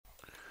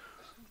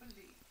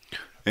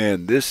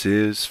And this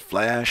is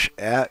Flash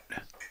at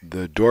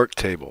the Dork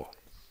Table.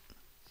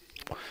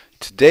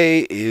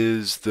 Today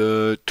is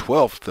the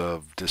 12th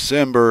of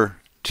December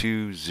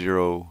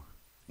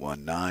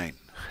 2019.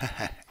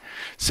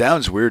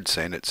 Sounds weird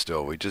saying it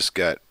still. We just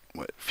got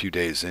a few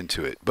days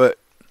into it. But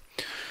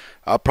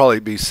I'll probably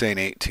be saying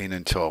 18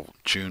 until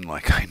June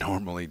like I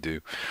normally do.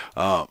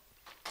 Uh,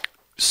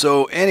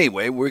 so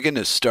anyway, we're going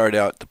to start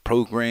out the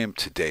program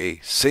today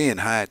saying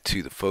hi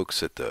to the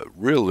folks at the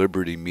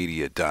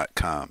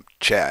RealLibertyMedia.com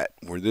chat,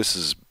 where this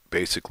is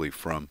basically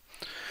from.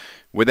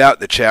 Without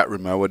the chat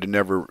room, I would have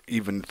never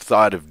even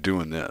thought of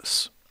doing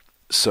this.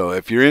 So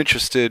if you're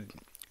interested,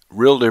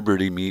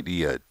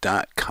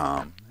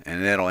 RealLibertyMedia.com,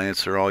 and that'll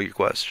answer all your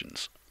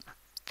questions.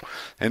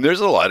 And there's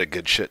a lot of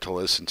good shit to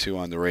listen to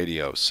on the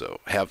radio,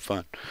 so have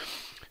fun.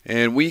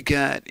 And we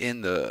got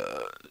in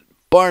the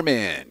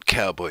Barman,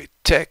 Cowboy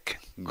Tech,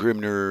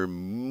 Grimner,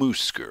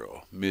 Moose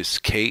Girl, Miss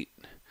Kate,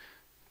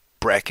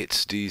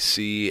 Brackets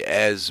DC,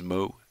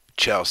 Asmo,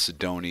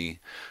 Chalcedony,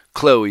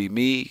 Chloe,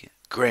 me,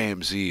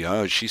 Graham Z.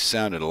 Oh, she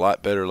sounded a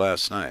lot better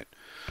last night.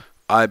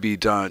 IB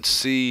Don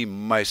C,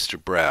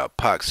 Meisterbrow,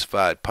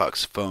 Poxified,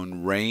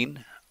 Poxphone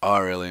Rain,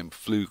 RLM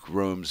Fluke,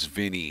 Rome's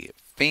Vinny,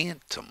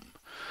 Phantom,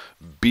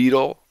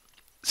 Beetle,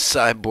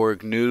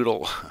 Cyborg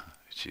Noodle,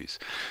 jeez,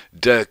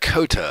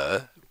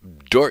 Dakota,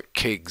 Dork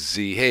Cake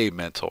Z, hey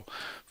Mental,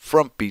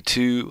 Frumpy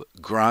 2,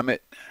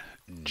 Gromit,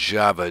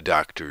 Java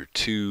Doctor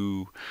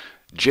 2,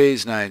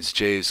 J's 9's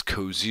J's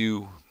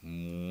Kozu,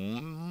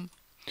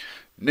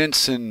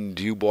 Nenson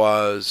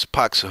Dubois,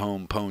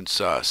 Poxahome, Pone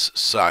Sauce,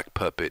 Sock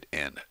Puppet,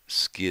 and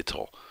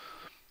Skittle.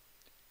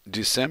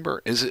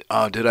 December? Is it?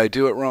 Oh, did I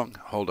do it wrong?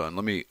 Hold on.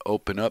 Let me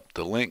open up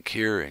the link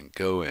here and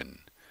go and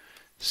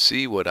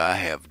see what I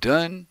have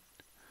done.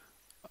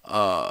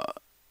 Oh,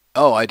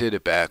 I did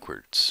it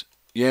backwards.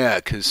 Yeah,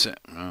 because,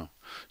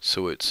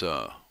 so it's,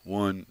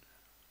 one.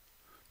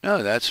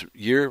 No, that's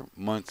year,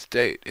 month,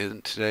 date.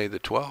 Isn't today the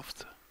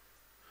 12th?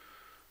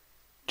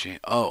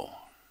 Oh.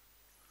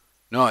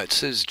 No, it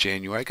says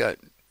January. I got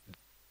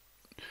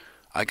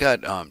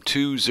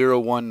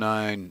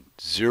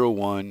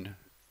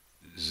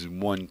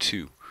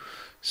 20190112.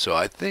 So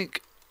I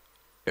think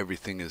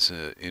everything is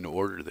in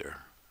order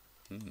there.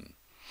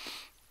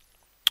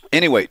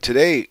 Anyway,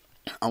 today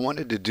I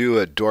wanted to do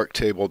a dork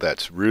table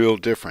that's real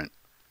different.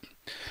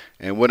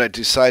 And what I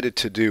decided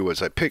to do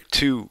was I picked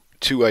two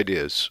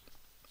ideas,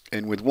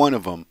 and with one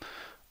of them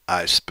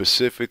I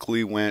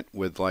specifically went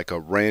with like a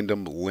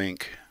random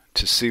link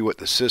to see what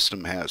the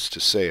system has to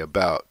say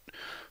about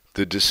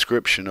the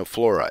description of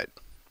fluoride.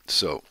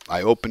 So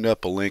I opened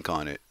up a link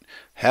on it.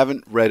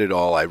 Haven't read it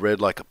all. I read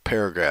like a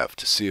paragraph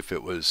to see if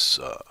it was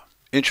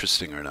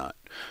interesting or not.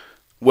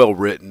 Well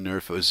written, or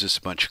if it was just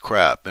a bunch of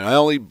crap. And I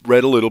only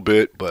read a little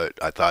bit, but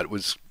I thought it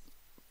was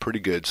pretty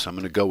good, so I'm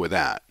going to go with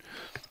that.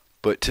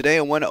 But today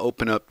I want to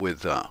open up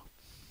with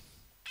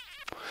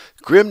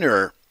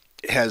Grimner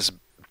has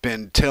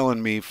been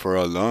telling me for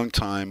a long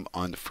time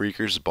on the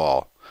Freaker's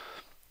Ball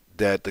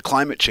that the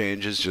climate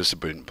change has just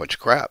been a bunch of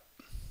crap.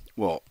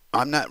 Well,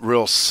 I'm not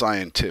real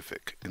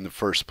scientific in the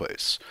first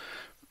place,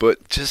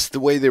 but just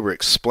the way they were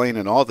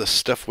explaining all the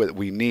stuff that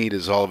we need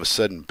is all of a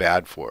sudden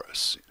bad for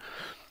us.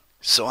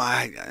 So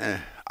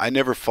I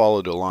never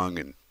followed along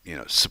and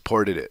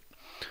supported it,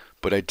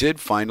 but I did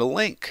find a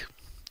link,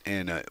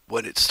 and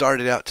what it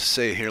started out to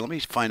say here. Let me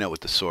find out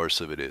what the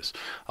source of it is.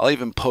 I'll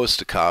even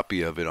post a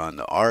copy of it on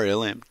the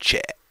RLM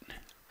chat,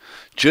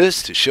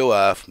 just to show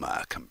off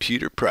my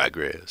computer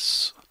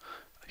progress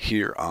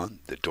here on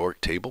the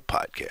Dork Table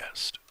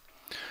podcast.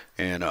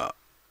 And I'm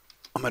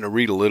going to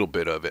read a little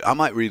bit of it. I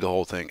might read the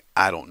whole thing.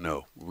 I don't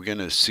know. We're going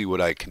to see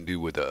what I can do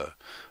with a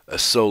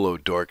solo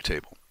Dork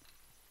Table.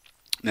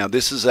 Now,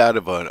 this is out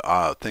of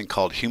a thing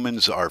called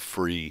Humans Are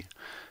Free,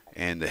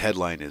 and the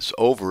headline is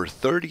Over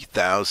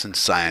 30,000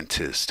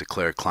 Scientists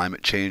Declare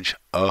Climate Change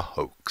a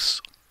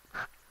Hoax.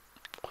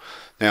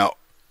 Now,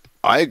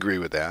 I agree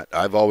with that.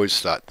 I've always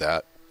thought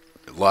that.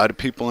 A lot of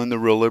people in the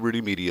Real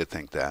Liberty Media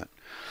think that.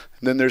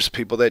 And then there's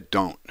people that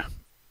don't.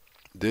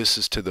 This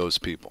is to those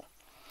people.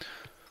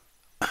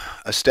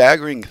 A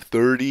staggering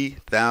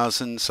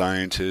 30,000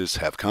 scientists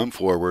have come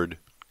forward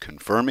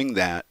confirming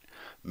that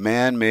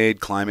man-made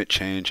climate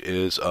change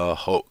is a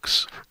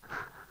hoax,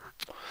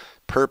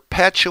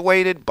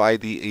 perpetuated by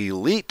the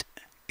elite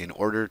in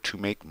order to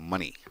make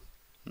money.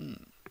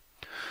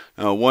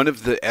 Now, one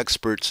of the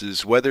experts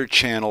is Weather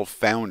Channel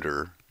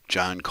founder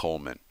John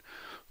Coleman,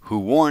 who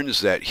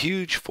warns that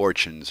huge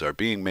fortunes are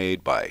being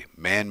made by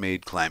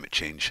man-made climate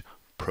change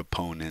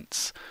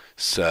proponents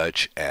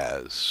such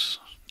as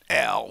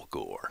Al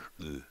Gore,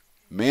 the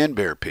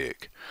Man-Bear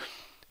Pig.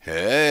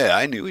 Hey,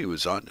 I knew he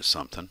was onto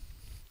something.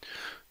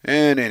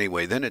 And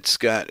anyway, then it's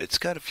got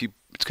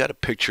a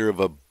picture of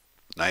a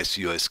nice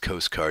U.S.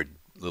 Coast Guard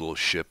little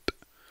ship.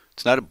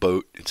 It's not a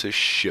boat, it's a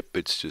ship.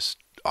 It's just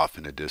off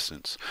in the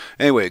distance.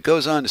 Anyway, it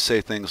goes on to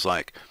say things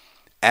like,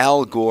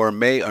 Al Gore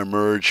may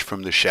emerge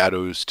from the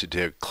shadows to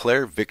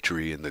declare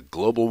victory in the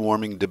global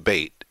warming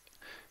debate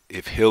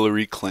if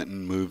Hillary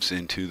Clinton moves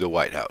into the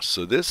White House.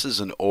 So this is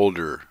an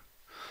older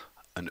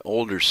an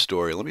older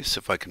story. Let me see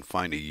if I can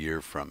find a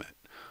year from it.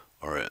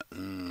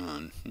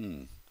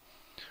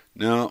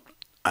 No,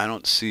 I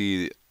don't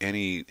see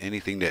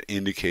anything that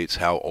indicates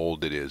how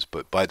old it is,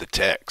 but by the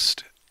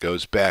text, it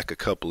goes back a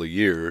couple of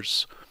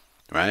years,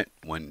 right,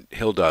 when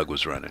Hill Dog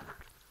was running.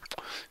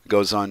 It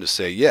goes on to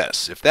say,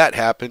 yes, if that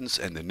happens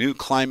and the new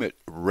climate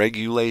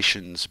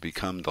regulations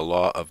become the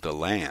law of the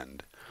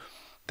land,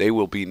 they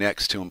will be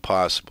next to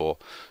impossible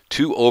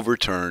to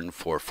overturn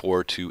for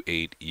 4 to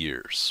 8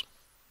 years.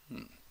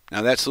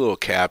 Now that's a little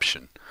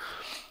caption.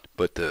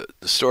 But the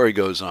story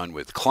goes on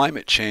with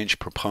climate change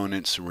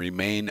proponents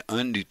remain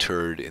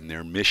undeterred in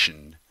their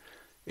mission,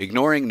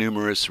 ignoring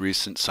numerous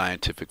recent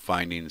scientific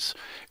findings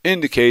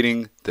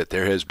indicating that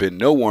there has been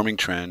no warming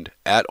trend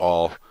at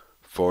all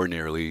for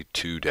nearly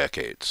 2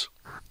 decades.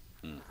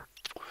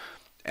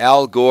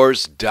 Al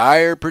Gore's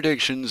dire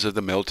predictions of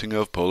the melting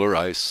of polar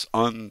ice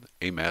on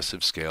a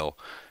massive scale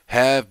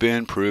have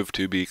been proved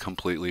to be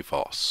completely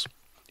false.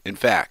 In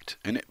fact,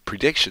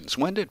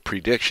 when did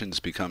predictions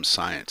become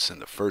science in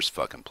the first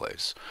fucking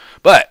place?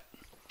 But,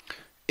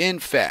 in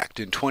fact,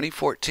 in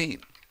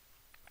 2014,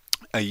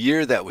 a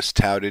year that was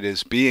touted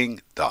as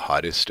being the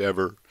hottest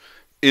ever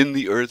in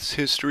the Earth's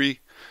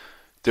history,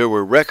 there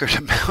were record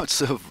amounts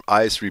of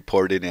ice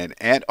reported in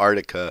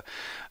Antarctica,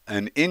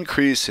 an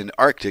increase in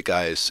Arctic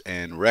ice,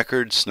 and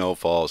record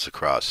snowfalls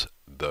across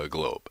the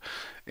globe.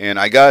 And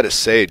I gotta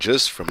say,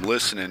 just from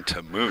listening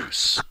to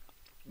Moose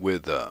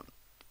with the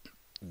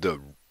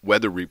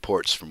weather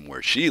reports from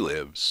where she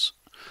lives,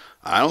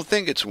 I don't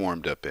think it's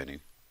warmed up any.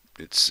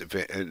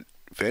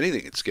 If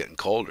anything, it's getting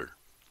colder.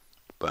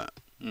 But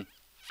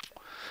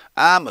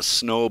I'm a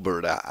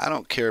snowbird. I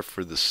don't care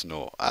for the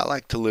snow. I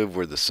like to live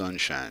where the sun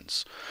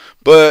shines.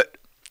 But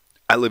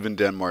I live in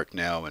Denmark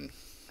now, and,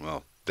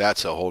 well,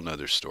 that's a whole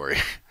nother story.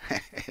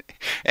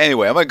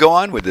 Anyway, I'm going to go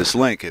on with this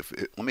link.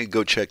 Let me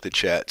go check the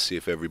chat, see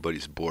if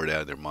everybody's bored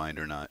out of their mind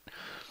or not.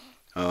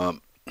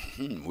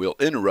 We'll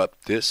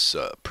interrupt this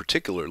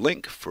particular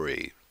link for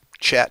a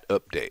chat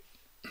update.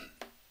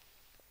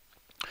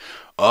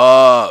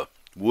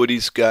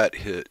 Woody's got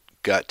to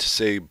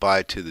say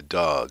bye to the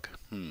dog.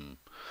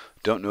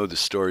 Don't know the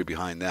story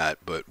behind that,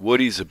 but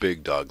Woody's a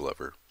big dog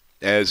lover,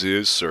 as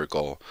is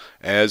Circle,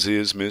 as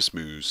is Miss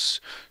Moose.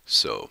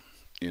 So,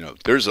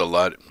 there's a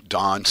lot.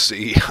 Don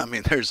C. I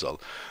mean, there's a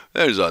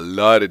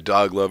lot of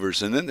dog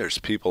lovers, and then there's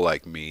people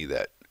like me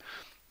that,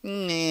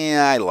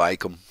 I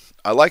like them.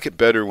 I like it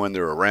better when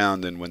they're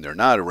around than when they're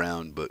not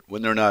around, but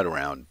when they're not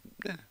around,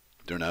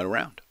 they're not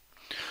around.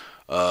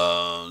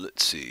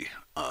 Let's see.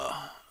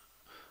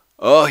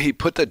 He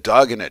put the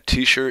dog in a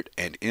t-shirt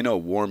and in a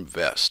warm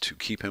vest to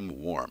keep him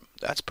warm.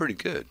 That's pretty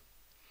good.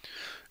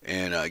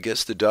 And I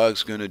guess the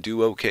dog's going to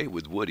do okay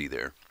with Woody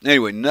there.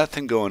 Anyway,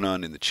 nothing going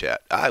on in the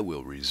chat. I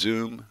will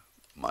resume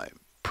my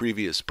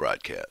previous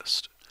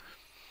broadcast.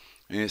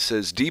 And it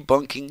says,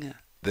 debunking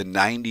the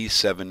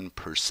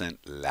 97%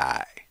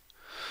 lie.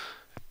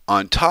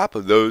 On top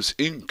of those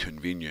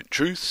inconvenient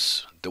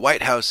truths, the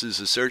White House's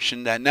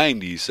assertion that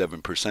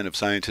 97% of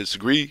scientists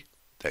agree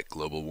that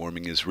global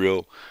warming is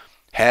real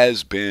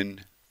has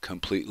been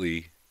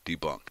completely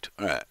debunked.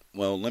 All right,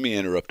 well, let me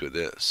interrupt with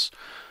this.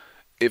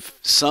 If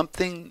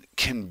something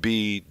can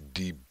be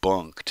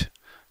debunked,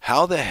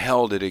 how the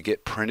hell did it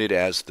get printed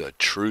as the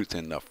truth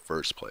in the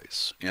first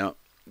place?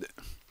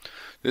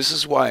 This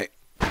is why,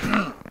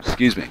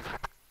 excuse me,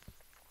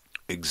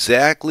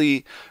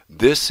 exactly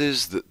this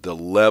is the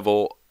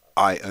level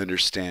I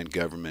understand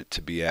government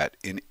to be at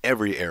in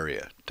every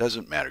area.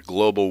 Doesn't matter.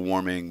 Global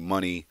warming,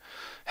 money,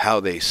 how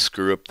they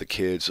screw up the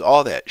kids,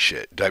 all that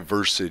shit.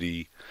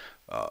 Diversity,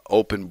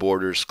 open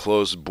borders,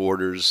 closed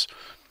borders,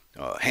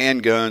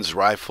 handguns,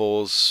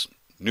 rifles,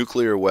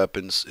 nuclear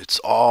weapons. It's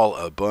all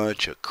a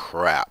bunch of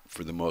crap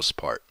for the most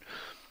part.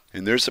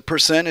 And there's a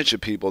percentage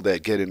of people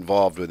that get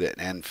involved with it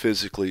and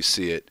physically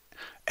see it.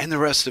 And the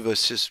rest of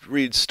us just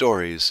read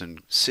stories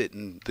and sit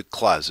in the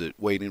closet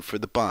waiting for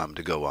the bomb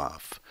to go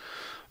off.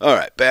 All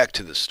right, back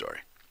to the story.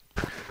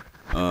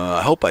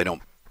 I hope I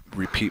don't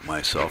repeat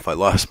myself. I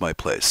lost my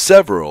place.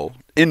 Several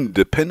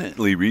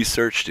independently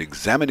researched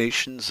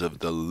examinations of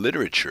the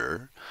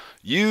literature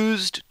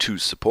used to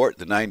support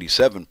the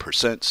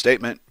 97%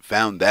 statement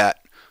found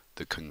that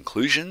the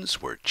conclusions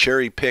were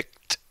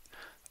cherry-picked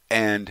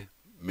and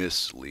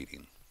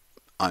misleading.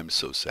 I'm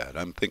so sad.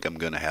 I think I'm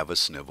going to have a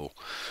snivel.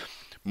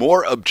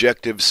 More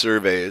objective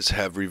surveys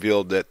have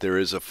revealed that there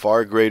is a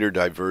far greater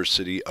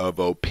diversity of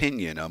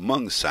opinion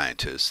among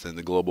scientists than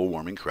the global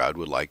warming crowd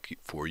would like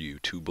for you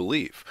to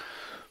believe.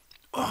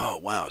 Oh,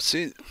 wow.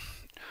 See,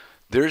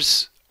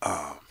 there's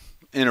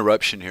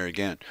interruption here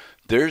again.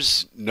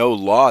 There's no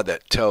law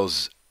that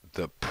tells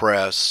the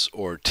press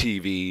or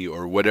TV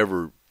or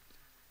whatever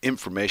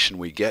information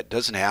we get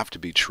doesn't have to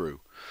be true.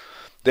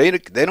 They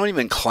don't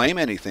even claim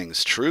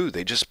anything's true.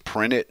 They just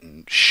print it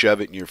and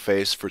shove it in your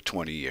face for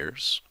 20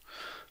 years.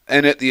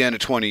 And at the end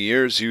of 20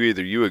 years,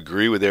 you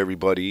agree with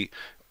everybody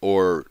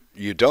or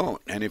you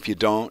don't. And if you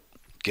don't,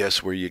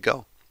 guess where you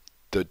go?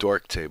 The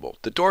Dork Table.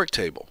 The Dork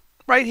Table.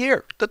 Right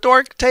here. The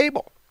Dork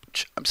Table.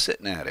 I'm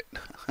sitting at it.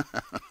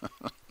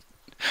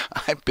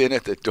 I've been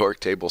at the Dork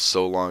Table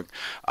so long,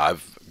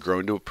 I've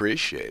grown to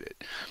appreciate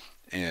it.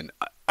 And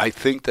I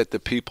think that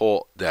the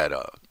people that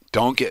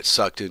don't get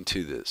sucked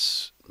into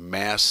this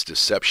mass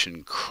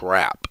deception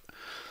crap,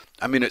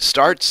 I mean, it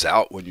starts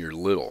out when you're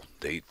little.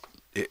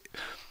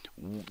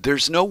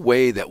 There's no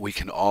way that we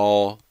can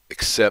all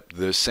accept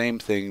the same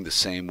thing the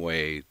same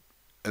way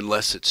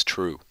unless it's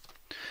true.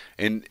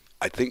 And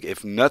I think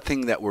if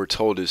nothing that we're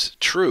told is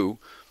true,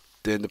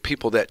 then the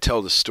people that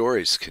tell the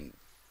stories can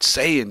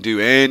say and do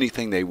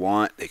anything they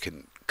want. They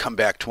can come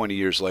back 20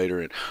 years later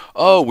and,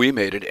 oh, we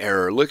made an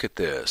error. Look at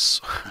this.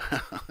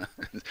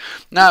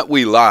 Not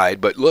we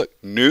lied, but look,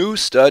 new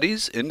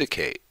studies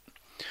indicate.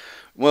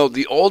 Well,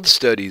 the old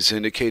studies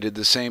indicated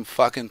the same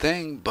fucking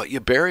thing, but you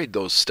buried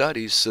those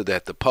studies so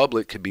that the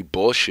public could be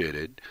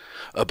bullshitted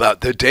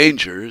about the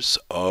dangers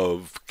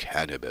of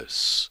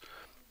cannabis.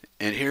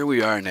 And here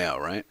we are now,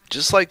 right?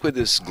 Just like with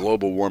this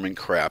global warming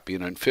crap,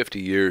 in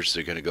 50 years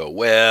they're going to go,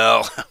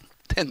 well,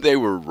 then they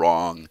were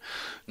wrong.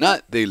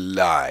 Not they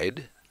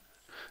lied.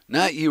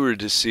 Not you were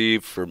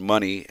deceived for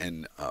money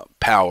and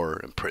power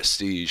and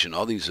prestige and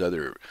all these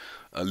other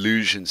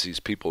illusions these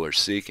people are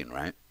seeking,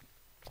 right?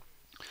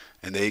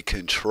 And they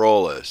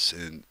control us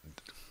and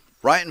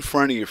right in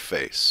front of your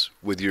face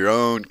with your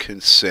own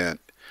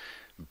consent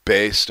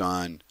based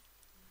on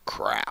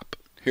crap.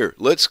 Here,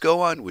 let's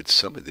go on with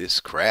some of this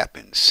crap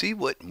and see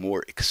what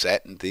more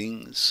exciting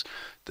things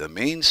the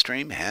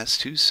mainstream has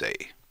to say.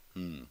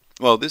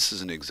 Well, this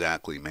isn't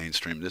exactly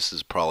mainstream. This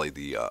is probably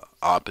the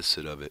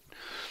opposite of it.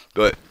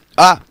 But,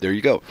 there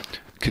you go.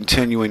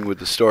 Continuing with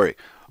the story.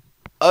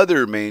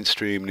 Other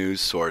mainstream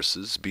news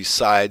sources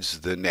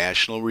besides the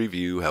National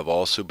Review have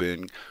also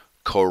been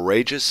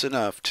courageous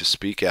enough to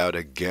speak out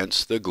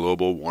against the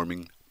global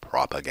warming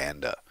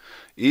propaganda.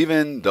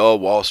 Even the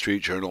Wall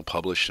Street Journal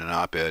published an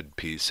op-ed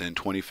piece in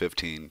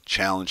 2015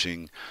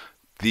 challenging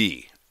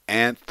the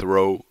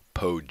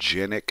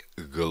anthropogenic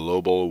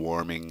global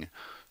warming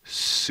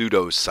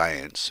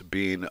pseudoscience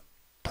being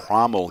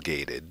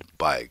promulgated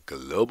by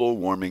global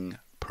warming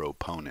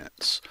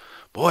proponents.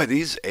 Boy,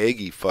 these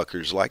eggy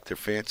fuckers like their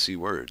fancy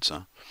words,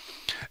 huh?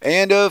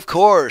 And of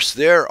course,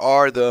 there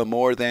are the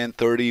more than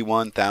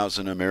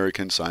 31,000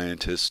 American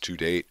scientists to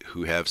date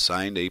who have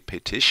signed a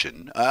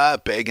petition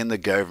begging the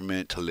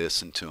government to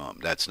listen to them.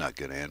 That's not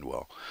going to end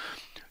well.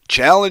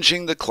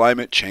 Challenging the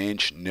climate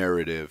change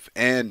narrative,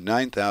 and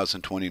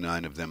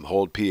 9,029 of them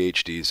hold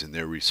PhDs in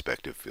their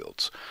respective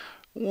fields.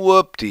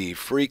 Whoop-de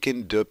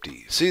freaking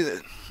doop-de. See,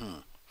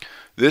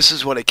 this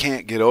is what I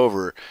can't get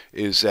over,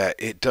 is that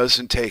it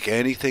doesn't take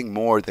anything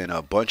more than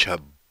a bunch of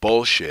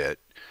bullshit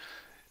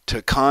to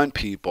con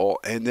people,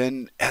 and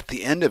then at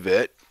the end of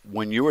it,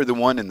 when you were the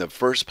one in the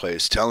first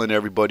place telling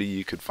everybody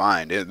you could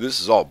find,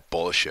 this is all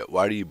bullshit,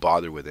 why do you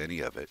bother with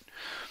any of it?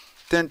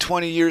 Then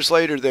 20 years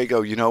later they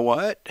go, you know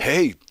what?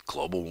 Hey,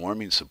 global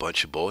warming's a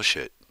bunch of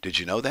bullshit. Did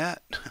you know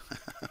that?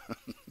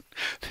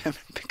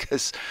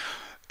 Because,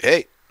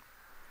 hey,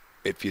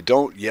 if you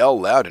don't yell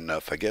loud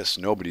enough, I guess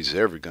nobody's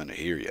ever going to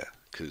hear you.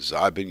 Because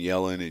I've been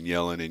yelling and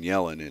yelling and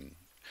yelling, and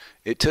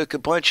it took a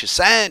bunch of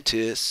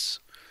scientists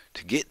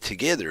to get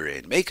together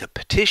and make a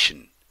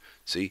petition,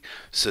 see,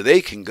 so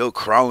they can go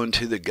crawling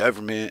to the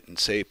government and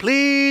say,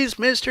 please,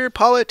 Mr.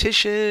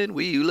 Politician,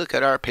 will you look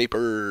at our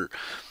paper?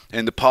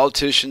 And the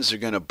politicians are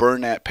going to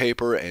burn that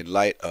paper and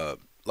light a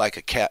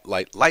cat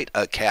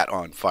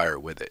on fire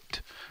with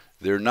it.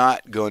 They're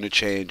not going to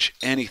change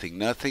anything.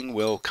 Nothing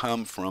will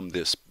come from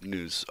this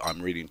news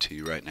I'm reading to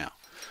you right now.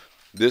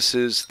 This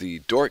is the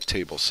Dork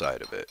Table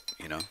side of it,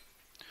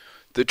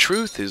 The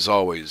truth is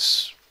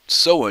always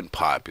so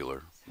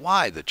unpopular.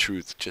 Why the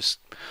truth? Just,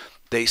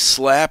 they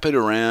slap it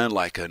around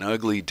like an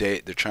ugly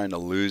date they're trying to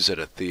lose at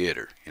a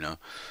theater,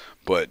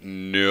 But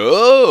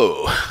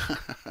no,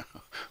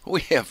 we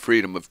have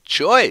freedom of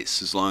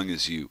choice as long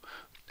as you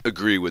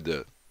agree with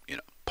the,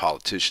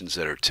 politicians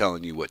that are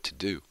telling you what to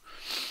do.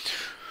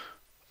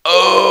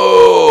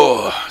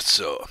 Oh,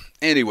 so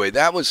anyway,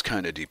 that was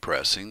kind of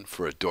depressing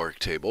for a Dork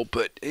Table,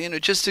 but,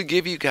 just to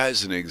give you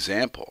guys an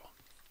example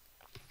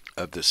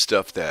of the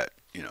stuff that,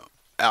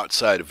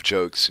 outside of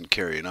jokes and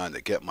carrying on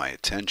that get my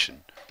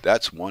attention.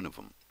 That's one of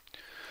them.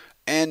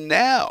 And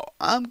now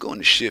I'm going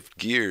to shift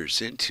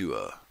gears into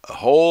a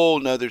whole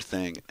nother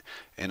thing,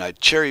 and I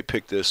cherry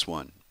picked this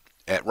one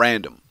at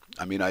random.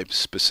 I mean, I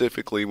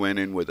specifically went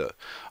in with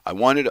I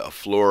wanted a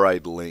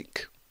fluoride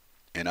link,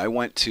 and I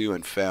went to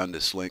and found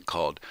this link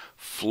called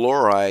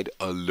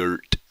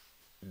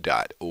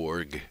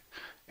fluoridealert.org,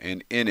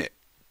 and in it,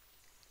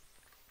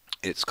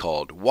 it's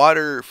called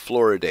Water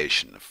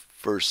Fluoridation.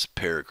 First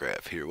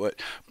paragraph here.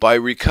 By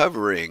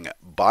recovering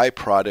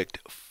byproduct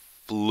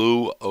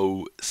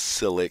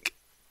fluosilicic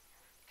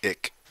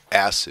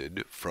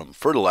acid from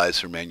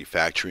fertilizer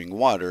manufacturing,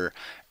 water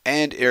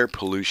and air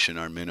pollution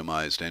are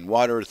minimized, and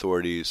water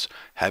authorities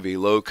have a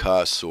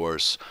low-cost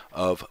source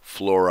of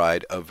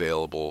fluoride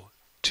available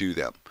to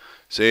them.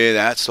 See,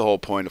 that's the whole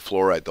point of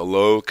fluoride. The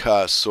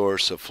low-cost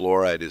source of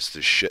fluoride is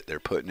the shit they're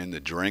putting in the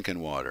drinking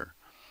water.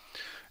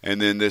 And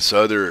then this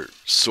other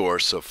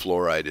source of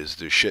fluoride is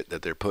the shit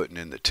that they're putting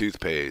in the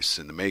toothpaste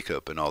and the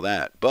makeup and all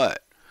that.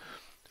 But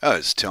I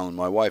was telling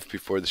my wife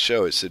before the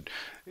show, I said,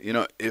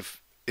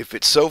 if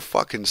it's so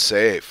fucking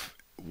safe,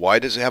 why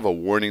does it have a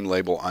warning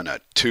label on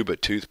a tube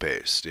of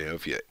toothpaste?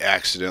 If you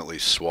accidentally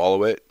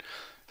swallow it,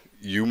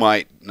 you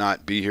might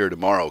not be here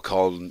tomorrow.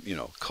 Call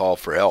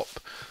for help.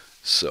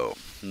 So,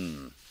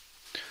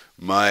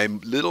 my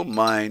little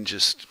mind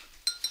just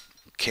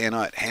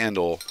cannot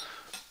handle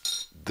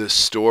the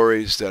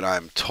stories that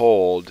I'm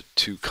told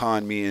to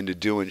con me into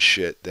doing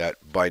shit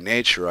that by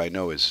nature I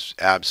know is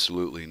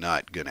absolutely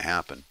not going to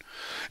happen.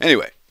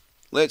 Anyway,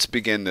 let's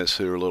begin this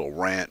here little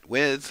rant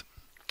with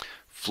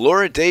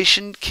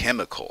fluoridation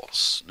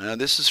chemicals. Now,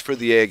 this is for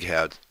the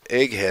eggheads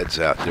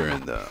out there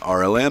in the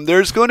RLM.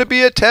 There's going to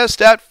be a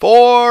test at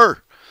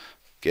 4.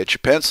 Get your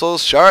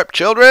pencils sharp,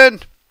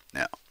 children.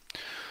 Now,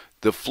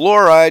 the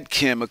fluoride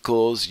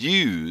chemicals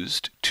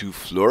used to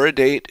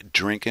fluoridate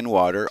drinking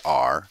water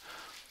are,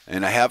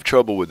 and I have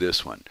trouble with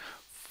this one,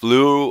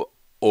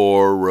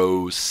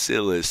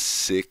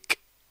 fluorosilicic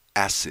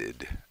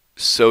acid,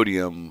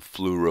 sodium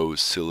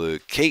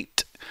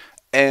fluorosilicate,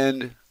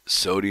 and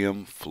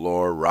sodium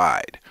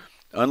fluoride.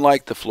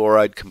 Unlike the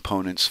fluoride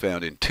components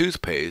found in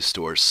toothpaste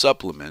or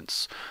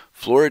supplements,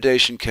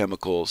 fluoridation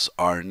chemicals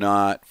are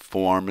not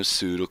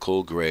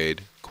pharmaceutical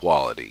grade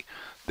quality.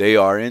 They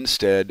are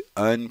instead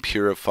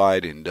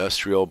unpurified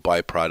industrial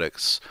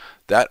byproducts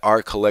that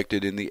are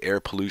collected in the air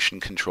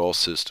pollution control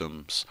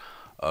systems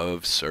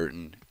of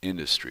certain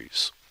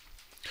industries.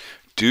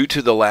 Due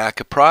to the lack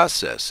of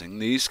processing,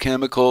 these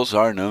chemicals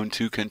are known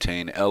to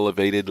contain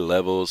elevated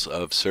levels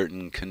of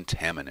certain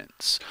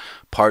contaminants,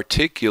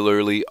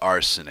 particularly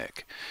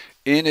arsenic.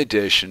 In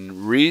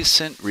addition,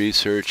 recent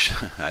research,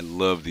 I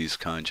love these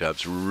con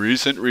jobs,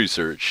 recent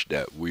research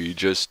that we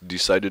just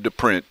decided to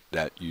print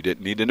that you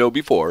didn't need to know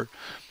before,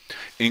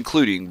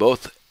 including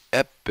both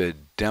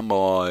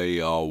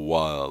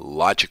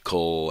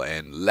epidemiological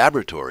and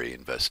laboratory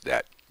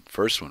that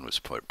first one was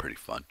pretty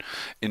fun.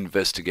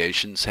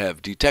 Investigations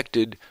have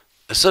detected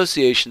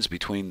associations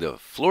between the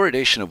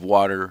fluoridation of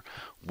water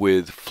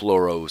with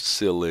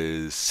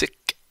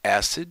fluorosilicic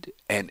acid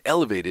and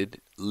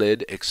elevated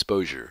lead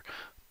exposure,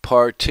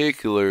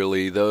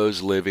 particularly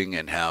those living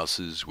in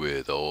houses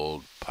with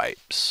old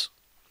pipes.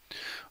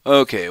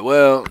 Okay,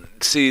 well,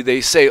 see,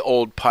 they say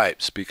old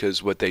pipes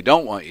because what they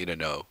don't want you to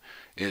know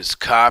is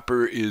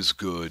copper is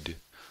good,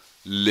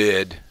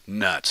 lead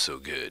not so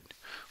good.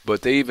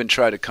 But they even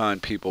try to con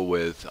people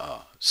with,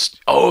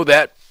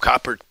 that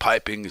copper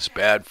piping is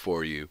bad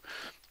for you.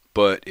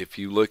 But if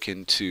you look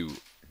into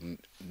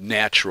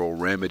natural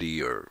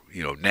remedy or,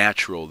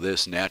 natural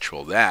this,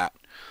 natural that,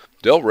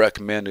 they'll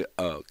recommend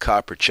a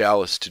copper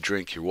chalice to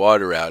drink your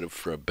water out of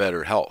for a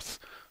better health.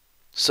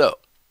 So,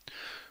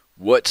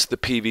 what's the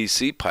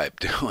PVC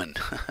pipe doing?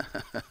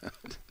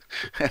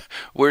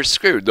 We're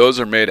screwed. Those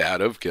are made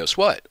out of, guess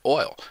what?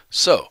 Oil.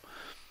 So,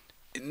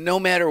 no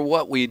matter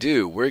what we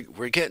do,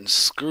 we're getting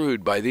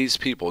screwed by these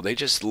people. They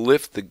just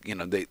lift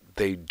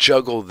they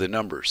juggle the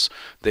numbers.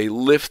 They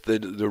lift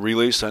the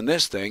release on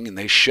this thing and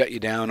they shut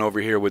you down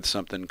over here with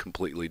something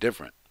completely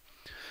different.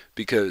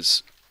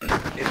 Because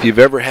if you've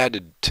ever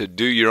had to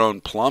do your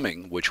own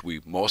plumbing, which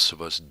most of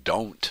us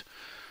don't,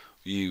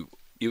 you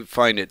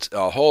find it's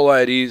a whole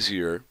lot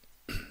easier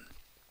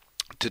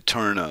to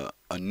turn a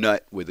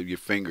nut with your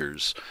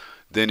fingers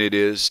than it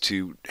is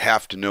to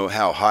have to know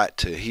how hot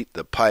to heat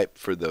the pipe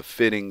for the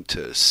fitting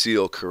to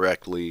seal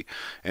correctly,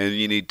 and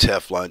you need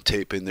Teflon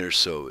tape in there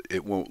so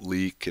it won't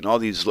leak, and all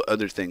these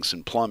other things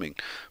in plumbing.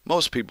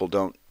 Most people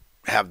don't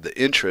have the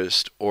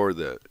interest or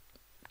the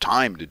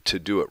time to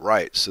do it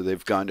right, so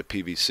they've gone to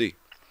PVC.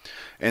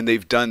 And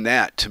they've done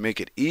that to make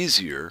it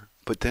easier,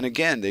 but then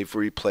again, they've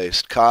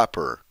replaced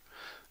copper.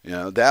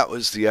 That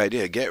was the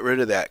idea. Get rid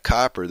of that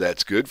copper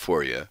that's good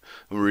for you.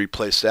 We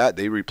replaced that.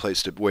 They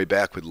replaced it way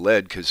back with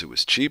lead because it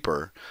was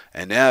cheaper.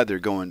 And now they're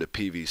going to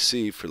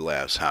PVC for the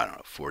last,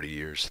 40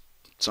 years.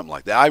 Something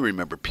like that. I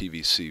remember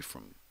PVC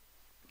from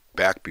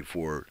back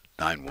before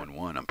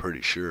 911, I'm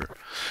pretty sure.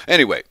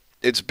 Anyway,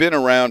 it's been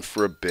around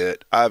for a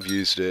bit. I've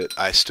used it.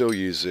 I still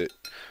use it.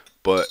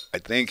 But I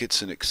think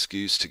it's an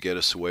excuse to get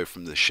us away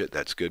from the shit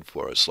that's good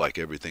for us, like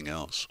everything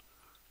else.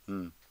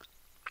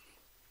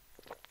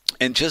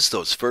 And just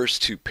those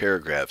first 2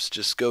 paragraphs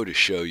just go to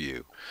show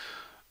you,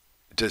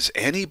 does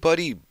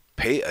anybody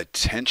pay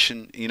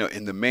attention,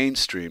 in the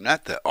mainstream,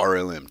 not the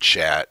RLM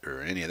chat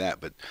or any of that,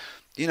 but,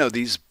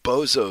 these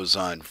bozos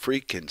on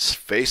freaking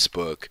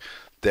Facebook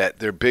that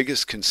their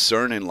biggest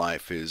concern in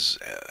life is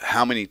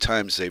how many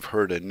times they've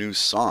heard a new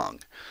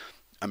song.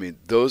 I mean,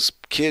 those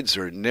kids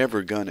are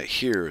never going to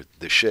hear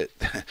the shit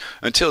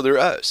until they're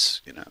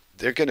us,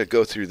 They're going to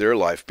go through their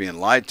life being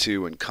lied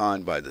to and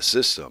conned by the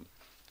system.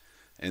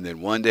 And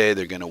then one day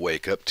they're going to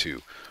wake up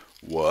to,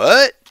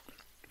 what?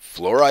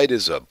 Fluoride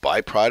is a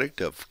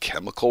byproduct of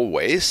chemical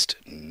waste?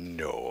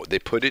 No, they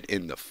put it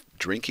in the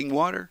drinking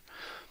water?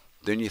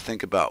 Then you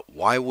think about,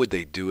 why would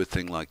they do a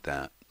thing like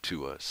that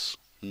to us?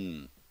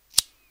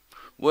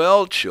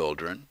 Well,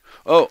 children.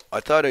 Oh, I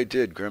thought I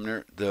did,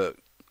 Grimner.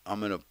 I'm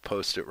going to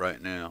post it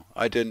right now.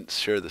 I didn't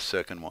share the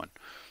second one.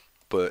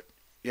 But,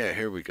 yeah,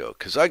 here we go.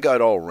 Because I got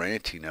all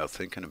ranty now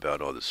thinking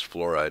about all this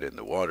fluoride in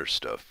the water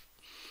stuff.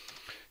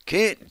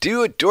 Can't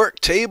do a dork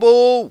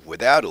table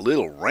without a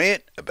little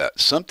rant about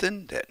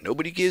something that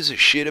nobody gives a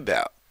shit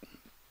about.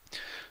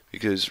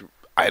 Because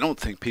I don't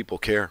think people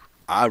care.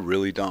 I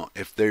really don't.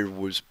 If there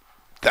was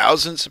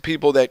thousands of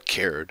people that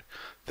cared,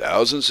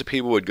 thousands of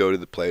people would go to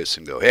the place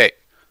and go, hey,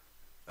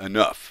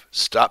 enough.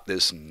 Stop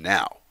this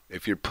now.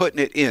 If you're putting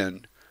it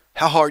in,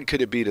 how hard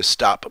could it be to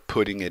stop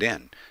putting it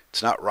in?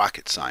 It's not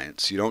rocket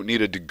science. You don't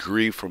need a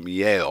degree from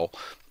Yale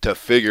to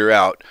figure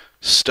out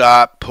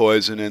stop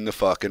poisoning the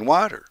fucking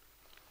water.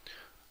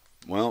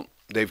 Well,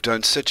 they've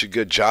done such a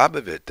good job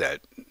of it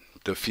that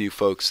the few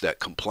folks that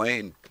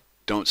complain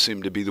don't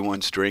seem to be the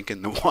ones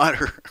drinking the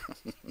water.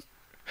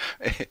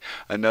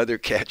 Another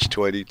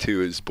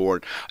catch-22 is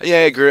born. Yeah, I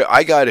agree.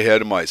 I got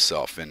ahead of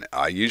myself, and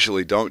I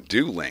usually don't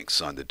do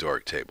links on the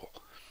Dork Table.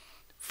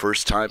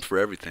 First time for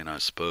everything, I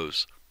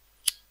suppose.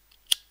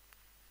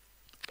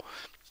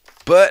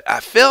 But I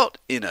felt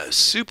in a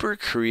super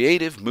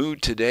creative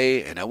mood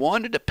today, and I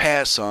wanted to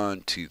pass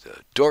on to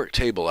the Dork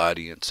Table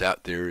audience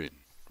out there in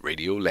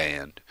Radio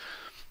Land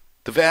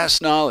the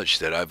vast knowledge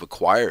that I've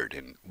acquired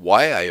and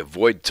why I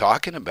avoid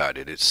talking about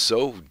it. It's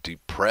so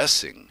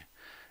depressing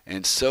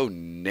and so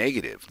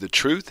negative. The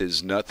truth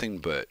is nothing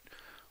but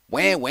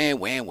wah, wah,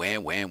 wah, wah,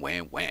 wah,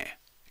 wah, wah.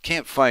 I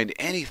can't find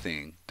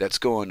anything that's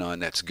going on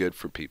that's good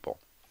for people.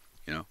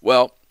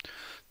 Well,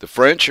 the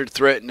French are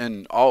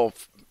threatening all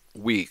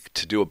week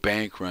to do a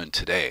bank run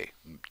today,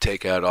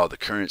 take out all the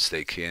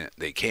currency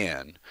they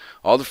can,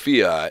 all the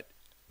fiat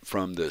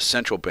from the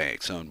central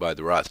banks owned by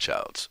the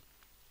Rothschilds.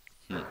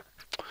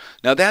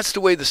 Now that's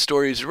the way the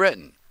story is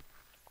written.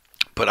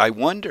 But I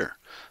wonder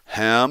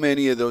how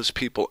many of those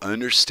people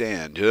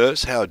understand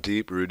just how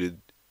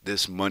deep-rooted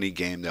this money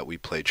game that we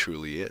play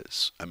truly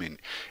is. I mean,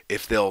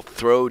 if they'll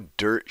throw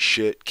dirt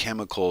shit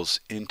chemicals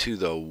into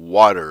the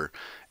water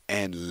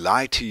and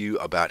lie to you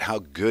about how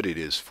good it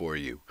is for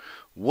you,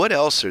 what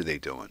else are they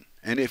doing?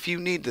 And if you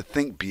need to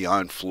think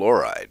beyond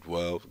fluoride,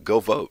 well, go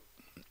vote.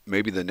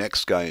 Maybe the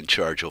next guy in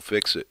charge will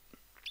fix it.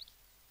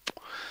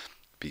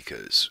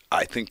 Because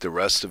I think the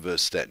rest of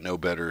us that know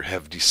better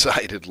have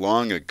decided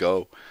long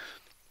ago,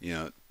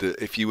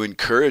 if you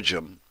encourage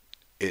them,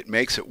 it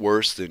makes it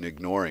worse than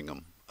ignoring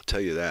them. I'll tell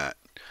you that.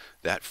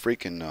 That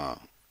freaking,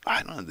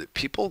 I don't know, the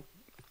people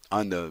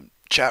on the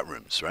chat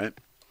rooms, right?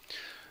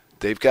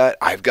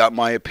 I've got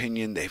my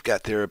opinion, they've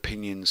got their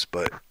opinions,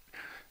 but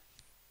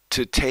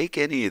to take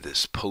any of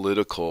this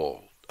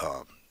political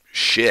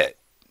shit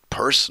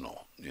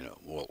personal,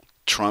 well,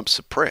 Trump's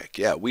a prick.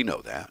 Yeah, we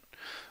know that.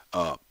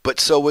 But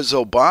so was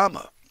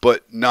Obama.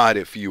 But not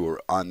if you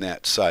were on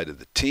that side of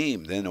the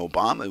team. Then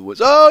Obama was,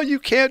 you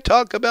can't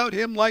talk about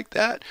him like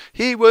that.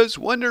 He was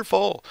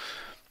wonderful.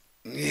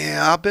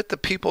 Yeah, I'll bet the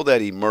people that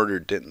he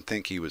murdered didn't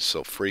think he was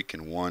so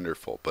freaking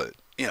wonderful. But,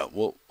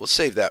 we'll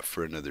save that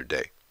for another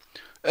day.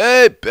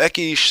 Hey,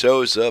 Becky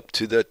shows up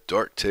to the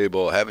Dork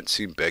Table. I haven't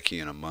seen Becky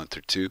in a month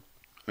or two.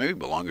 Maybe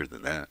longer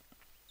than that.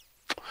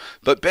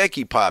 But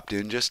Becky popped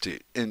in just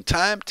in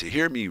time to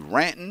hear me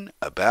ranting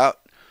about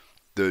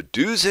the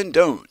do's and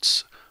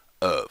don'ts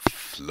of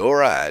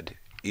fluoride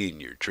in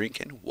your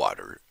drinking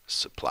water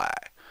supply.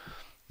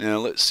 Now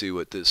let's see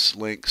what this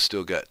link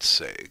still got to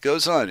say. It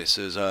goes on. It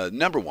says,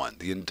 number 1,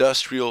 the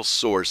industrial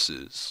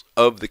sources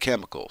of the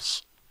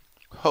chemicals.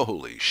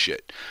 Holy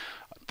shit.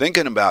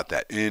 Thinking about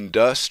that.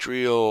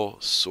 Industrial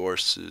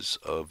sources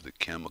of the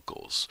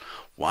chemicals.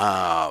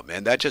 Wow,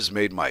 man, that just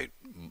made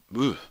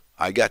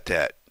I got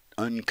that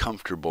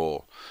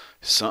uncomfortable,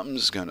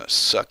 something's gonna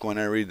suck when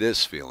I read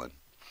this feeling.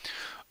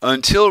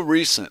 Until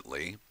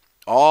recently,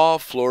 all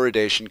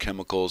fluoridation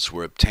chemicals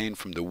were obtained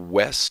from the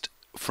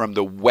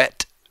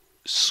wet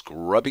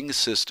scrubbing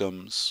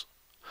systems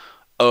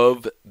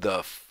of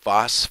the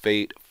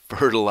phosphate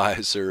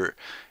fertilizer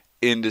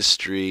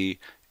industry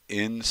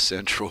in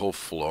Central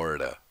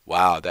Florida.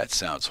 Wow, that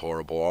sounds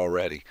horrible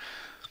already.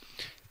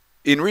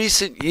 In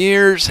recent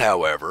years,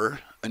 however,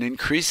 an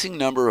increasing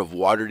number of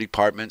water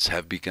departments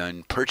have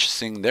begun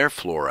purchasing their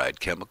fluoride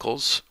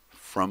chemicals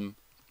from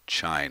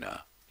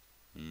China.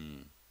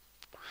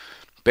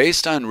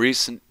 Based on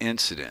recent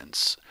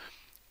incidents,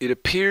 it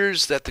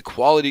appears that the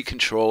quality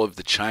control of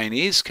the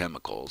Chinese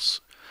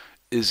chemicals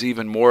is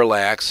even more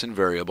lax and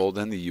variable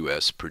than the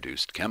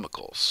U.S.-produced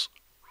chemicals.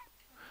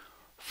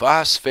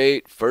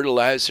 Phosphate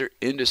Fertilizer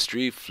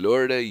Industry,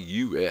 Florida,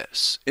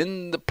 U.S.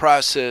 in the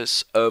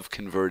process of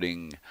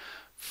converting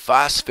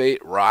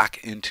phosphate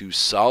rock into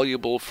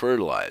soluble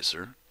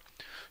fertilizer,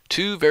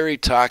 2 very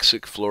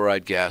toxic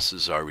fluoride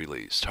gases are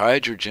released: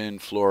 hydrogen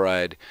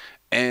fluoride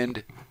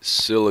and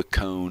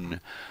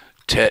silicone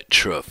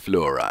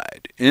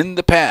tetrafluoride. In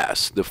the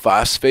past, the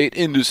phosphate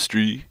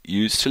industry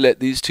used to let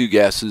these 2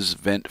 gases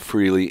vent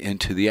freely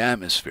into the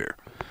atmosphere.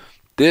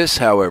 This,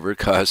 however,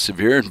 caused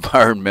severe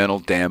environmental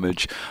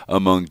damage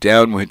among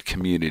downwind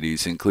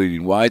communities,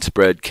 including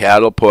widespread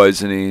cattle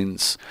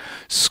poisonings,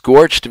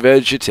 scorched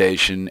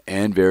vegetation,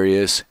 and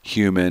various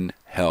human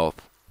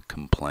health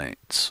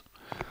complaints.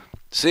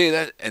 See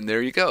that, and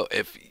there you go.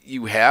 If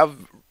you have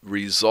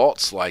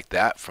results like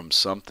that from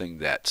something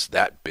that's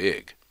that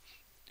big,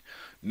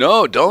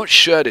 no, don't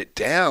shut it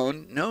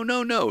down. No,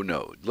 no, no,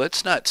 no.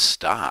 Let's not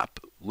stop.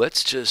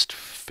 Let's just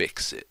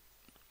fix it.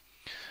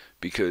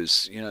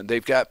 Because,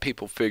 they've got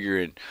people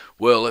figuring,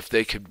 well, if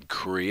they can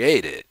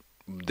create it,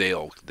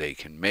 they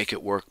can make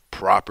it work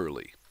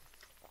properly.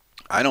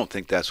 I don't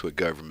think that's what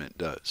government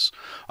does.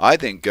 I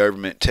think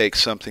government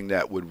takes something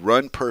that would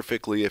run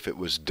perfectly if it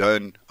was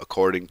done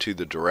according to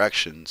the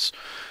directions.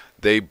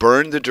 They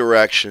burn the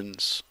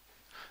directions,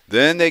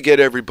 then they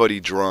get everybody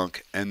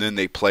drunk, and then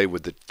they play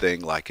with the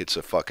thing like it's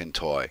a fucking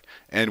toy,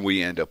 and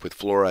we end up with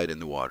fluoride in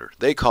the water.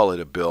 They call it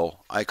a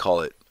bill. I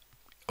call it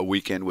a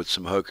weekend with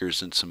some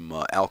hookers and some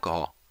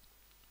alcohol.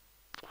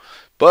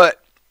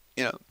 But,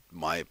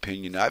 my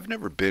opinion, I've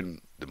never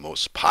been the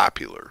most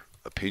popular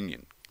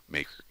opinion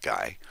maker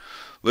guy.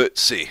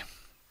 Let's see.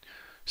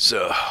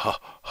 So,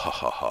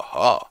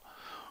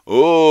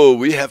 oh,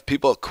 we have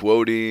people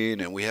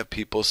quoting, and we have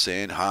people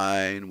saying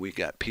hi, and we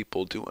got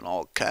people doing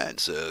all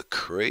kinds of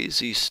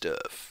crazy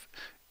stuff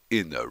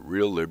in the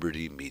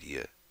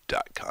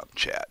RealLibertyMedia.com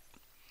chat.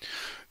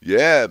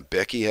 Yeah,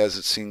 Becky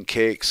hasn't seen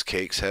Cakes.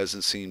 Cakes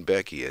hasn't seen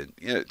Becky. And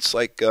it's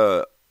like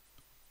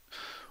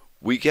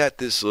we got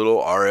this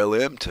little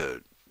RLM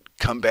to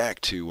come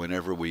back to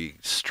whenever we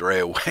stray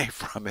away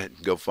from it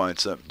and go find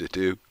something to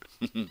do.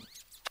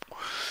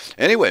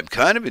 Anyway, I'm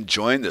kind of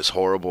enjoying this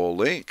horrible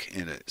link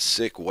in a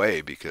sick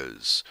way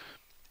because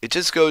it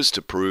just goes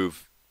to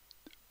prove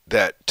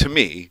that, to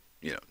me,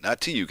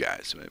 not to you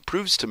guys, it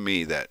proves to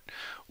me that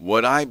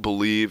what I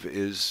believe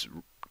is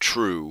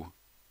true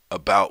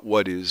about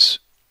what is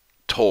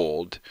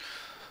told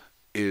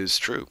is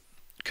true,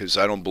 because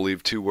I don't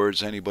believe 2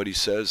 words anybody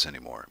says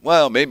anymore.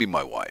 Well, maybe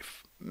my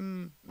wife,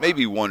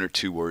 maybe 1 or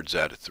 2 words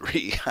out of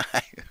 3.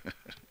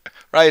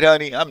 Right,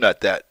 honey? I'm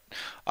not that.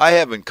 I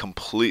haven't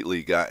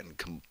completely gotten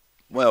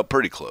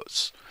pretty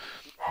close.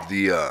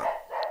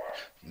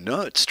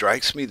 No, it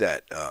strikes me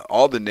that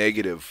all the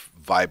negative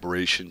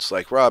vibrations,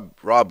 like Rob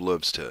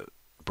loves to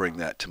bring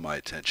that to my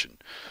attention,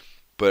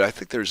 but I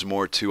think there's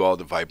more to all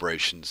the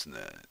vibrations and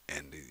the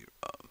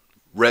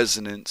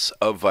resonance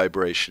of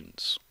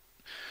vibrations,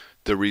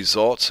 the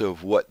results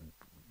of what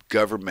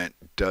government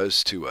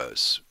does to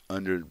us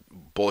under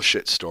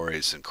bullshit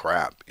stories and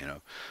crap,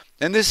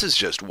 And this is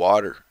just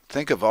water.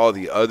 Think of all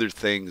the other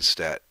things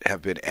that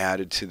have been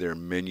added to their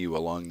menu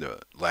along the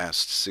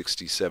last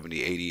 60,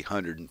 70, 80,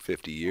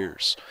 150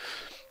 years.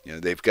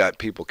 They've got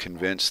people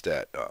convinced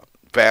that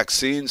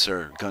vaccines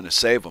are going to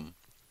save them.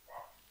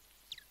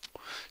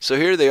 So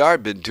here they are,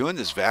 been doing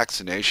this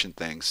vaccination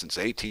thing since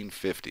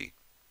 1850.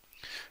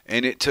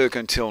 And it took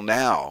until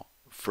now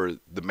for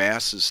the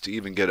masses to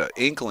even get an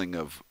inkling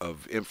of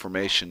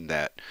information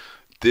that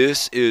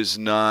this is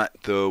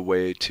not the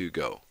way to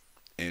go.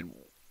 And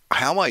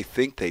how I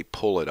think they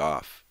pull it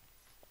off.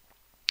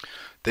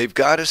 They've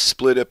got to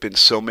split up in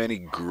so many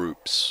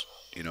groups.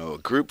 A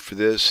group for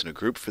this and a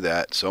group for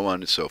that, so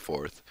on and so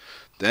forth.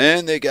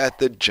 Then they got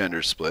the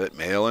gender split,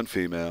 male and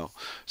female.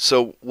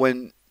 So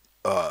when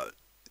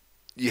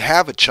you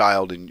have a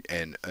child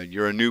and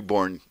you're a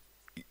newborn,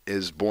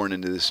 is born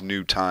into this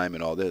new time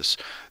and all this,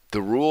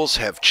 the rules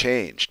have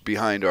changed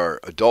behind our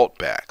adult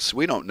backs.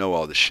 We don't know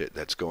all the shit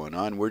that's going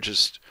on. We're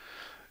just,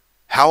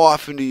 how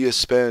often do you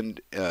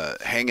spend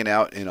hanging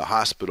out in a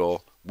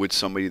hospital with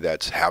somebody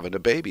that's having a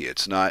baby?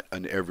 It's not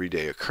an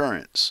everyday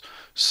occurrence.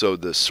 So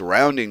the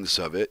surroundings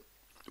of it,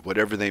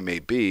 whatever they may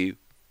be,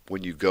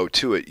 when you go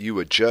to it, you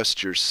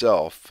adjust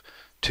yourself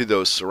to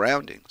those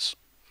surroundings.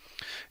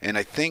 And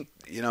I think,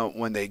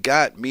 when they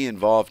got me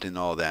involved in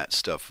all that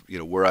stuff,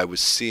 where I was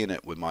seeing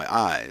it with my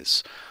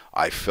eyes,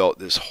 I felt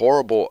this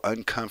horrible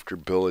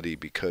uncomfortability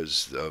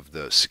because of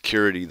the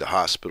security the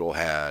hospital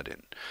had,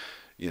 and,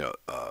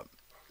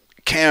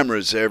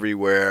 cameras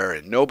everywhere,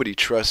 and nobody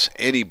trusts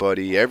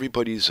anybody.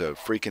 Everybody's a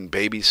freaking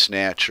baby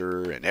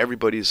snatcher, and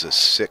everybody's a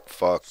sick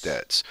fuck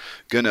that's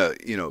gonna,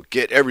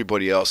 get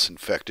everybody else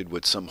infected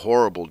with some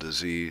horrible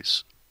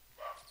disease.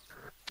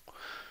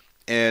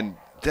 And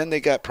then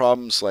they got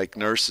problems like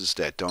nurses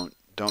that don't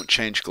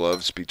change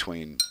gloves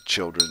between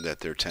children that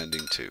they're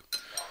tending to.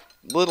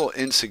 Little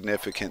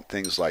insignificant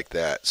things like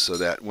that, so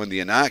that when the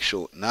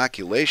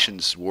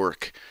inoculations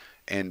work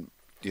and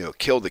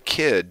kill the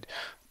kid,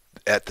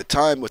 at the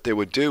time what they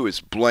would do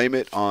is blame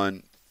it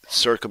on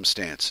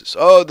circumstances.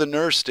 Oh, the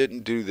nurse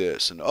didn't do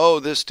this, and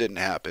oh, this didn't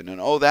happen, and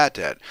oh, that.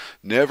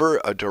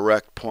 Never a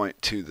direct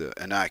point to the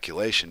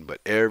inoculation, but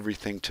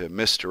everything to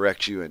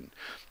misdirect you and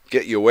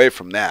get you away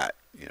from that.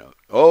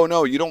 Oh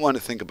no, you don't want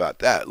to think about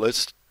that.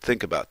 Let's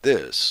think about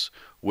this,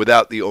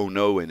 without the oh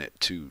no in it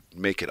to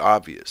make it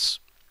obvious.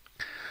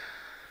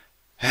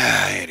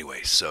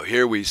 Anyway, so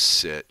here we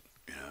sit,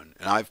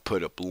 and I've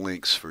put up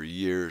links for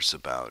years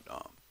about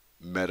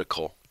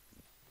medical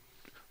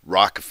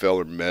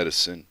Rockefeller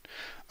medicine.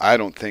 I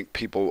don't think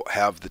people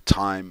have the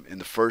time in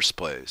the first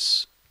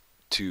place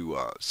to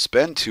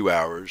spend 2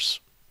 hours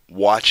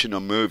watching a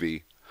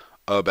movie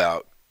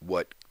about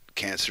what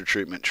cancer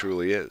treatment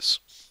truly is.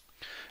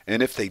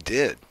 And if they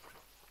did,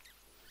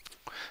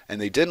 and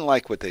they didn't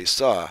like what they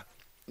saw,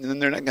 then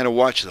they're not going to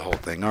watch the whole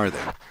thing, are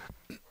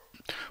they?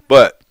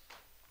 But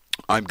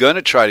I'm going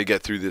to try to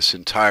get through this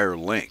entire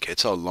link.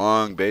 It's a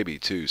long baby,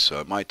 too, so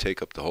it might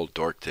take up the whole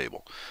Dork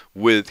Table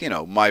with,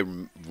 my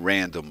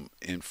random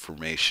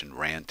information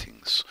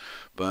rantings.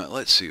 But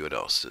let's see, what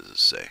else does it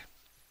say?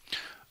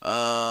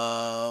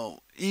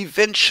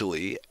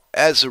 Eventually,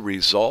 as a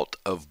result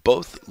of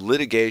both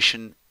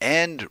litigation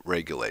and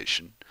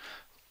regulation,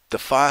 the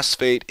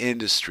phosphate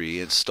industry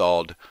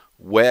installed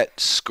wet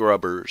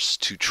scrubbers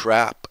to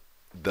trap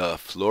the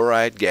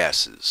fluoride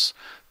gases.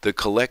 The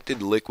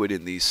collected liquid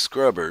in these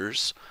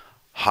scrubbers,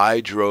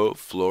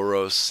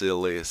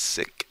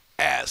 hydrofluorosilicic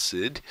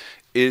acid,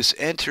 is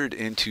entered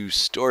into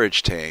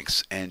storage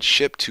tanks and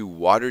shipped to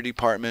water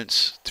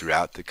departments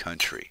throughout the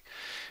country.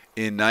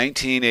 In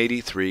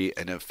 1983,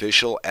 an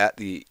official at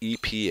the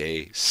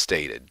EPA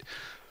stated,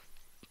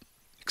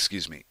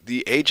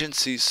 the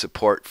agency's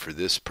support for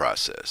this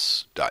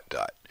process, ...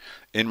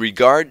 in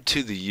regard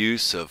to the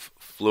use of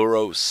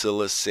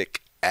fluorosilicic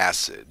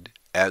acid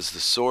as the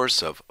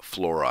source of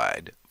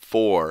fluoride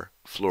for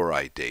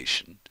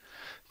fluoridation,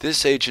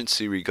 this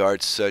agency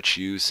regards such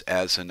use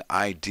as an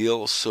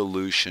ideal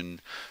solution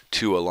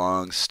to a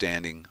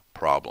long-standing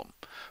problem.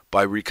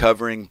 By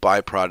recovering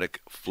byproduct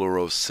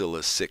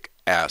fluorosilicic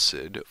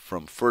acid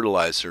from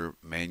fertilizer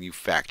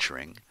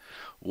manufacturing,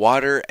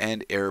 water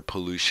and air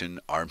pollution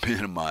are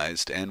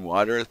minimized, and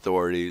water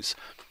authorities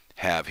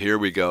have, here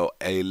we go,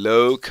 a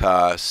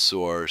low-cost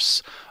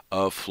source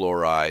of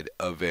fluoride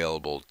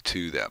available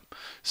to them.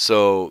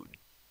 So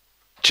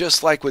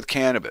just like with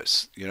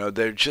cannabis,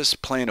 they're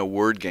just playing a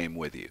word game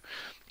with you.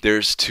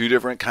 There's two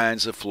different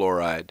kinds of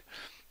fluoride,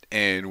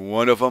 and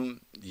one of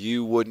them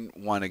you wouldn't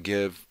want to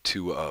give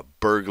to a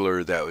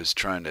burglar that was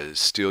trying to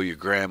steal your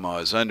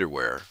grandma's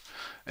underwear.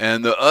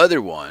 And the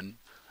other one,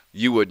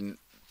 you wouldn't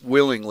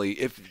willingly,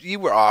 if you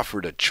were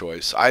offered a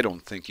choice, I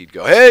don't think you'd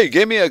go, hey,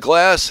 give me a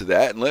glass of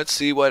that and let's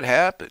see what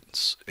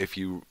happens, if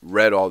you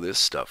read all this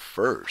stuff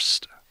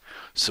first.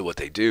 So what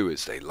they do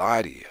is they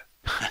lie to you.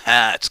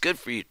 It's good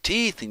for your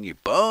teeth and your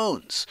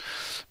bones.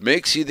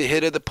 Makes you the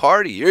hit of the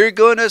party. You're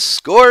going to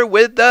score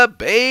with the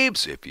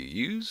babes if you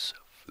use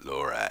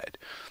fluoride.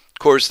 Of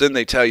course, then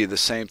they tell you the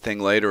same thing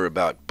later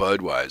about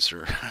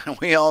Budweiser.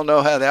 We all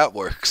know how that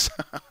works.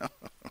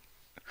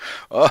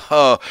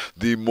 Oh,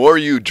 the more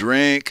you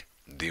drink,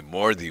 the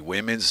more the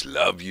women's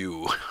love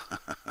you.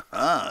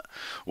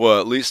 Well,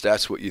 at least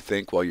that's what you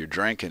think while you're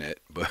drinking it.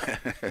 But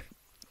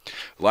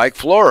like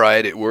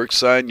fluoride, it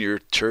works on your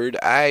third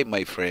eye,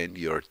 my friend.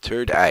 Your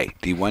third eye.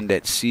 The one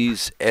that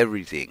sees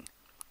everything.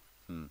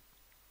 And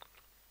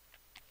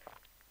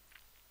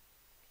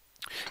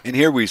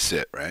here we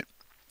sit, right?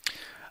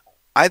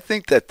 I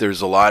think that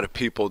there's a lot of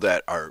people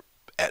that are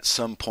at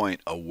some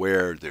point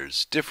aware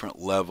there's different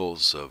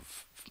levels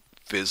of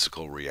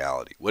physical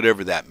reality,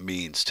 whatever that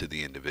means to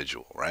the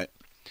individual, right?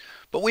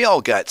 But we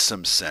all got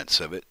some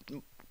sense of it.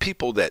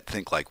 People that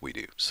think like we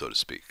do, so to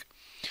speak.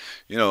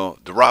 The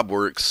Rob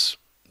Works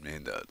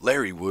and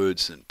Larry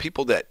Woods and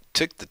people that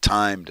took the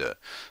time to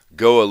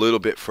go a little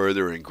bit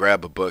further and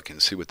grab a book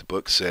and see what the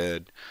book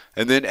said.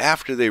 And then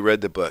after they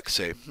read the book,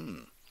 say,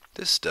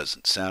 this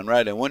doesn't sound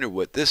right. I wonder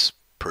what this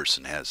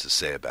person has to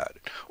say about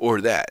it or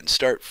that, and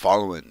start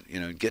following,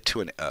 and get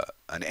to an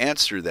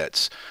answer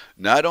that's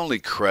not only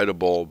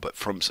credible but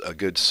from a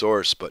good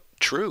source but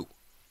true.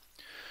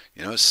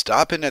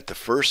 Stopping at the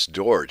first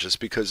door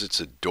just because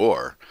it's a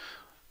door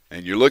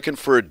and you're looking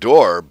for a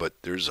door, but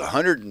there's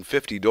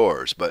 150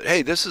 doors, but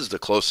hey, this is the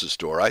closest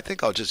door, I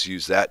think I'll just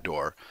use that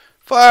door.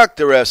 Fuck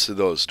the rest of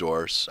those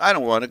doors. I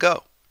don't want to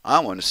go. I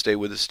want to stay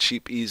with this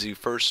cheap, easy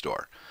first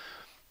door.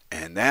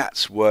 And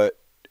that's what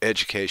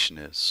education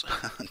is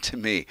to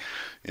me,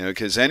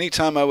 because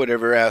anytime I would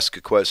ever ask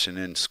a question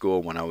in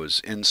school, when I was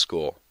in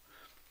school,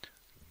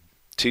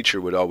 teacher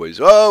would always,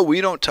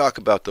 we don't talk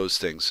about those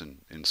things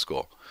in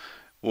school.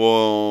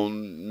 Well,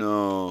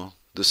 no,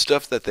 the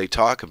stuff that they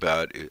talk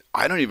about,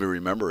 I don't even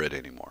remember it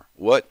anymore.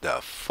 What the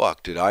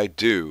fuck did I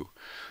do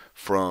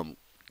from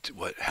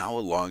how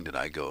long did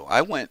I go?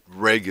 I went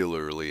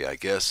regularly, I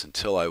guess,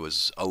 until I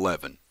was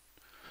 11.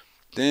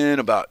 Then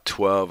about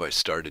 12 I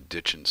started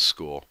ditching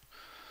school.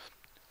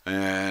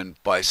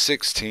 And by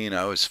 16,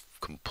 I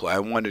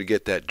wanted to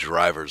get that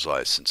driver's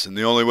license, and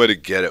the only way to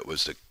get it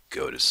was to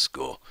go to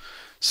school.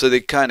 So they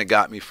kind of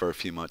got me for a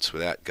few months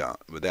with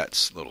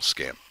that little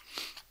scam.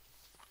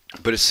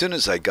 But as soon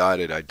as I got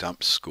it, I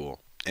dumped school.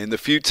 And the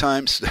few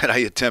times that I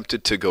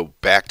attempted to go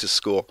back to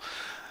school,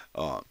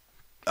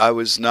 I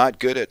was not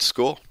good at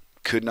school.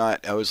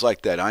 I was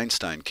like that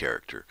Einstein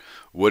character.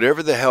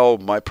 Whatever the hell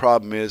my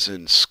problem is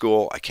in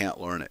school, I can't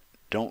learn it.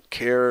 Don't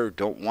care,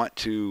 don't want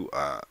to.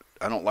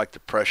 I don't like the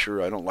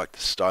pressure. I don't like the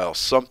style.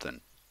 Something.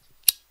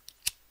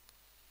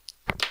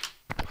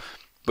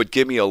 But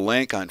give me a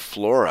link on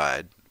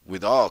fluoride,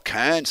 with all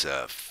kinds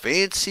of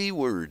fancy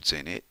words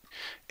in it.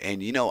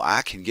 And,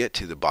 I can get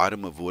to the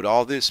bottom of what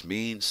all this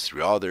means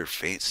through all their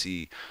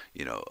fancy,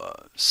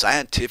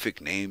 scientific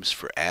names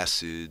for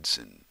acids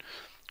and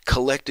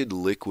collected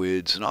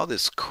liquids and all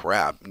this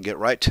crap, and get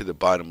right to the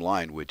bottom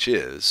line, which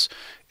is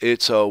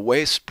it's a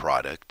waste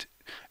product,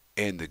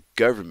 and the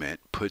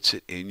government puts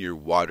it in your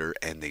water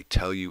and they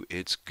tell you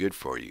it's good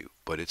for you,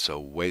 but it's a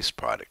waste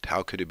product.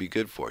 How could it be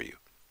good for you?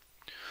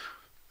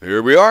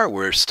 Here we are.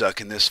 We're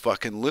stuck in this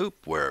fucking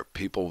loop where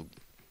people,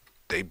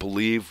 they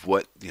believe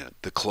what,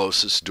 the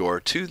closest door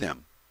to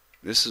them.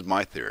 This is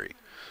my theory.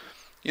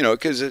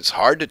 Because it's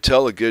hard to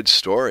tell a good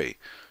story,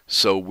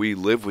 so we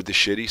live with the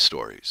shitty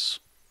stories.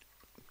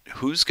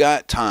 Who's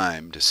got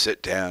time to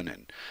sit down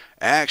and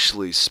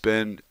actually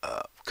spend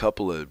a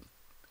couple of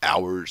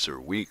hours or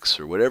weeks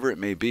or whatever it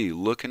may be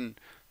looking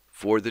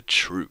for the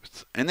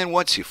truth? And then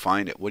once you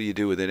find it, what do you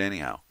do with it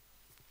anyhow?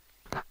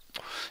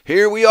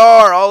 Here we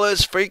are, all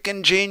us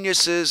freaking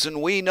geniuses,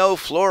 and we know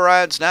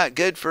fluoride's not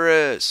good for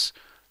us.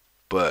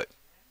 But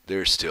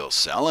they're still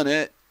selling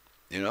it.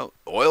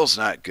 Oil's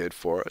not good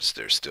for us.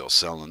 They're still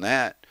selling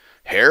that.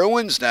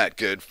 Heroin's not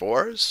good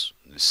for us.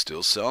 They're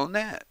still selling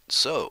that.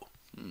 So,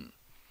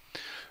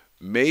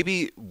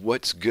 maybe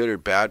what's good or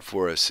bad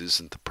for us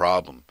isn't the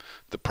problem.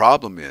 The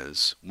problem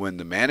is when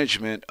the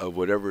management of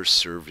whatever's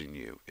serving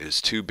you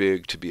is too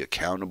big to be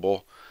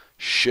accountable,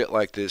 shit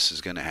like this is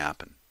going to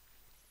happen.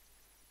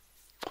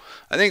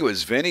 I think it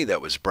was Vinny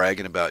that was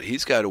bragging about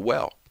he's got a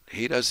well.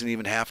 He doesn't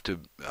even have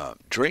to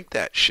drink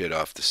that shit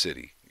off the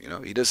city.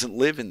 He doesn't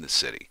live in the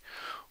city.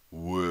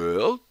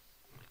 Well,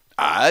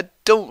 I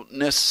don't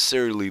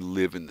necessarily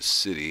live in the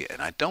city,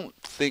 and I don't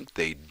think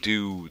they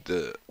do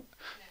the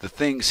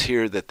things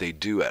here that they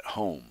do at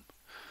home.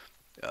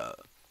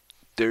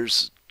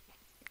 There's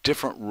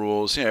different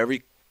rules.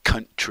 Every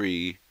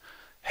country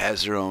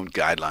has their own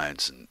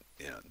guidelines, and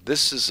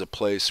this is a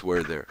place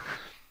where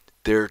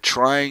they're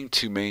trying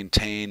to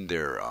maintain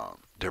their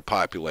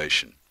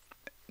population,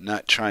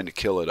 not trying to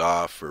kill it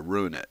off or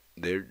ruin it.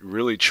 They're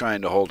really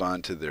trying to hold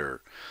on to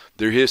their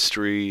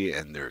history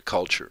and their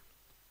culture.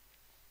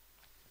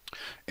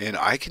 And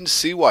I can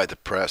see why the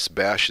press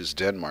bashes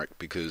Denmark,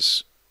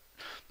 because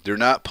they're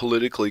not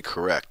politically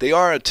correct. They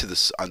are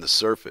on the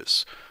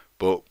surface,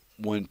 but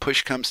when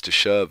push comes to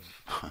shove,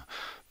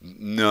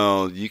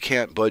 no, you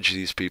can't budge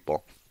these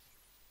people.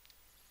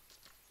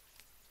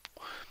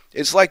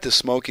 It's like the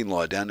smoking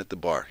law down at the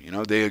bar.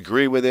 They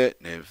agree with it.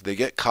 If they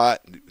get caught,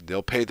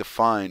 they'll pay the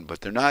fine,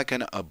 but they're not going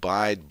to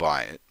abide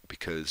by it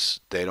because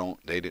they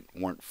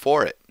weren't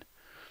for it.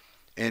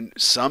 And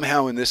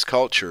somehow in this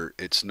culture,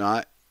 it's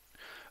not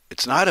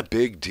a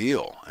big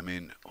deal. I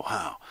mean,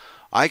 wow.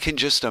 I can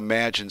just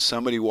imagine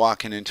somebody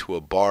walking into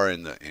a bar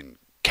in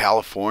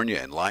California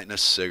and lighting a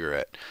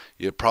cigarette.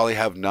 You'd probably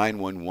have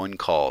 911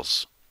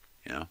 calls,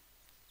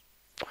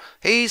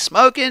 He's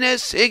smoking a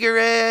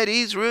cigarette.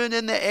 He's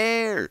ruining the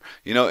air.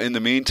 In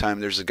the meantime,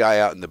 there's a guy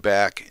out in the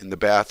back in the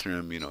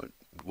bathroom,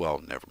 well,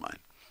 never mind.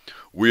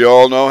 We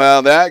all know how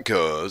that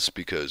goes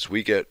because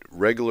we get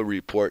regular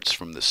reports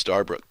from the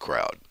Starbucks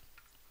crowd.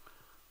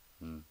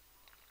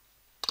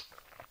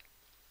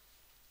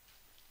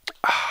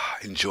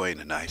 Enjoying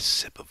a nice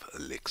sip of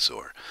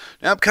elixir.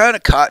 Now, I'm kind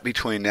of caught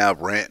between now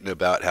ranting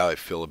about how I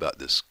feel about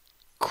this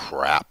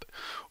crap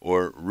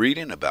or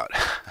reading about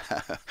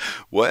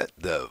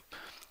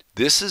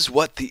this is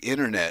what the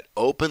internet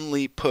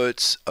openly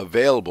puts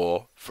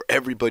available for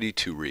everybody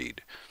to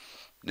read.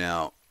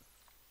 Now,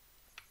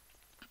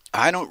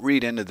 I don't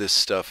read into this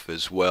stuff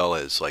as well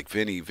as like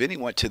Vinny. Vinny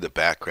went to the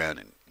background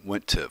and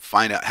went to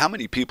find out how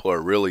many people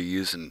are really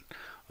using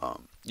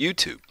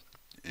YouTube.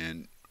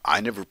 And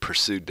I never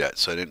pursued that,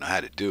 so I didn't know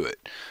how to do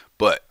it.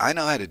 But I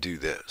know how to do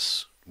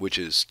this, which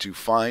is to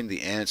find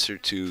the answer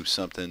to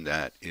something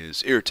that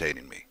is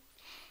irritating me.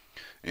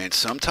 And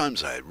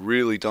sometimes I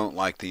really don't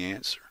like the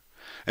answer.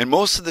 And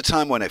most of the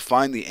time when I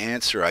find the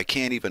answer, I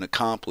can't even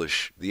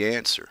accomplish the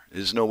answer.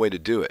 There's no way to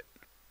do it.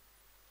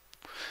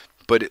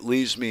 But it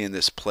leaves me in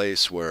this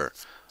place where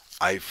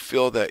I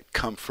feel that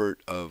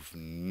comfort of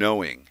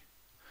knowing,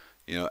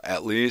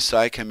 at least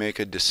I can make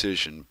a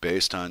decision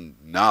based on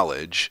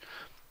knowledge.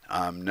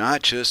 I'm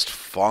not just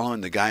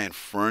following the guy in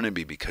front of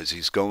me because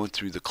he's going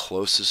through the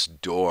closest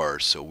door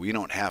so we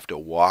don't have to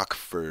walk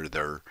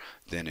further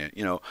than it.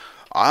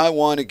 I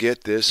want to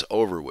get this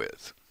over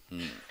with.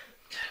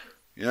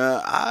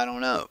 I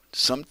don't know.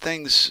 Some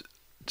things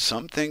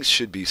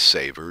should be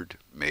savored,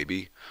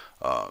 maybe.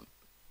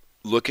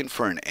 Looking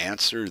for an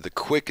answer the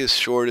quickest,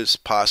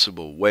 shortest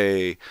possible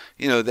way.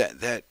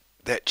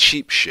 That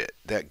cheap shit,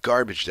 that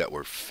garbage that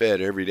we're fed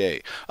every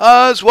day.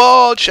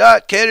 Oswald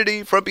shot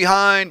Kennedy from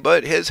behind,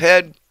 but his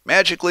head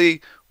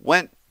magically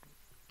went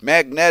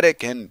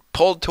magnetic and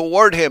pulled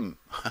toward him.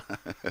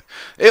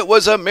 It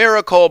was a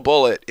miracle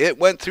bullet. It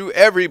went through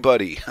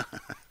everybody,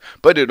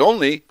 but it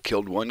only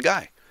killed one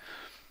guy.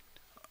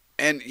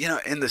 And,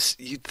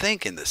 you'd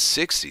think in the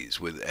 60s,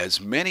 with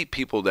as many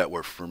people that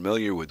were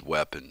familiar with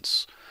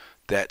weapons,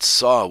 that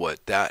saw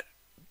what that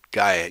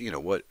guy,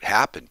 what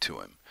happened to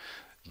him,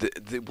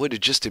 they would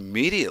have just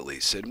immediately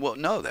said, well,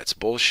 no, that's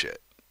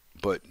bullshit.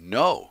 But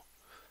no.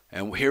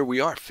 And here we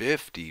are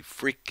 50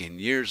 freaking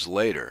years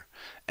later,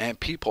 and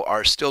people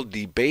are still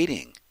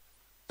debating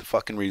the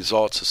fucking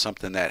results of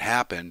something that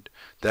happened,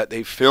 that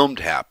they filmed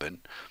happen,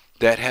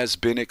 that has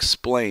been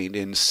explained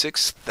in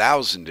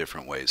 6,000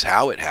 different ways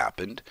how it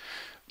happened,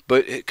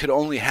 but it could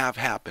only have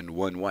happened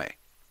one way.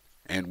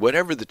 And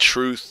whatever the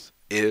truth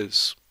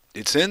is,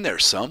 it's in there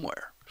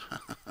somewhere.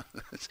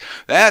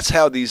 That's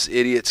how these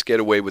idiots get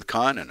away with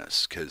conning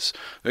us, because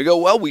they go,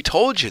 well, we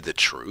told you the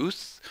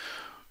truth.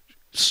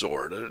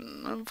 Sort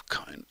of,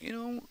 kind,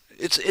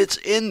 it's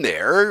in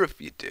there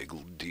if you dig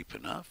deep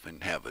enough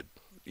and have a,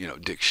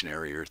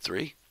 dictionary or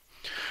three.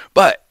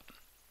 But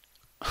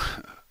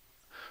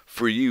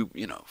for you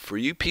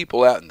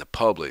people out in the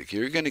public,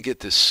 you're going to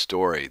get this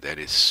story that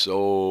is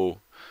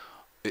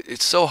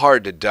it's so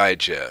hard to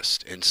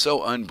digest and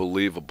so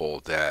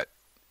unbelievable that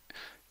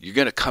you're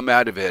going to come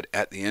out of it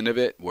at the end of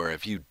it where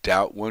if you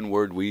doubt one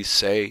word we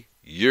say,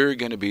 you're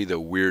going to be the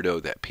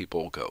weirdo that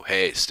people go,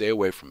 hey, stay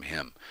away from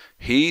him.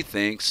 He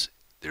thinks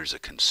there's a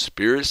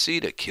conspiracy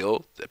to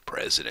kill the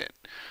president.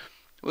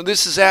 Well,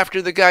 this is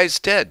after the guy's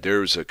dead.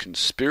 There's a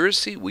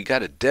conspiracy. We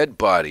got a dead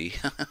body.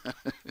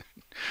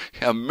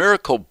 A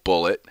miracle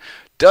bullet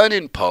done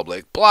in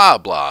public. Blah,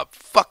 blah,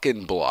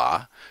 fucking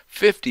blah.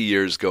 50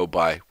 years go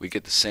by. We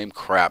get the same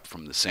crap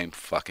from the same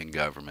fucking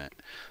government.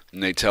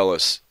 And they tell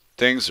us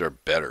things are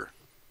better.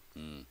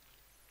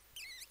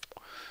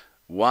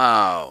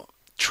 Wow.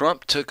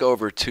 Trump took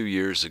over 2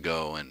 years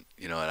ago, and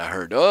and I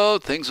heard, oh,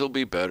 things will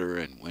be better.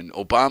 And when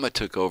Obama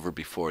took over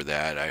before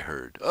that, I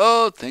heard,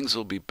 oh, things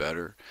will be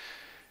better.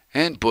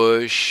 And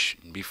Bush,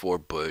 before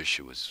Bush,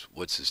 it was,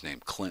 what's his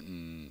name,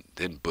 Clinton,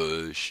 then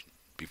Bush,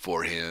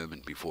 before him,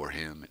 and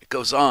it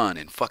goes on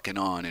and fucking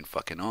on and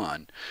fucking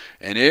on.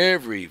 And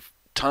every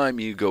time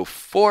you go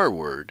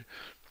forward,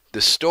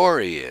 the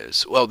story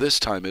is, well, this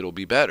time it'll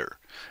be better.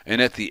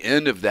 And at the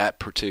end of that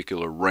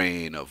particular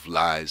reign of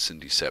lies and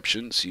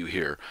deceptions, you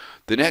hear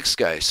the next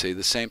guy say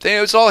the same thing.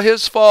 It was all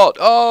his fault.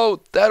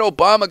 Oh, that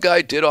Obama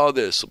guy did all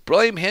this.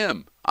 Blame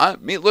him.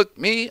 I'm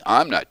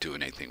not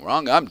doing anything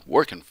wrong. I'm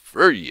working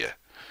for you.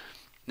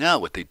 No,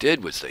 what they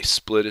did was they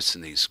split us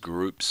in these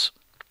groups.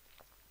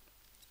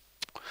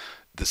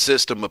 The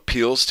system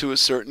appeals to a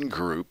certain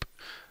group.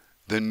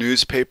 The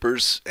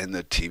newspapers and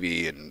the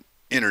TV and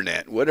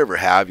internet, whatever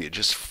have you,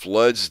 just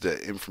floods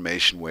the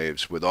information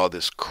waves with all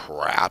this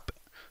crap,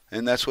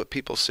 and that's what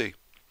people see.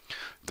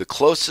 The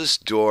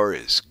closest door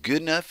is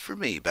good enough for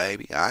me,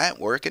 baby. I ain't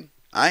working,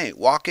 I ain't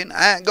walking,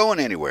 I ain't going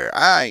anywhere.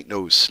 I ain't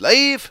no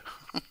slave.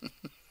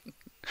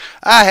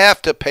 I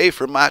have to pay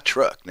for my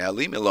truck. Now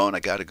leave me alone, I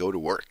gotta go to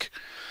work.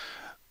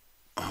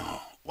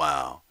 Oh,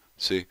 wow.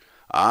 See,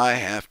 I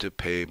have to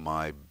pay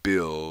my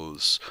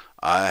bills.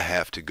 I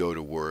have to go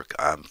to work.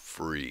 I'm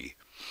free.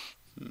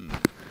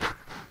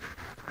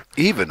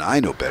 Even I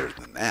know better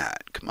than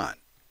that. Come on.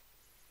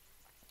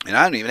 And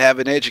I don't even have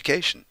an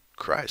education.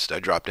 Christ, I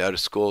dropped out of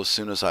school as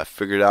soon as I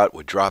figured out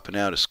what dropping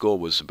out of school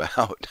was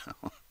about.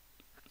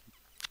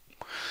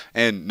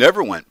 And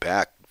never went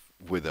back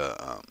with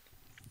a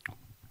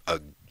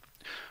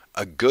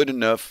good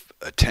enough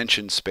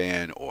attention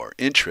span or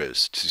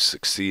interest to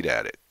succeed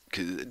at it.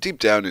 'Cause deep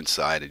down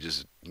inside, I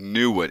just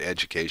knew what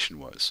education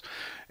was.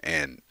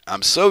 And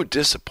I'm so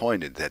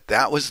disappointed that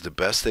that was the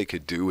best they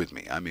could do with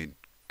me. I mean,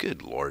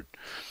 good Lord.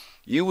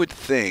 You would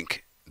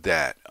think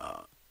that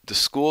the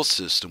school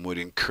system would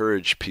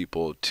encourage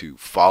people to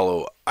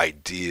follow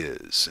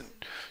ideas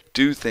and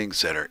do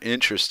things that are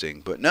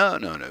interesting. But no.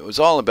 It was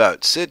all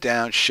about sit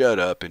down, shut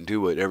up, and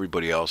do what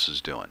everybody else is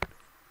doing.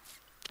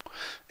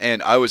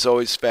 And I was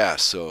always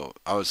fast, so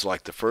I was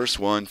like the first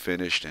one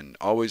finished, and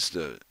always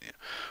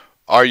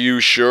are you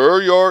sure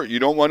you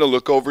don't want to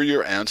look over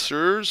your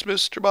answers,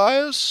 Mr.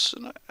 Bias?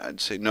 And I'd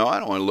say, no, I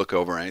don't want to look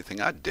over anything.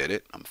 I did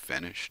it. I'm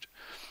finished.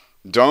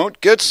 Don't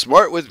get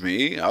smart with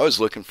me. I was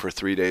looking for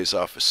 3 days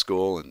off of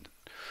school, and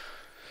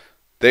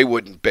they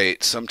wouldn't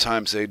bait.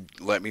 Sometimes they'd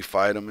let me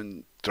fight them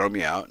and throw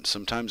me out, and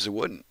sometimes they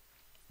wouldn't.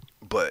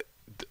 But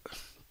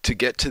to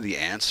get to the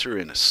answer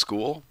in a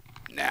school,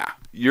 nah.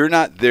 You're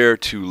not there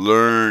to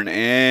learn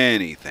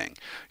anything.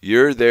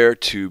 You're there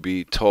to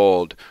be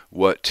told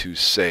what to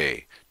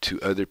say to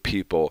other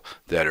people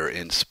that are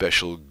in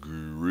special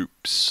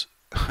groups.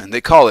 And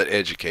they call it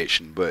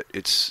education, but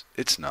it's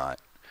not.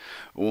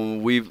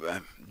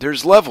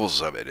 There's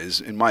levels of it,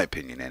 is in my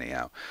opinion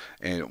anyhow.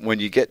 And when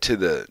you get to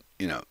the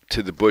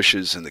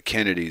Bushes and the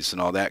Kennedys and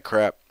all that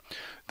crap,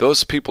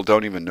 those people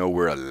don't even know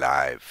we're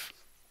alive.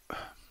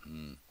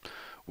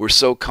 We're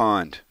so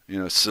conned.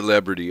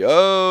 Celebrity.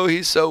 Oh,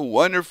 he's so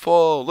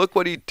wonderful. Look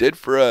what he did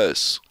for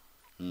us.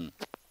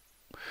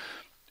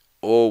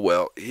 Oh,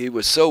 well, he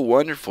was so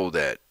wonderful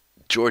that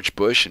George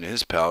Bush and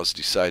his pals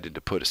decided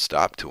to put a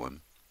stop to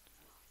him.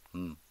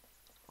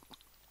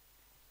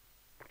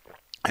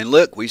 And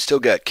look, we still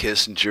got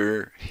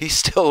Kissinger. He's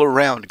still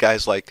around.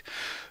 Guy's like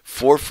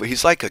 4 foot.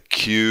 He's like a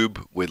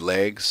cube with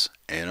legs,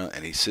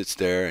 and he sits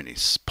there, and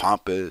he's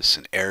pompous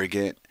and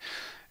arrogant,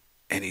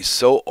 and he's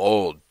so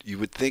old. You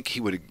would think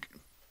he would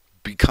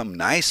become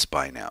nice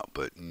by now,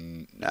 but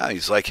now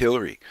he's like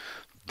Hillary.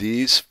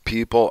 These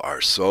people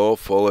are so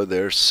full of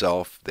their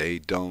self, they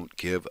don't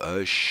give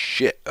a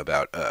shit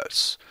about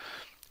us.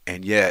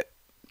 And yet,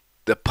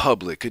 the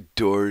public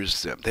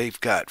adores them. They've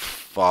got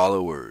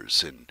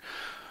followers and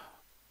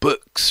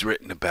books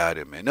written about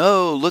him. And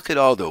oh, look at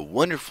all the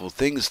wonderful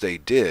things they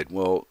did.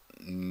 Well,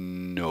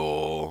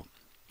 no.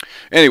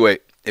 Anyway,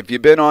 if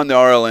you've been on the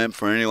RLM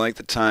for any length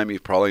of time, you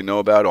probably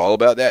know all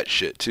about that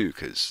shit too,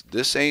 because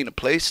this ain't a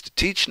place to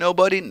teach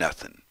nobody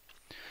nothing.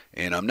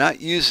 And I'm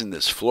not using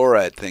this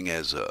fluoride thing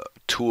as a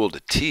tool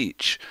to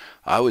teach.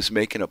 I was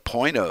making a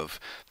point of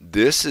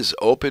this is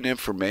open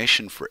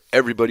information for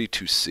everybody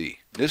to see.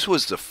 This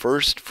was the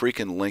first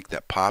freaking link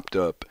that popped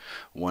up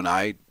when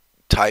I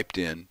typed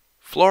in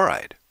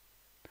fluoride.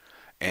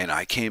 And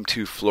I came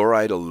to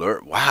fluoride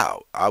alert.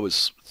 Wow, I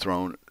was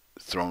thrown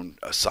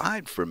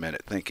aside for a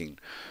minute thinking,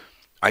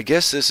 I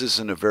guess this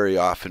isn't a very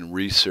often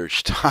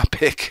researched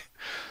topic.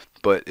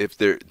 But if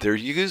they're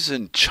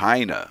using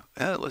China,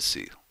 let's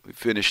see. We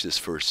finished this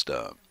first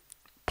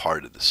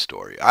part of the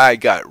story.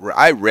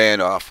 I ran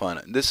off on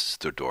it. This is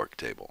the Dork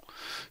Table,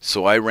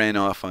 so I ran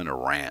off on a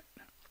rant.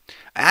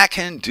 I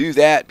can do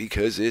that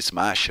because it's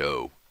my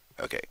show.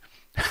 Okay.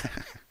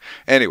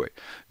 Anyway,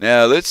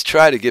 now let's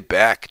try to get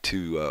back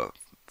to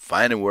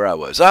finding where I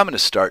was. I'm going to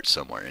start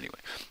somewhere anyway.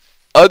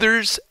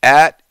 Others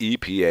at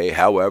EPA,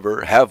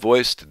 however, have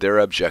voiced their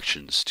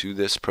objections to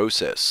this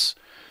process.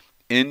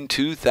 In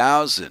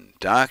 2000,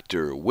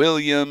 Dr.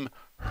 William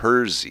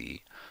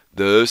Hersey,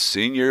 the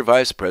senior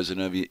vice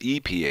president of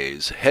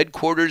EPA's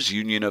Headquarters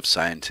Union of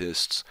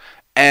Scientists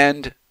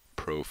and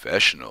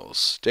Professionals,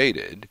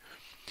 stated,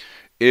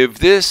 if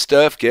this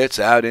stuff gets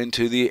out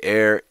into the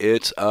air,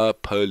 it's a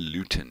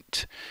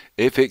pollutant.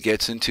 If it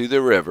gets into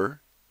the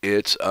river,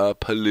 it's a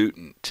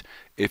pollutant.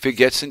 If it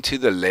gets into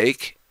the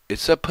lake,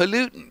 it's a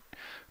pollutant.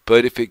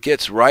 But if it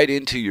gets right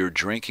into your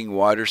drinking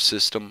water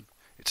system,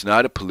 it's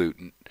not a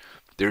pollutant.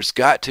 There's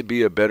got to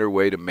be a better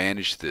way to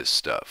manage this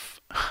stuff.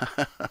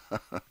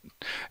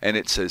 And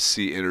it says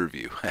see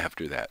interview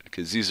after that,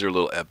 because these are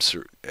little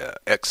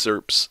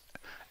excerpts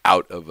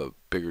out of a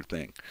bigger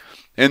thing.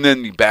 And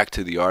then back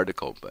to the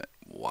article, but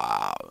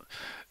wow.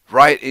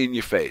 Right in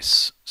your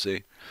face.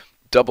 See?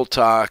 Double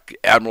talk,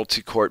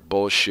 Admiralty Court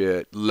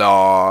bullshit,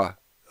 law,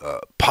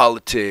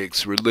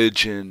 politics,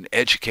 religion,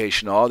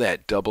 education, all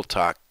that double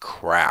talk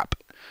crap.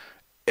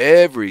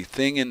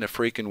 Everything in the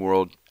freaking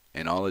world,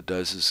 and all it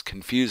does is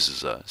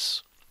confuses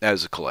us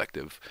as a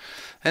collective.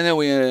 And then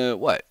we,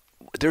 what?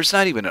 There's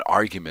not even an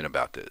argument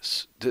about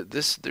this.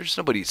 There's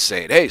nobody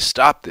saying, hey,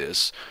 stop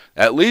this.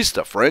 At least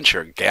the French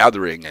are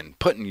gathering and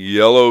putting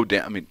yellow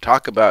down. I mean,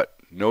 talk about,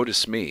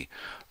 notice me,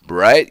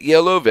 bright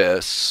yellow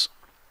vests.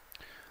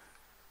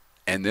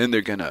 And then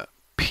they're going to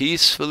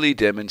peacefully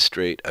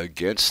demonstrate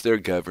against their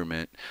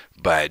government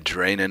by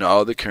draining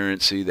all the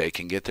currency they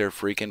can get their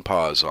freaking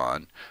paws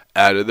on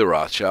out of the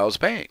Rothschilds'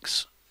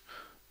 banks.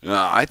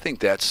 I think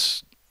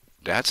that's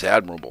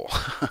admirable.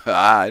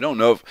 I don't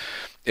know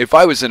if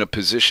I was in a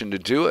position to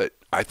do it,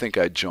 I think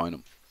I'd join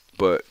them.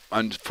 But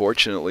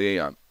unfortunately,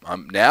 I'm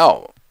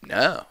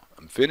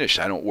finished.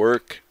 I don't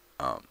work.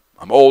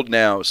 I'm old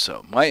now,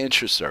 so my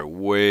interests are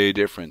way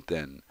different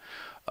than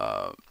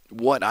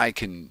what I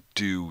can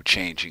do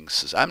changing.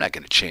 I'm not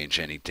going to change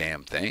any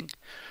damn thing.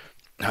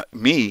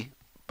 Me,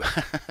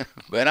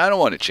 but I don't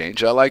want to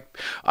change.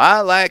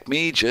 I like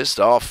me just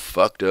all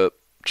fucked up,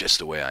 just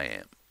the way I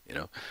am.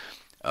 You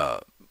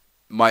know,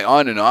 my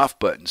on and off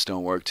buttons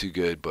don't work too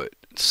good, but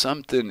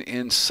something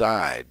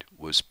inside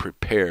was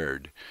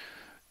prepared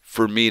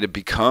for me to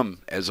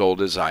become as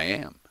old as I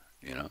am.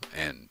 You know,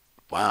 and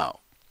wow.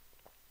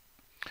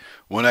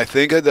 When I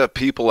think of the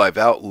people I've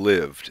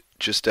outlived,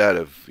 just out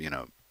of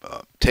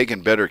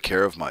taking better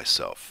care of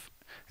myself,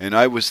 and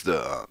I was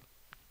the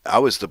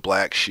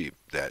black sheep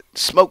that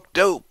smoked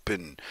dope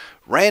and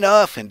ran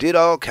off and did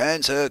all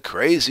kinds of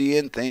crazy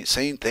and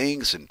insane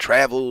things and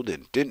traveled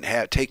and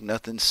didn't take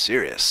nothing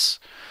serious.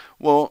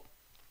 Well,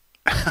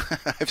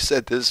 I've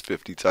said this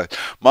 50 times.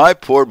 My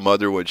poor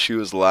mother, when she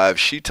was alive,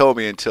 she told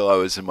me until I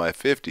was in my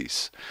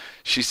 50s.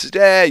 She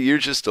said, you're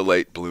just a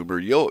late bloomer.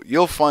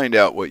 You'll find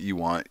out what you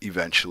want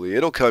eventually.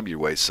 It'll come your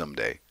way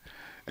someday.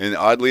 And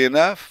oddly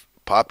enough,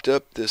 popped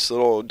up this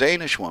little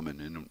Danish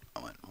woman, and I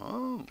went,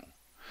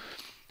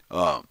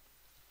 oh.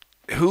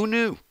 Who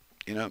knew?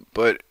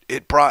 But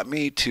it brought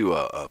me to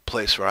a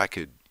place where I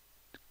could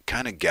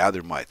kind of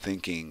gather my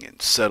thinking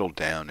and settle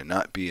down and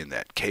not be in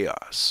that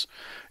chaos.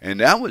 And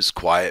that was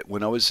quiet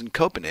when I was in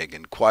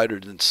Copenhagen,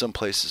 quieter than some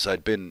places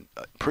I'd been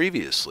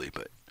previously,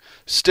 but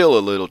still a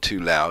little too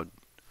loud.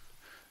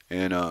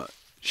 And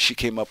she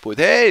came up with,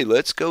 hey,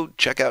 let's go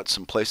check out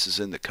some places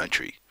in the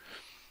country.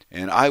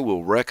 And I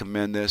will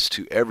recommend this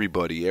to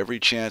everybody every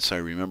chance I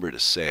remember to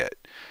say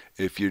it.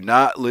 If you're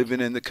not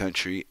living in the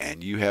country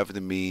and you have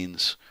the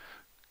means,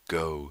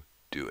 go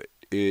do it.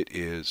 It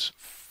is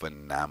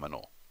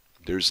phenomenal.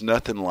 There's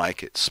nothing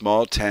like it.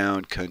 Small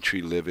town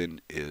country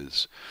living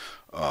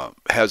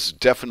has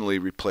definitely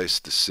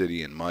replaced the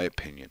city, in my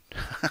opinion.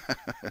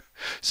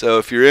 So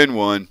if you're in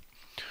one,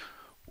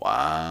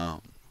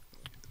 Wow.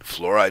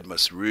 Fluoride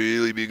must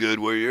really be good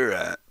where you're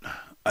at.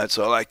 That's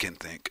all I can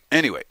think.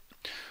 Anyway,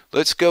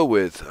 let's go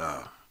with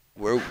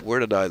where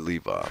did I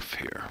leave off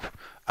here?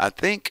 I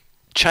think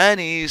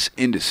Chinese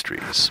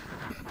industries.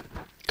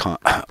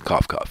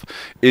 Cough, cough.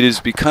 It is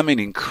becoming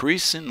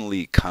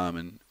increasingly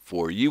common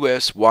for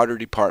U.S. water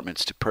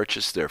departments to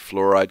purchase their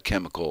fluoride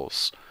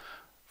chemicals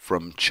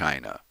from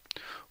China.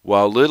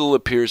 While little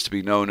appears to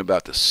be known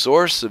about the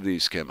source of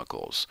these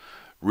chemicals,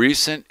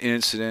 recent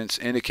incidents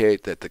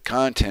indicate that the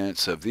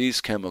contents of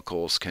these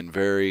chemicals can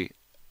vary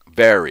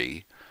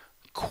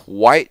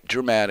quite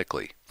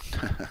dramatically.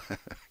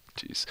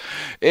 Jeez.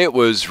 It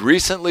was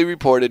recently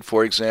reported,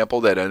 for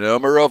example, that a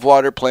number of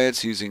water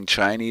plants using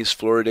Chinese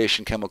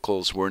fluoridation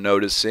chemicals were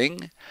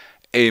noticing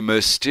a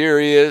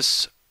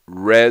mysterious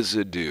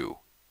residue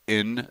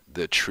in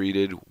the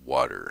treated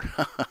water.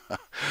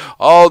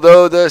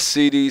 Although the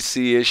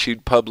CDC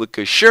issued public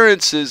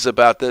assurances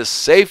about the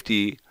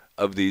safety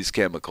of these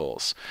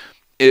chemicals,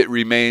 it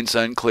remains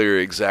unclear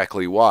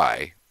exactly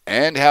why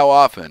and how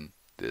often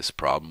this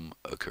problem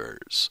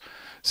occurs.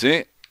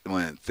 See,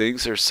 when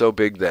things are so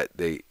big that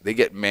they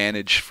get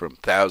managed from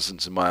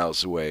thousands of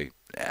miles away,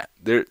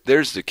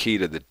 there's the key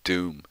to the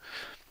doom.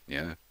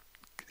 Yeah,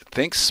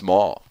 think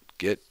small.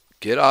 Get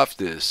off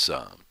this.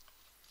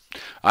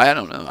 I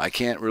don't know. I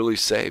can't really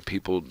say.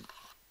 People,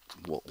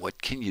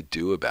 what can you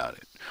do about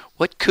it?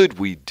 What could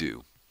we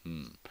do?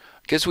 I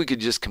guess we could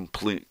just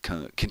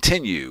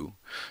continue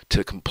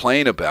to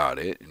complain about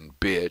it and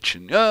bitch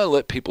and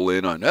let people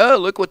in on,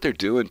 look what they're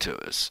doing to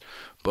us.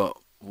 But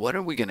what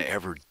are we going to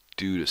ever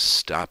do to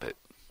stop it?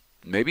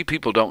 Maybe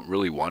people don't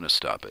really want to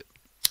stop it.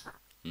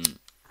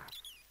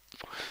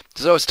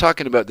 So I was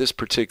talking about this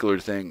particular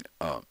thing.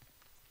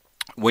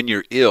 When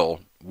you're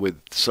ill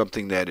with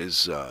something that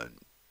is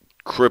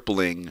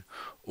crippling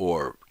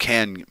or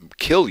can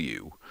kill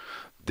you,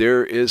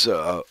 there's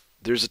a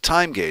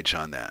time gauge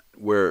on that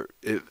where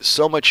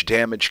so much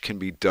damage can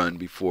be done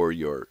before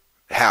you're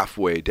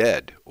halfway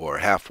dead or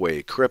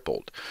halfway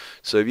crippled.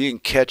 So if you can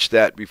catch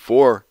that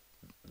before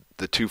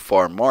the too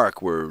far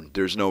mark where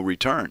there's no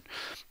return,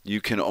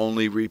 you can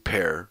only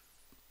repair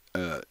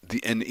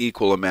an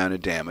equal amount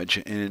of damage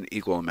in an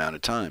equal amount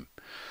of time.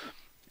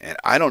 And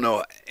I don't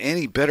know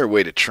any better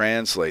way to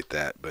translate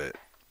that, but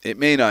it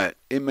may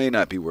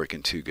not be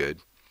working too good.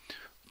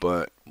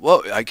 But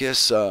well, I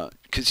guess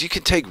because you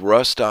can take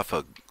rust off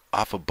a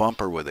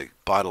bumper with a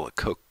bottle of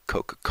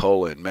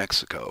Coca-Cola in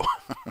Mexico.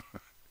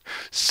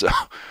 so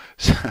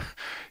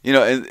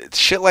and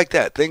shit like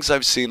that. Things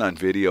I've seen on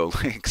video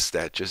links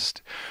that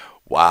just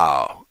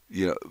wow.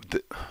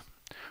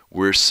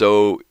 We're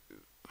so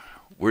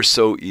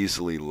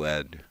easily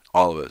led.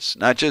 All of us,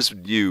 not just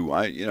you.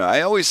 I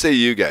always say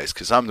you guys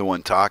because I'm the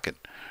one talking.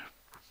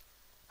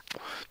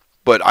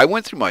 But I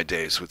went through my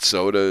days with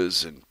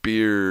sodas and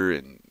beer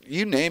and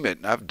you name it,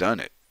 and I've done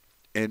it.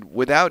 And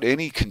without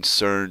any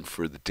concern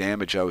for the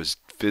damage I was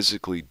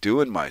physically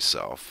doing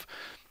myself.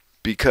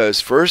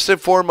 Because first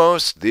and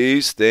foremost,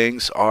 these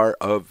things are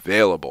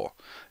available.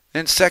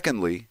 And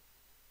secondly,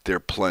 they're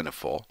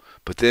plentiful.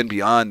 But then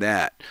beyond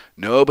that,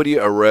 nobody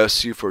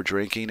arrests you for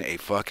drinking a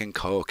fucking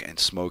Coke and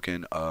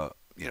smoking a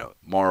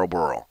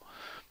Marlboro.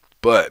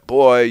 But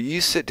boy,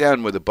 you sit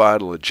down with a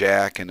bottle of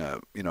Jack and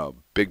a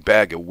big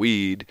bag of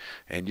weed,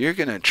 and you're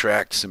going to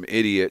attract some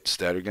idiots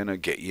that are going to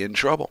get you in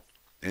trouble.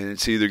 And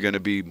it's either going to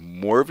be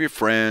more of your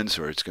friends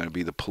or it's going to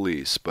be the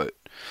police. But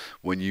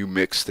when you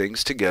mix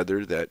things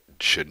together that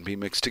shouldn't be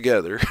mixed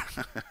together,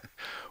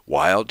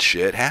 wild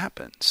shit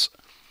happens.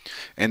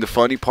 And the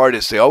funny part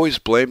is they always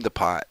blame the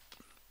pot.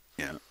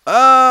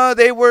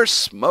 They were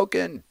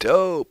smoking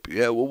dope.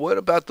 Yeah, well, what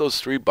about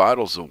those 3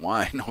 bottles of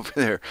wine over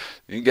there?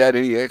 You got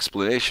any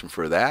explanation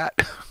for that?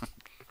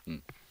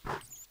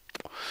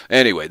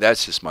 Anyway,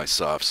 that's just my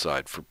soft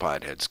side for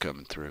potheads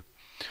coming through.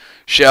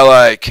 Shall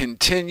I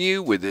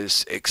continue with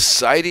this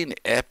exciting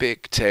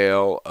epic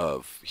tale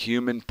of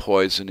human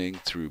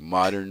poisoning through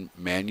modern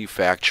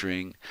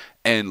manufacturing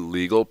and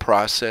legal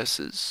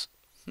processes?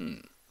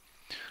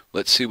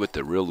 Let's see what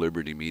the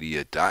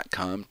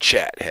RealLibertyMedia.com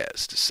chat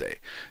has to say.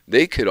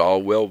 They could all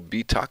well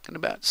be talking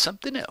about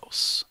something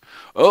else.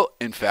 Oh,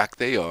 in fact,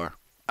 they are.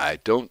 I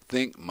don't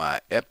think my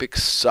epic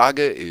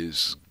saga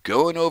is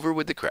going over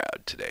with the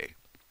crowd today.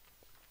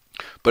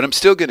 But I'm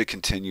still going to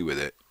continue with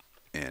it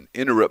and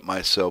interrupt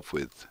myself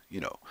with,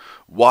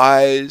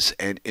 wise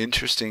and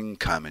interesting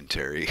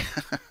commentary.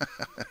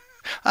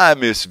 I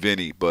miss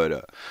Vinny,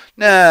 but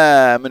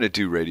I'm going to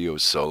do radio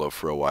solo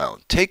for a while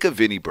and take a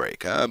Vinny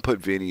break. Put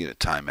Vinny in a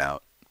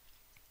timeout.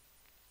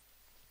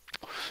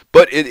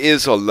 But it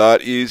is a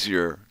lot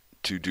easier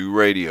to do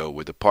radio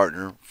with a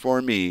partner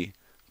for me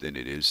than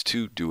it is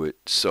to do it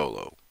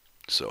solo.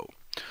 So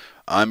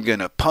I'm going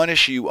to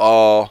punish you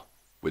all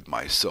with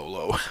my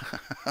solo.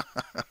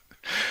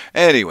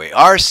 Anyway,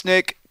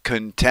 arsenic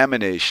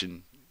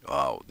contamination.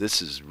 Oh,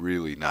 this is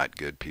really not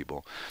good,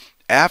 people.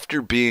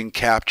 After being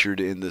captured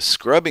in the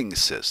scrubbing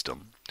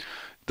system,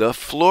 the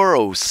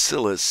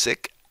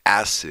fluorosilicic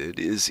acid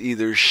is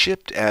either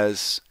shipped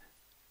as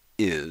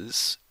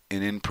is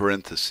and in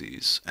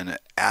parentheses, an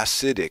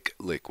acidic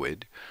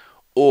liquid,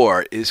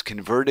 or is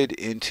converted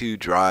into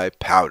dry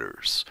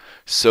powders,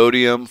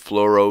 sodium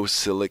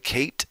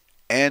fluorosilicate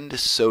and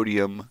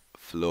sodium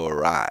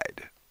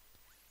fluoride.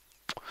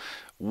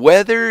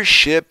 Whether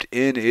shipped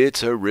in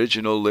its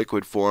original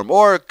liquid form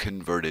or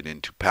converted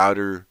into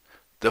powder,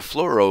 the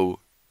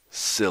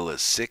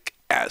fluorosilicic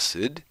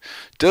acid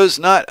does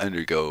not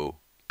undergo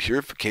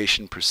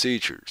purification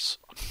procedures.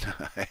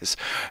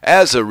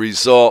 As a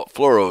result,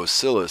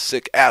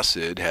 fluorosilicic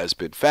acid has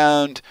been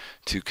found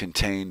to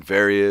contain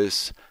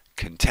various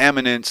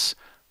contaminants,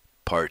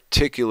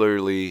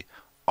 particularly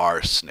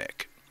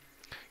arsenic.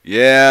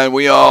 Yeah,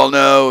 we all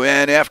know,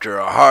 and after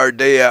a hard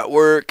day at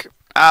work,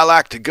 I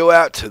like to go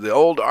out to the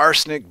old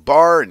arsenic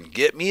bar and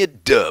get me a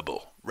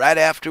double right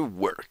after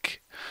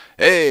work.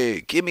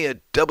 Hey, give me a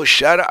double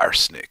shot of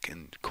arsenic.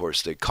 And of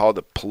course, they call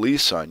the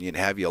police on you and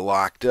have you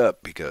locked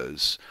up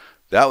because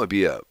that would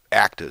be an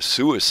act of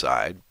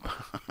suicide.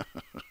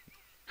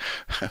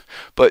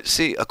 But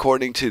see,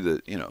 according to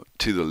the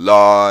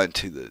law and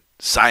to the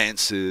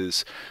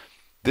sciences,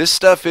 this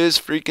stuff is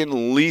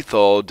freaking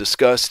lethal,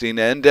 disgusting,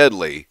 and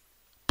deadly.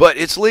 But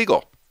it's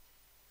legal.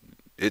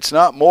 It's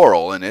not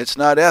moral and it's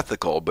not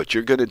ethical, but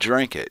you're going to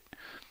drink it,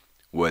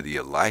 whether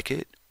you like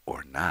it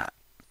or not.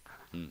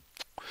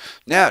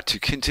 Now, to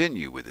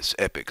continue with this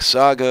epic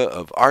saga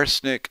of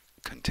arsenic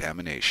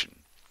contamination.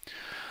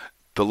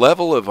 The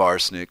level of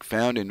arsenic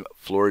found in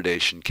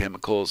fluoridation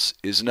chemicals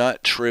is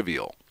not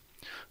trivial.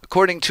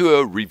 According to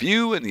a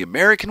review in the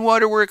American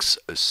Waterworks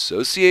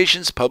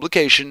Association's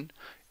publication,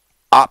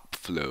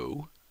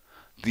 OpFlow,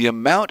 the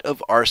amount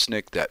of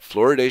arsenic that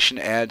fluoridation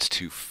adds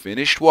to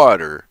finished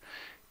water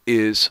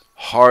is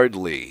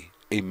hardly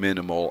a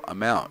minimal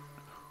amount.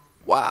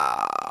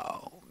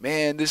 Wow,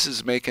 man, this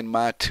is making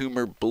my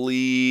tumor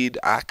bleed.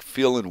 I'm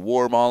feeling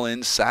warm all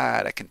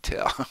inside, I can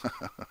tell.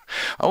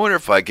 I wonder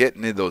if I get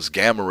into those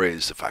gamma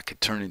rays, if I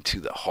could turn into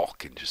the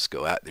Hulk and just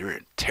go out there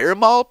and tear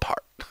them all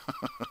apart.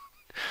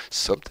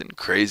 Something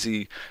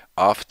crazy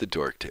off the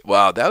dork table.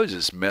 Wow, that was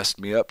just messed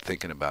me up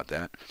thinking about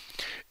that.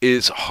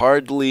 Is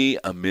hardly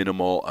a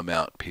minimal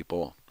amount,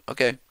 people.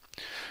 Okay.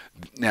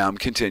 Now I'm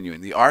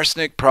continuing. The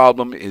arsenic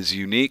problem is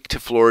unique to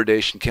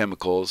fluoridation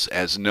chemicals,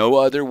 as no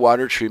other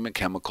water treatment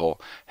chemical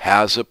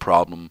has a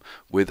problem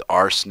with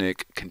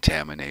arsenic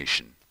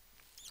contamination.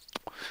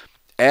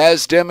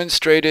 As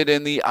demonstrated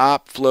in the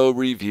OpFlow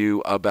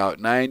review, about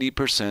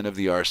 90% of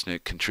the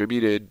arsenic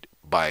contributed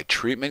by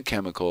treatment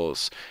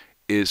chemicals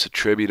is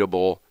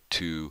attributable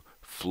to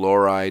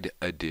fluoride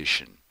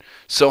addition.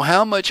 So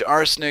how much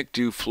arsenic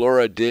do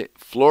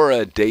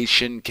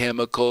fluoridation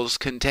chemicals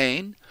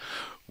contain?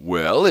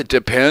 Well, it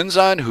depends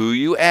on who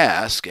you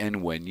ask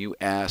and when you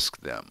ask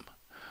them.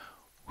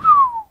 Whew.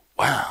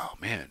 Wow,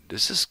 man,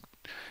 is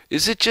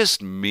it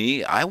just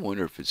me? I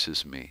wonder if it's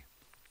just me.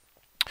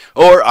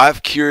 Or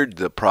I've cured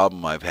the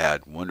problem I've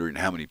had, wondering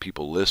how many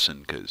people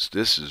listen, because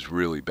this is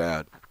really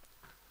bad.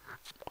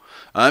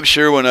 I'm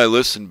sure when I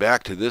listen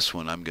back to this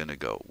one, I'm going to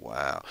go,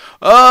 wow.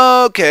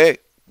 Okay,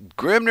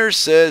 Grimner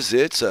says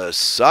it's a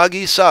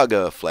soggy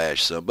saga,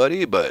 flash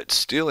somebody, but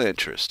still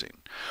interesting.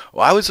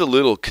 Well, I was a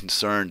little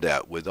concerned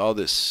that with all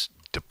this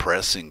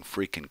depressing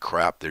freaking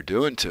crap they're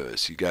doing to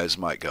us, you guys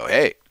might go,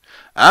 hey,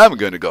 I'm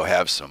going to go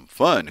have some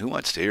fun. Who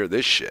wants to hear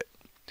this shit?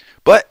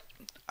 But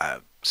I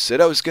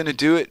said I was going to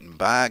do it, and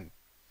by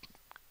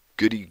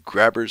goody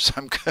grabbers,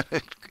 I'm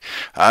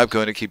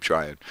going to keep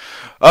trying.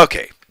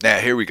 Okay, now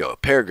here we go.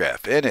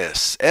 Paragraph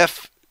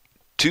NSF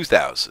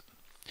 2000.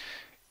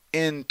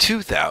 In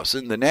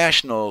 2000, the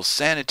National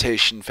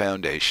Sanitation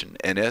Foundation,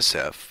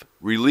 NSF,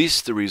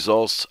 released the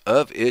results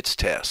of its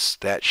tests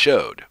that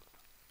showed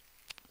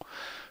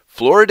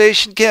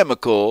fluoridation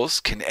chemicals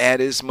can add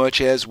as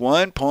much as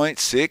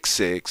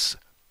 1.66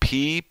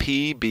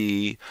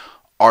 ppb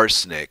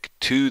arsenic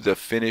to the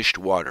finished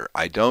water.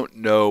 I don't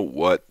know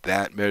what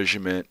that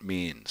measurement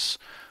means.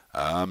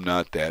 I'm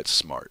not that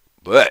smart.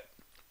 But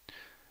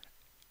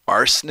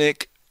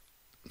arsenic,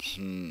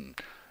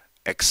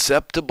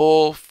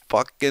 acceptable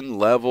fucking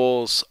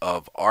levels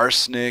of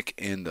arsenic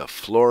in the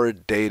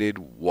fluoridated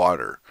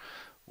water.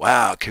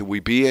 Wow, can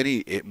we be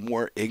any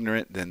more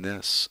ignorant than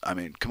this? I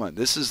mean, come on,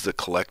 this is the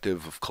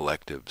collective of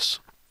collectives.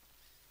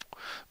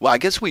 Well, I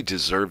guess we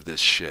deserve this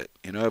shit.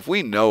 You know, if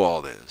we know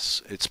all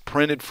this, it's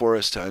printed for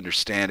us to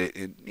understand it.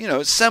 You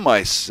know,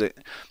 it's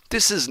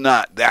this is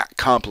not that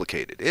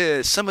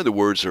complicated. Some of the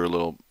words are a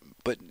little,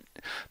 but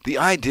the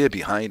idea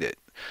behind it,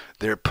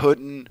 they're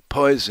putting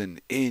poison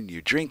in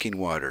your drinking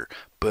water,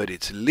 but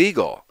it's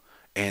legal,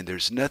 and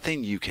there's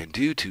nothing you can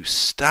do to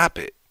stop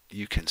it.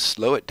 You can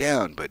slow it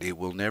down, but it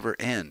will never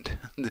end.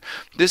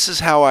 This is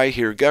how I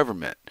hear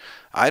government.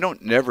 I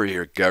don't never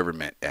hear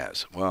government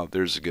as, well,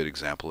 there's a good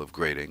example of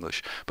great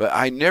English, but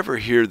I never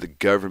hear the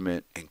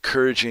government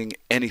encouraging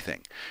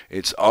anything.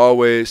 It's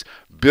always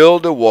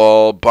build a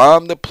wall,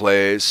 bomb the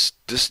place,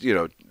 just,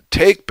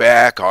 take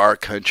back our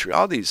country,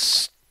 all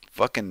these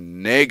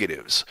fucking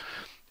negatives.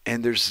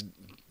 And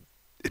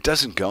it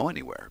doesn't go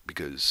anywhere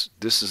because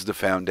this is the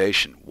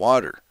foundation,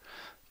 water.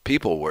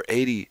 People, we're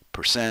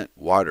 80%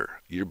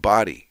 water. Your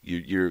body,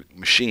 your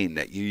machine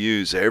that you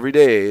use every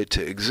day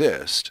to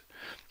exist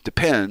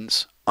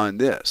depends on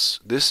this.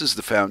 This is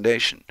the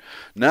foundation.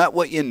 Not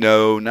what you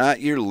know,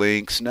 not your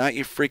links, not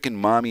your freaking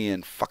mommy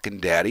and fucking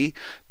daddy.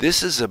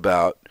 This is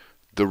about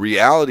the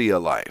reality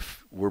of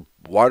life. We're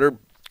water,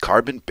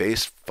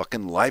 carbon-based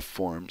fucking life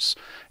forms,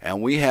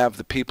 and we have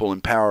the people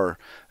in power,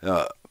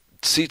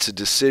 seats of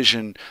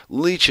decision,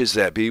 leeches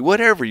that be,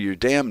 whatever your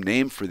damn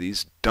name for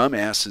these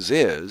dumbasses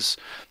is.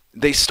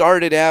 They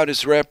started out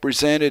as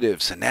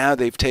representatives, and now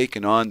they've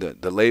taken on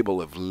the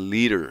label of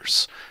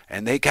leaders,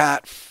 and they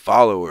got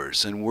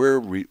followers, and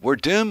we're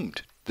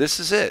doomed.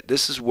 This is it.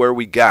 This is where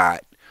we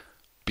got,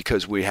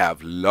 because we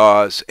have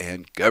laws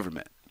and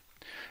government.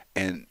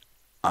 And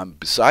I'm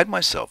beside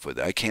myself with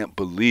it. I can't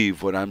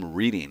believe what I'm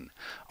reading.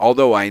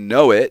 Although I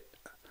know it,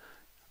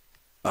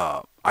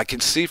 I can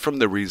see from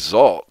the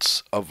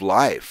results of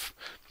life,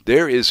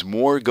 there is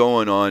more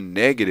going on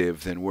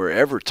negative than we're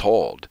ever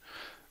told,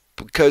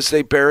 because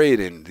they bury it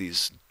in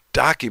these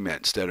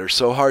documents that are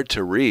so hard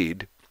to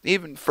read.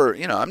 Even for,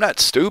 I'm not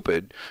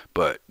stupid,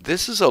 but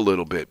this is a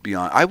little bit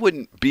beyond. I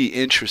wouldn't be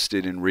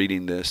interested in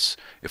reading this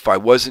if I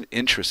wasn't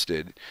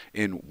interested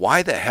in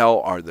why the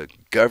hell are the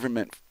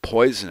government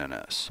poisoning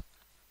us.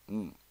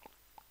 And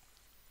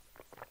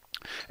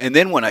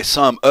then when I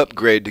saw them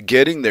upgrade to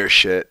getting their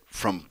shit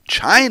from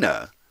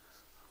China,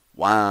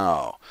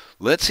 wow,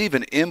 let's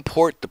even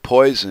import the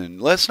poison.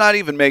 Let's not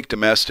even make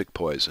domestic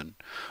poison.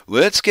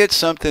 Let's get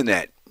something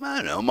that, I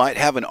don't know, might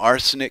have an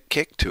arsenic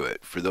kick to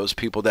it for those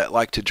people that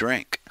like to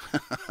drink.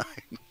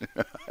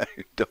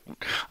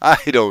 I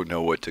don't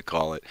know what to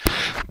call it.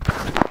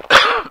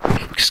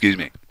 Excuse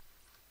me.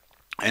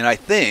 And I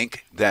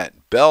think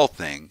that bell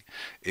thing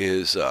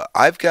is,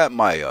 I've got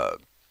my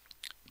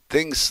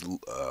things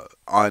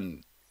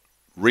on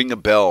Ring a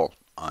Bell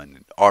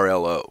on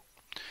RLO.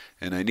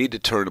 And I need to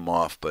turn them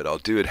off, but I'll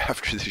do it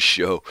after the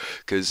show,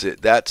 because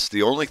that's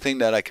the only thing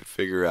that I can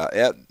figure out.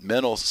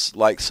 Mental's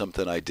like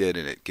something I did,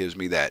 and it gives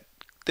me that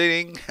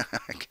ding.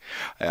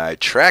 I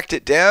tracked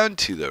it down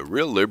to the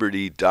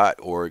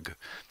RealLiberty.org,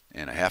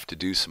 and I have to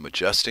do some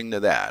adjusting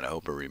to that. I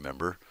hope I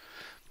remember.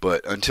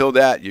 But until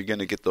that, you're going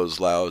to get those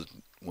loud.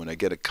 When I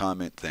get a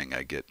comment thing,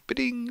 I get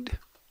dinged.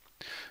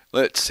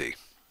 Let's see.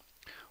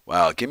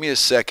 Wow, give me a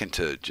second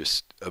to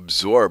just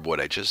absorb what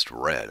I just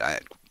read.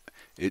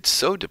 It's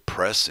so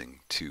depressing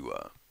to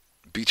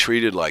be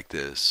treated like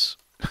this,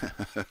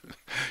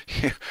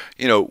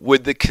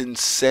 with the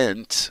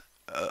consent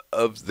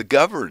of the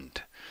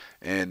governed,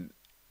 and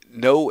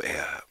no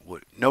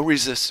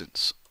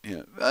resistance.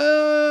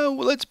 Well,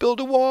 let's build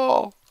a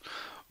wall.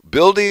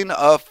 Building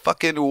a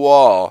fucking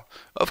wall.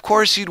 Of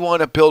course you'd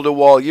want to build a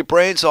wall. Your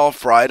brain's all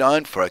fried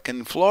on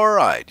frickin'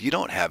 fluoride. You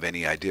don't have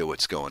any idea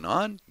what's going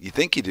on. You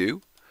think you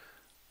do.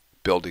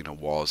 Building a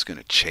wall is going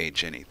to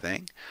change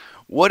anything.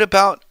 What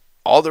about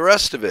all the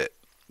rest of it?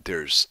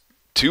 There's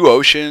 2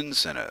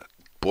 oceans and a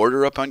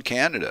border up on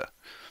Canada.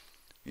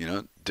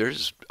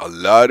 There's a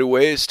lot of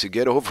ways to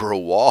get over a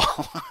wall.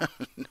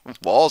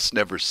 Walls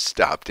never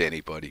stopped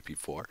anybody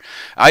before.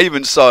 I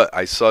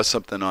saw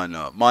something on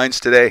Mines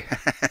today.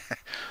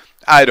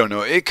 I don't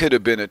know. It could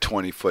have been a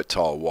 20-foot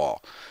tall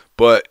wall.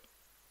 But,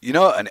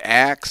 an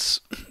axe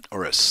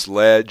or a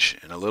sledge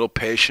and a little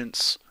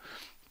patience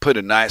put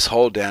a nice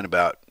hole down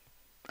about,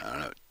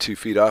 2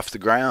 feet off the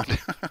ground.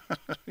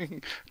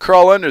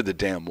 Crawl under the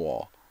damn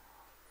wall.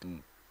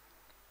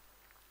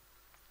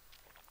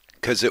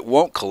 Because it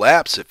won't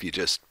collapse if you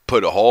just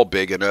put a hole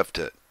big enough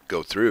to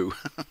go through.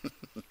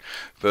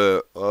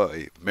 But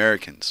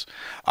Americans,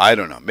 I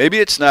don't know. Maybe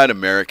it's not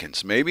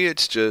Americans. Maybe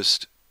it's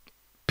just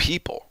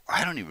people.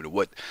 I don't even know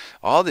what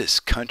all this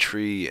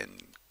country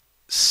and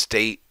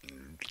state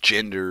and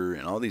gender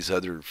and all these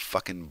other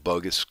fucking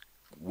bogus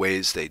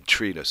ways they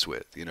treat us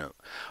with.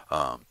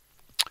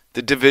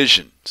 The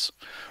divisions.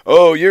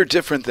 Oh, you're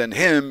different than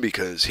him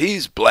because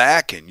he's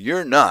black and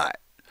you're not.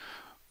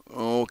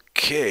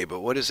 Okay,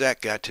 but what has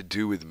that got to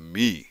do with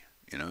me?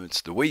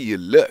 It's the way you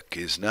look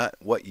is not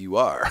what you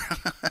are.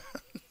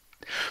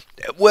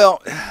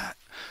 Well,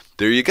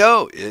 there you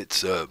go.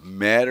 It's a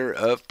matter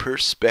of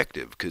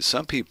perspective, because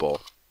some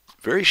people,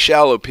 very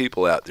shallow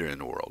people out there in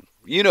the world,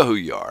 you know who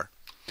you are.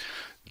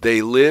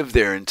 They live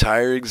their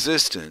entire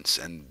existence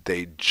and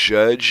they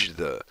judge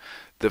the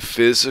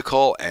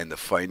physical and the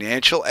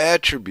financial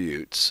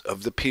attributes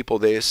of the people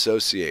they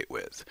associate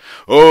with.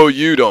 Oh,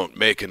 you don't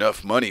make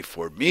enough money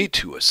for me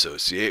to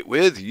associate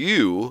with.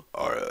 You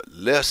are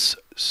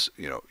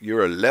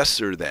you're a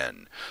lesser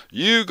than.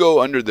 You go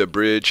under the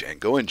bridge and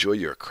go enjoy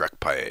your crack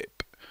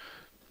pipe.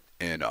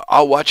 And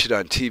I'll watch it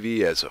on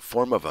TV as a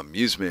form of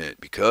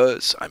amusement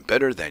because I'm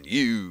better than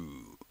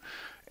you.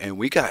 And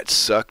we got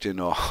sucked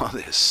into all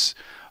this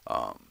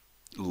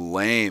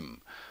lame,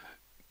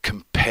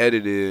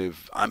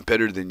 competitive, I'm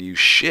better than you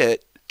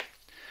shit.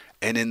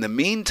 And in the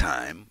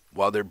meantime,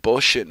 while they're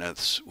bullshitting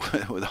us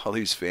with all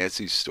these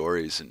fancy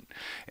stories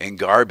and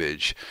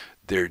garbage,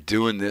 they're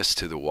doing this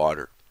to the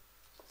water.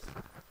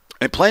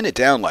 And playing it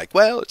down like,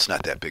 well, it's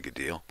not that big a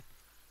deal.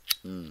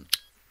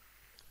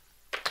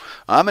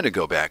 I'm going to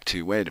go back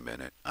to, wait a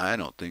minute, I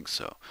don't think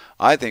so.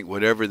 I think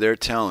whatever they're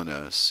telling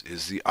us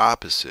is the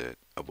opposite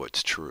of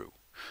what's true.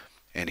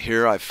 And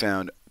here I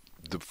found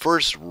the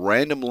first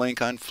random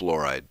link on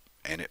fluoride,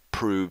 and it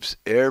proves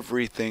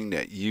everything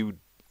that you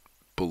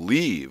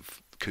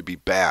believe could be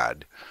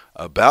bad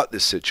about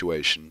this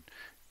situation.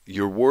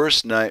 Your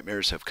worst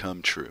nightmares have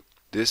come true.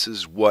 This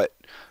is what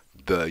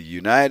the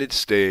United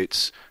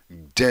States,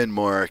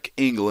 Denmark,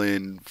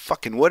 England,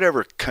 fucking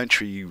whatever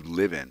country you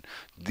live in,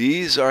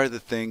 these are the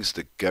things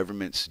the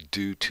governments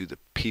do to the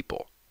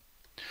people.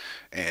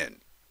 And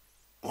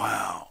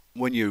wow,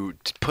 when you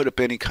put up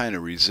any kind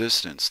of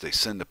resistance, they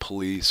send the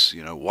police,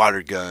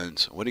 water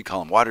guns, what do you call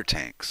them, water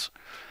tanks.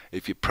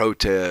 If you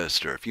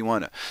protest or if you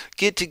want to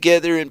get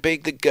together and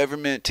beg the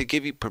government to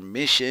give you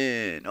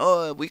permission,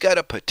 oh, we got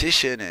a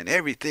petition and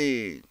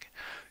everything.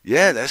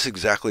 Yeah, that's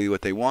exactly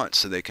what they want,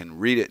 so they can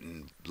read it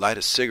and light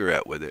a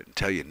cigarette with it and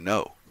tell you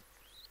no.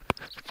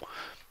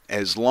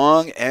 As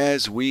long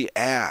as we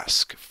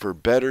ask for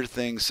better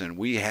things than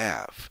we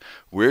have,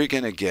 we're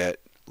going to get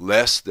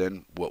less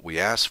than what we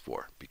ask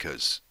for,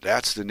 because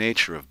that's the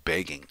nature of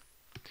begging.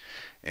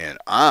 And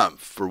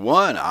for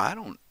one,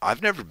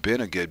 I've never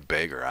been a good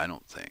beggar, I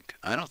don't think.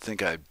 I don't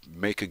think I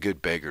make a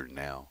good beggar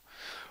now.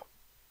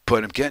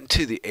 But I'm getting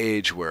to the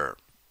age where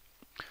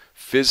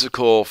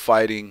physical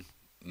fighting,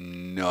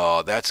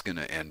 no, that's going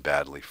to end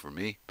badly for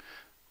me.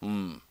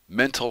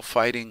 Mental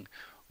fighting,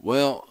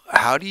 well,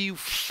 how do you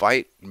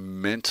fight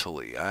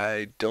mentally?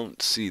 I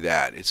don't see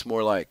that. It's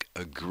more like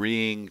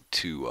agreeing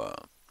to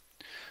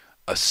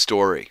a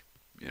story,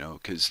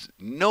 because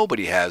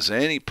nobody has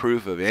any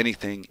proof of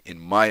anything, in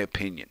my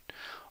opinion.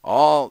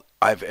 All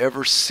I've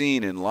ever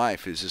seen in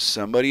life is just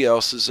somebody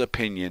else's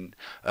opinion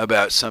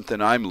about something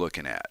I'm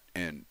looking at.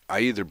 And I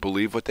either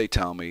believe what they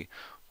tell me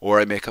or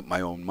I make up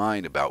my own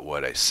mind about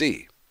what I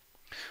see.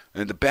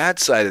 And the bad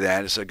side of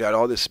that is I got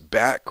all this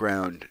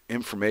background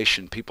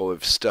information people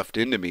have stuffed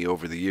into me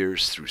over the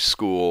years through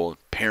school,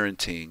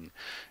 parenting,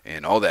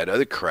 and all that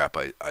other crap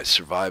I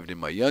survived in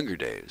my younger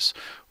days.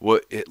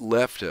 It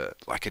left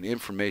like an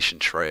information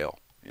trail,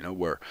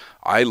 where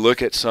I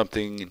look at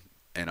something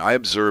and I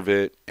observe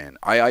it and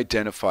I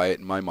identify it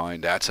in my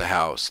mind. That's a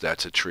house,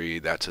 that's a tree,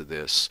 that's a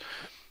this.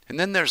 And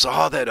then there's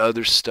all that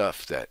other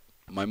stuff that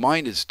my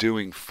mind is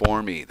doing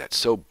for me that's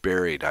so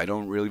buried I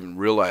don't really even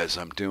realize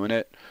I'm doing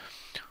it.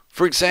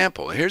 For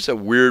example, here's a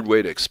weird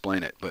way to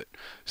explain it, but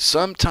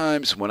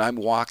sometimes when I'm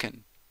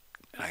walking,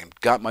 and I've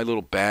got my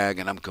little bag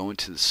and I'm going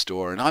to the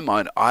store and I'm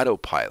on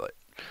autopilot,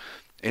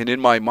 and in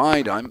my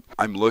mind I'm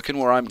looking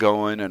where I'm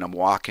going and I'm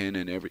walking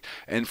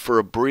and for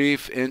a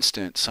brief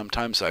instant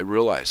sometimes I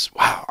realize,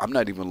 wow, I'm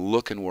not even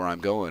looking where I'm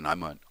going.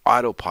 I'm on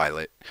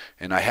autopilot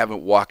and I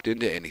haven't walked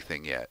into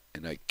anything yet,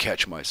 and I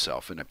catch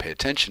myself and I pay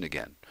attention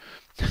again.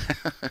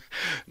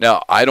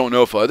 Now, I don't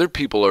know if other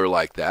people are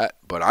like that,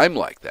 but I'm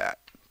like that.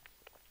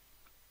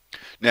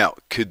 Now,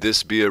 could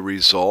this be a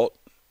result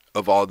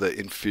of all the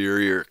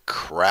inferior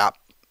crap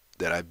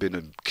that I've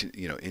been,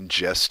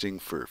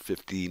 ingesting for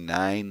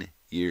 59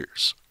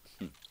 years?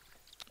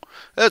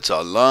 That's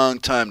a long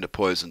time to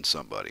poison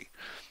somebody.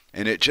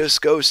 And it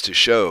just goes to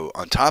show,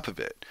 on top of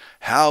it,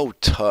 how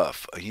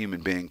tough a human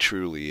being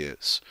truly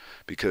is.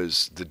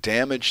 Because the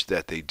damage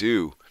that they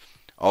do,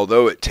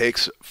 although it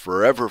takes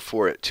forever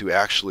for it to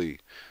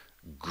actually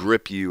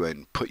grip you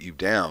and put you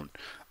down,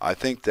 I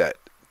think that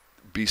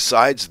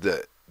besides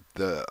the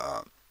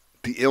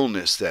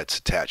illness that's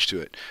attached to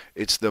it,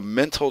 it's the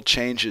mental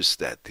changes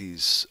that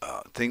these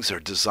things are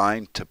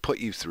designed to put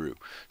you through,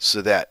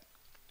 so that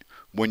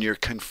when you're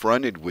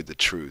confronted with the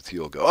truth,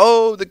 you'll go,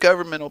 oh, the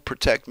government will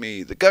protect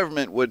me, the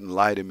government wouldn't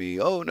lie to me,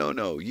 oh,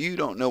 no, you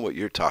don't know what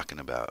you're talking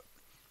about.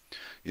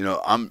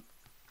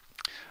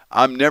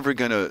 I'm never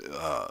gonna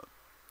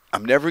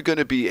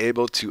be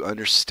able to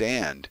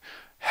understand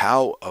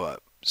how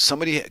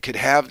somebody could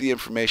have the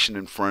information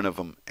in front of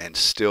them and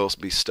still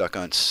be stuck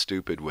on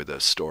stupid with a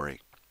story.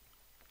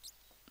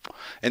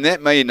 And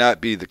that may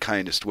not be the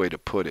kindest way to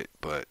put it,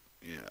 but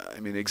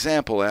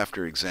example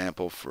after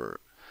example for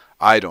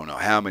I don't know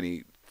how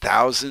many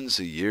thousands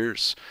of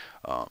years.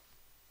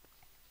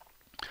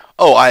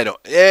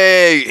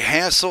 Hey,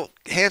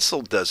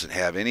 Hansel doesn't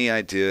have any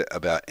idea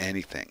about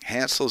anything.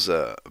 Hansel's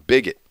a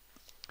bigot.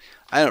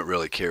 I don't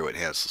really care what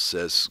Hansel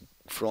says.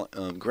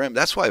 Graham,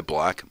 that's why I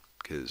block him,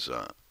 because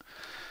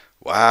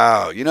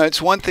wow,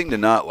 it's one thing to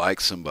not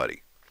like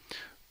somebody,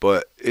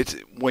 but it's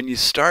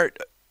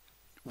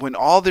when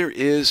all there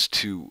is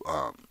to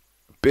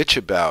bitch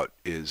about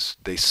is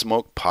they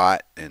smoke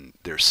pot and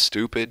they're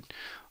stupid.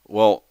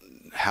 Well,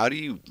 how do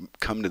you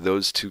come to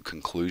those two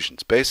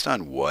conclusions? Based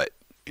on what?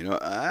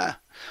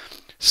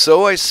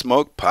 So I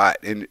smoke pot,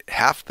 and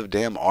half the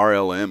damn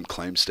RLM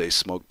claims they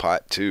smoke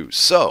pot too.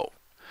 So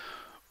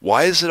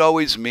why is it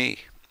always me?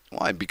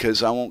 Why?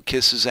 Because I won't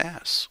kiss his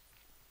ass.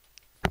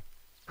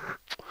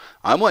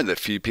 I'm one of the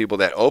few people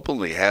that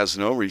openly has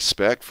no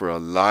respect for a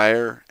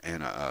liar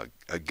and a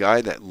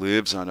guy that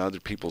lives on other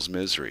people's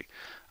misery.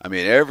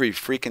 Every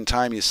freaking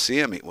time you see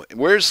him,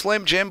 where's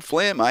Slim Jim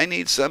Flim? I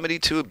need somebody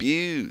to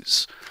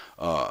abuse.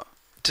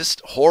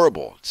 just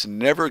horrible. It's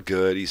never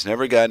good. He's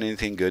never got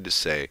anything good to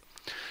say.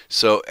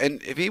 So,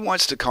 and if he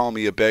wants to call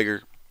me a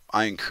beggar,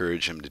 I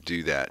encourage him to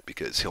do that,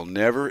 because he'll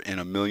never in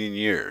a million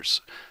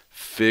years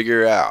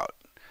figure out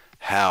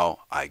how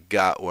I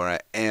got where I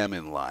am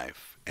in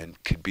life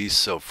and could be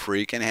so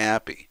freaking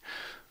happy.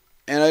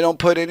 And I don't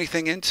put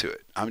anything into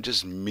it. I'm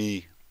just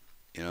me.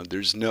 You know,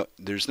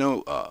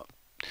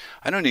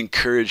 I don't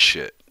encourage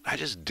shit. I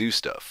just do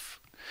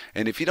stuff.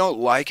 And if you don't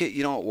like it,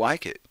 you don't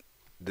like it.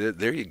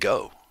 There you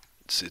go.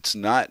 It's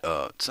not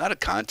a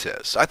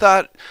contest. I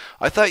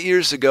thought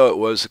years ago it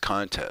was a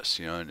contest.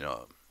 You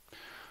know,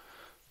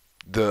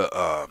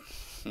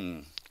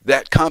 and,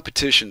 that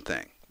competition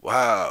thing.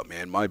 Wow,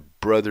 man, my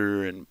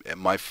brother and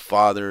my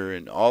father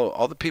and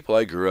all the people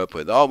I grew up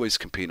with always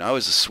competing. I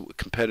was a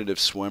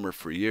competitive swimmer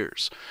for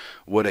years.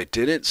 What I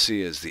didn't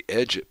see is the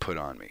edge it put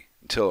on me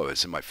until I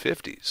was in my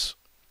 50s,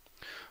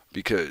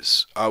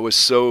 because I was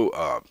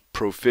so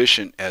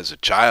proficient as a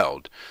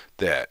child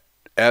that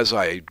as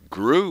I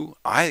grew,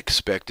 I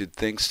expected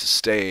things to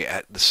stay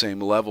at the same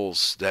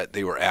levels that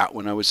they were at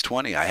when I was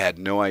 20. I had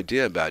no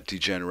idea about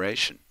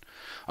degeneration.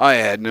 I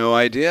had no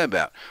idea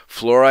about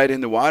fluoride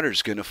in the water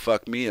is going to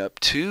fuck me up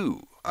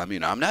too. I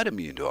mean, I'm not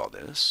immune to all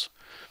this.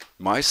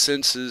 My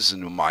senses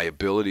and my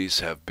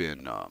abilities have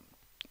been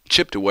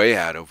chipped away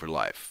at over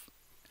life.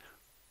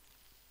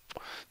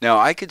 Now,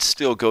 I could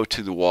still go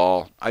to the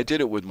wall. I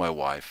did it with my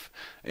wife,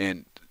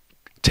 and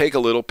take a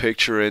little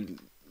picture and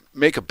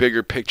make a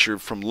bigger picture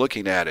from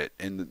looking at it.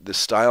 And the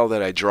style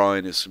that I draw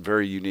in is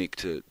very unique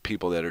to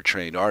people that are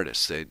trained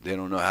artists. They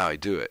don't know how I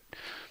do it.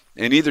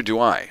 And neither do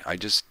I. I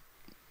just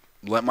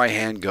let my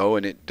hand go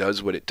and it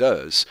does what it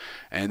does.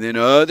 And then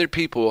other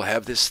people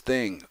have this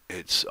thing.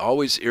 It's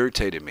always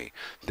irritated me.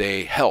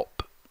 They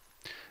help.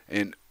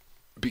 And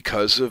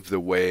because of the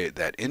way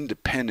that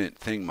independent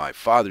thing my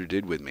father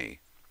did with me,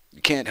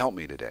 you can't help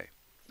me today.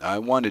 I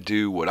want to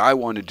do what I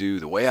want to do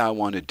the way I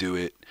want to do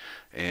it.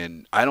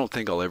 And I don't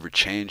think I'll ever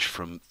change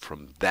from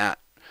that.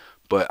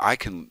 But I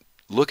can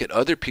look at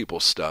other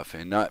people's stuff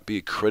and not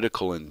be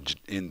critical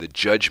in the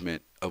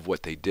judgment of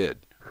what they did.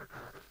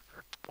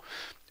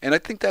 And I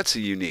think that's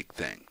a unique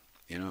thing.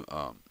 You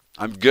know,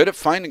 I'm good at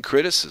finding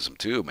criticism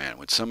too, man.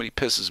 When somebody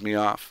pisses me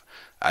off,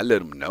 I let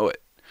them know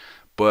it.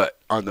 But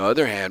on the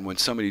other hand, when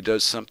somebody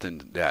does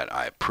something that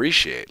I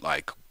appreciate,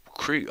 like,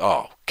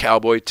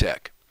 Cowboy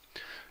Tech.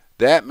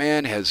 That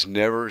man has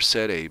never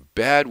said a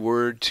bad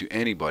word to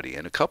anybody.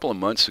 And a couple of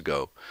months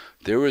ago,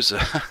 there was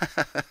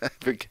I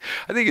think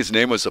his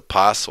name was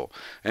Apostle.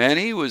 And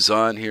he was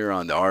on here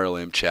on the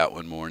RLM chat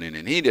one morning,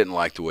 and he didn't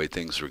like the way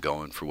things were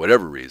going for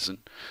whatever reason.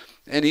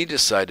 And he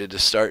decided to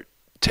start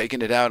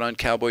taking it out on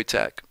Cowboy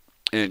Tech.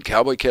 And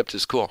Cowboy kept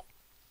his cool.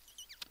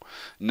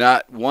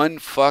 Not one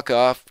fuck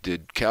off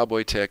did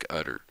Cowboy Tech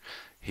utter.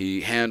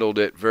 He handled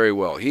it very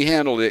well. He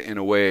handled it in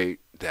a way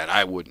that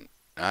I wouldn't.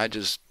 I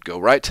just go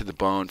right to the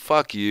bone.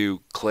 Fuck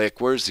you. Click.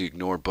 Where's the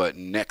ignore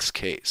button? Next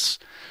case.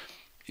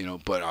 You know,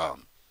 but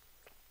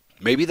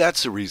maybe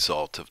that's a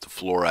result of the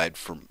fluoride.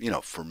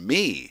 For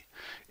me,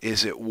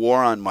 is it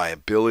wore on my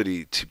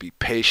ability to be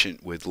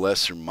patient with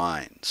lesser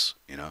minds.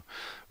 You know,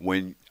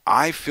 when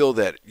I feel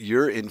that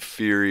you're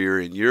inferior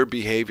in your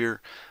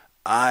behavior,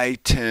 I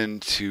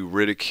tend to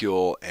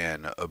ridicule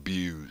and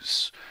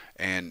abuse.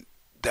 And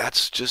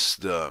that's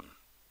just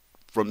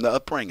from the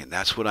upbringing.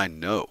 That's what I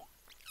know.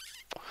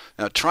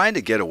 Now, trying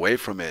to get away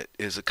from it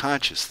is a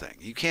conscious thing.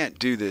 You can't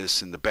do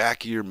this in the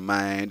back of your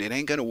mind. It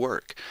ain't going to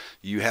work.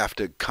 You have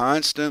to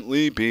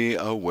constantly be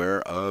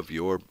aware of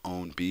your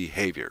own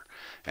behavior.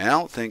 And I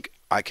don't think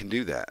I can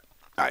do that.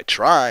 I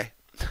try.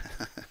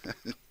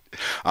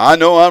 I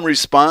know I'm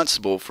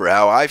responsible for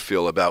how I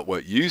feel about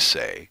what you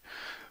say.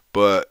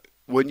 But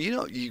when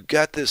you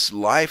got this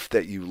life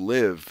that you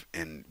live,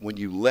 and when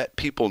you let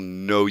people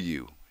know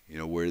you,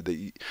 where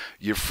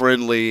you're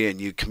friendly and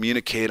you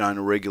communicate on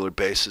a regular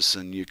basis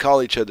and you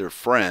call each other a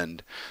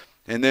friend,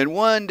 and then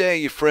one day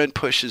your friend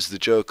pushes the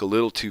joke a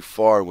little too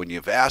far when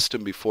you've asked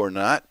him before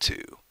not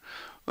to,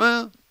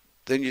 well,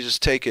 then you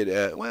just take it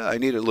at, well, I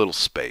need a little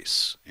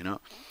space,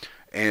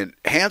 And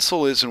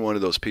Hansel isn't one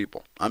of those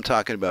people. I'm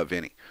talking about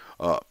Vinny.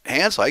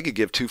 Hansel, I could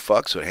give two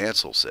fucks what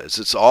Hansel says.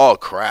 It's all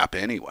crap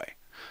anyway.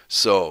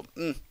 So,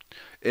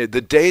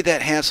 the day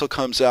that Hansel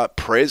comes out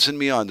praising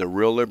me on the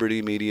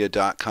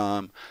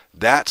RealLibertyMedia.com,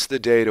 that's the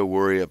day to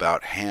worry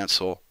about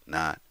Hansel,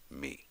 not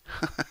me.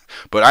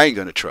 But I ain't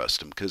going to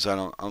trust him because I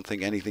don't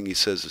think anything he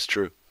says is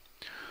true.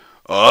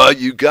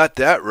 You got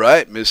that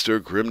right, Mr.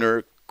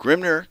 Grimner.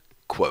 Grimner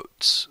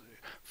quotes,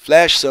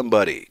 "Flash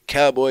somebody.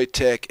 Cowboy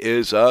Tech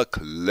is a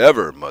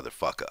clever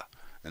motherfucker."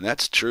 And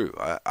that's true.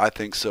 I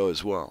think so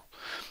as well.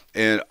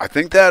 And I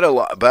think that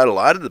about a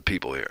lot of the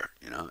people here.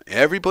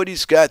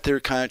 Everybody's got their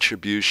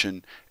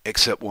contribution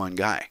except one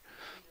guy.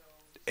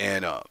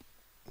 And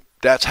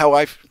that's how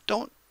I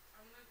don't.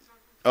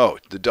 Oh,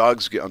 the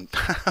dog's getting.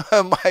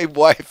 My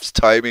wife's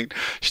timing.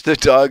 The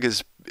dog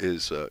is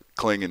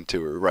clinging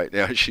to her right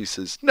now. She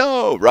says,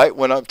 "No," right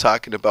when I'm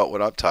talking about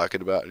what I'm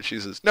talking about. And she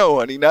says, "No,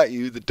 honey, not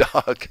you, the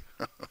dog."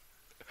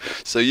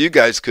 So you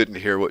guys couldn't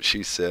hear what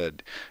she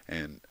said.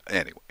 And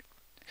anyway,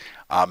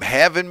 I'm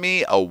having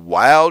me a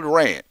wild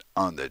rant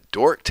on the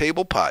Dork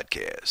Table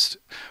podcast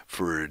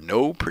for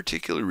no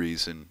particular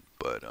reason,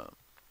 but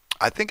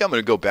I think I'm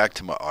going to go back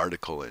to my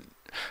article. And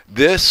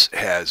this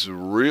has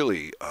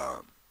really,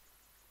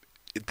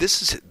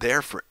 this is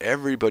there for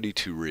everybody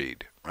to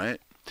read,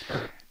 right?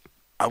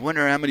 I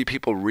wonder how many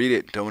people read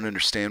it and don't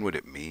understand what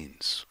it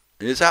means.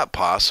 Is that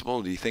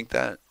possible? Do you think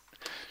that?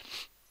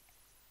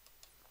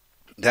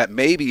 That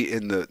may be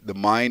in the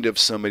mind of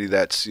somebody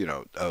that's,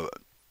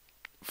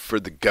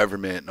 for the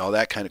government and all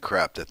that kind of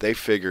crap, that they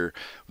figure,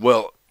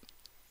 well,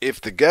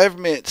 if the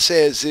government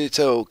says it's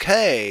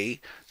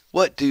okay,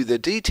 what do the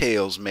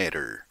details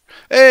matter?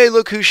 Hey,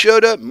 look who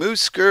showed up.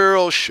 Moose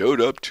Girl showed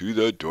up to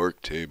the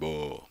Dork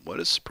Table. What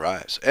a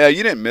surprise.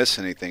 You didn't miss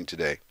anything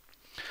today.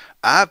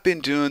 I've been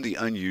doing the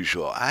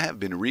unusual. I have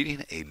been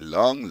reading a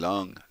long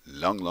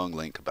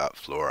link about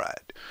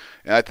fluoride.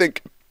 And I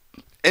think,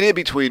 and in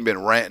between,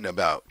 been ranting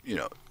about,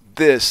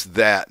 this,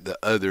 that, the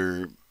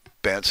other,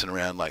 bouncing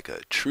around like a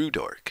true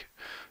dork.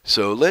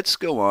 So let's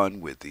go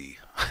on with the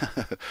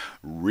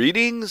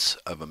readings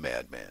of a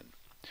madman.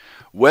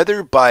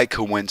 Whether by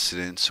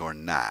coincidence or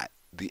not,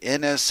 the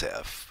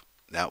NSF,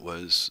 that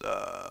was,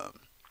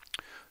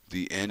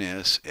 the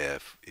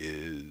NSF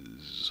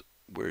is,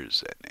 where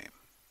is that name?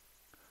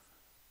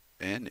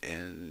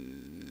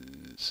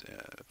 NSF,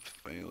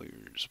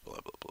 failures, blah,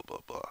 blah, blah, blah,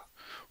 blah.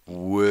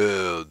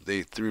 Whoa,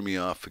 they threw me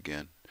off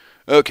again.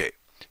 Okay.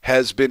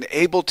 Has been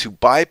able to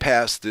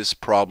bypass this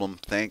problem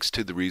thanks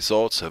to the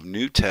results of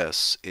new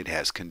tests it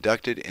has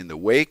conducted in the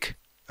wake,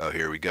 oh,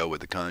 here we go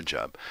with the con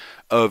job,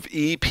 of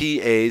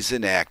EPA's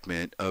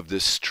enactment of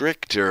the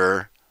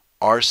stricter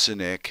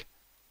arsenic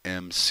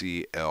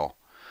MCL.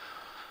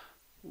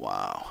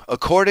 Wow.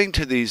 According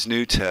to these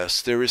new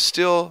tests, there is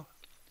still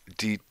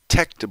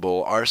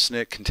detectable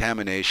arsenic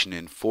contamination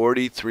in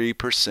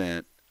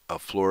 43%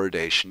 of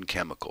fluoridation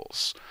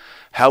chemicals.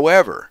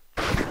 However,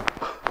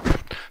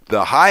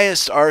 the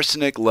highest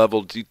arsenic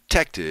level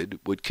detected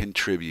would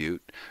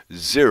contribute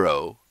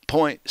 0.6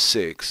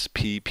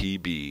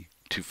 ppb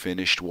to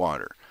finished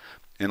water.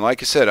 And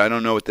like I said, I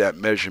don't know what that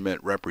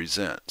measurement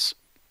represents.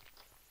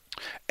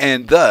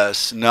 And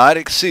thus not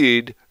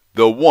exceed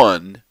the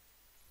 1.0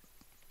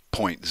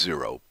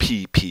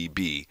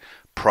 ppb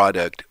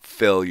product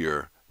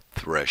failure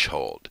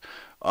threshold.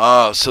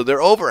 So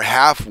they're over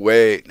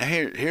halfway. Now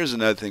here's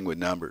another thing with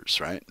numbers,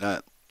 right?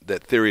 Not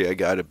that theory I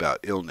got about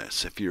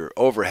illness. If you're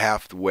over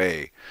half the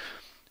way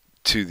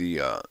to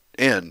the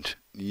end,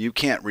 you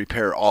can't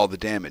repair all the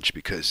damage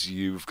because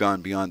you've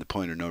gone beyond the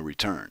point of no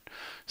return.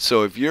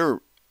 So if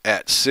you're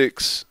at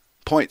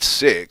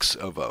 6.6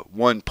 of a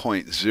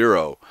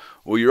 1.0,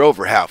 well, you're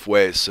over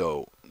halfway,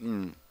 so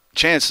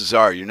chances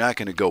are you're not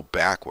going to go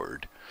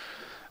backward.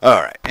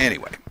 All right,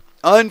 anyway,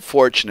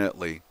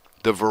 unfortunately,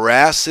 the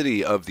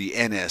veracity of the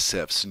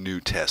NSF's new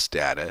test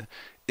data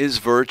is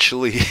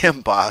virtually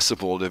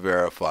impossible to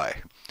verify.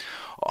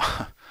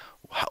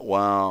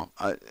 Wow.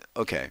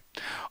 Okay.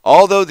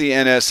 Although the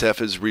NSF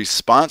is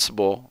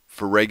responsible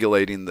for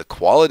regulating the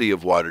quality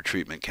of water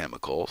treatment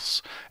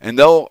chemicals, and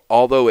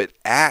although it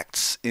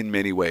acts in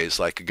many ways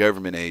like a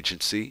government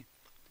agency,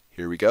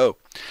 here we go,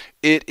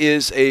 it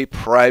is a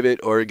private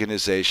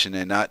organization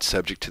and not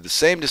subject to the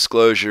same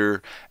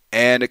disclosure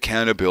and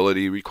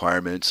accountability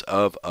requirements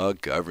of a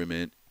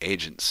government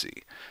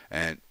agency.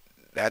 And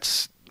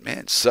that's,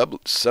 man,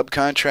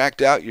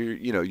 subcontract out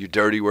your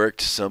dirty work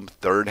to some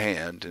third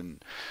hand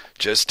and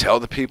just tell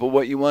the people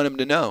what you want them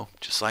to know,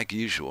 just like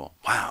usual.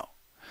 Wow.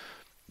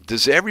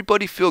 Does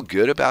everybody feel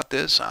good about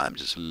this? I'm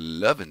just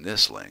loving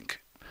this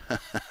link.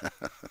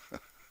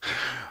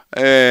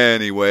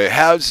 Anyway,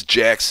 how's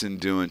Jackson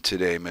doing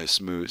today, Miss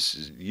Moose?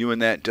 Is you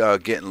and that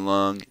dog getting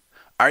along?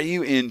 Are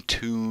you in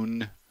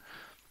tune?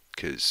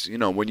 Because,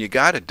 when you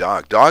got a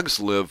dog, dogs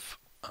live,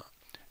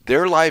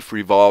 their life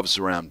revolves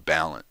around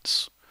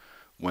balance.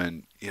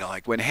 When,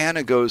 like when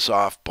Hannah goes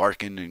off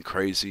barking and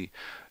crazy,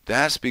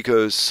 that's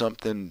because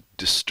something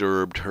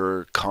disturbed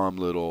her calm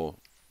little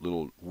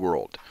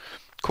world.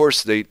 Of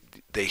course, they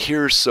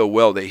hear so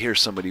well. They hear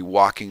somebody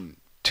walking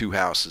 2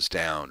 houses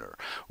down or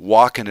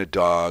walking a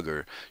dog,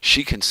 or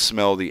she can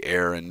smell the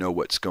air and know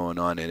what's going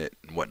on in it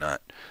and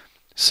whatnot.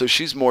 So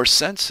she's more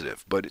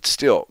sensitive, but it's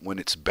still, when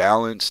it's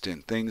balanced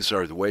and things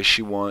are the way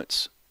she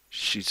wants,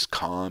 she's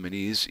calm and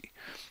easy.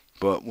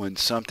 But when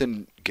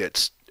something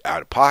gets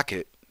out of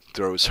pocket,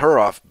 throws her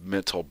off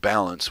mental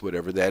balance,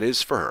 whatever that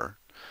is for her,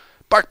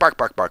 bark, bark,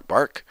 bark, bark,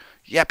 bark,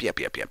 yap, yap,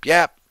 yap, yap,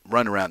 yap,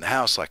 run around the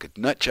house like a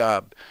nut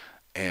job.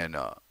 And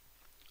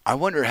I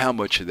wonder how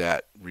much of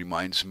that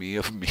reminds me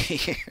of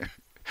me.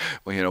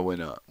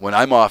 Well, when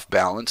I'm off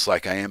balance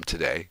like I am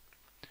today,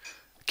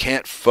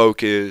 can't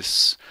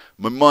focus,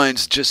 my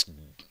mind's just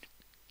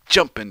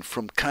jumping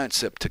from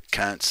concept to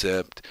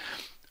concept.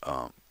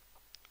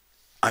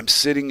 I'm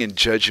sitting in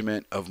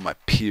judgment of my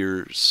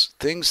peers,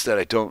 things that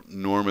I don't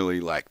normally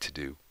like to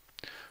do.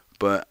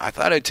 But I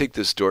thought I'd take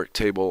this dork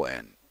table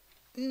and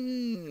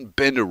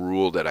bend a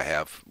rule that I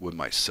have with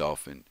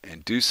myself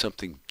and do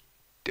something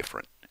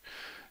different.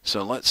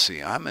 So let's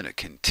see. I'm going to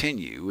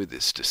continue with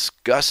this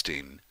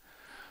disgusting,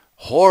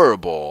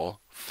 horrible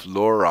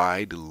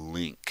fluoride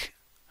link.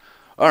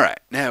 All right,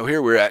 now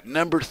here we're at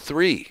number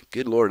 3.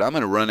 Good Lord, I'm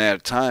going to run out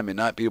of time and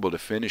not be able to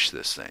finish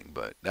this thing,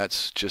 but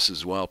that's just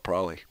as well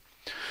probably.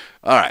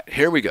 All right,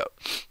 here we go.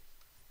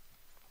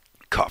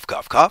 Cough,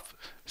 cough, cough.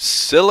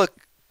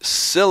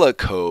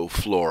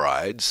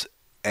 Silicofluorides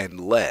and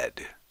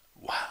lead.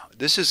 Wow,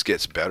 this just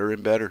gets better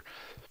and better.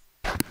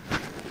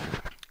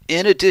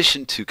 In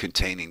addition to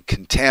containing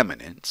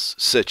contaminants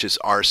such as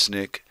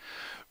arsenic,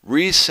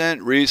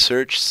 recent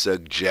research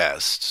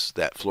suggests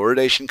that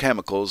fluoridation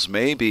chemicals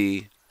may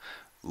be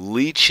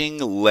leaching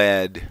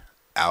lead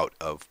out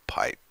of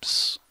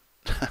pipes.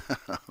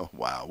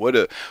 Wow,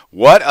 what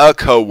a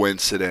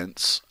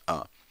coincidence.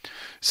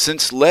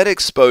 Since lead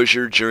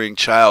exposure during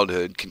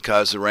childhood can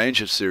cause a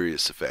range of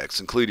serious effects,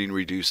 including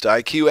reduced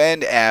IQ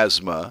and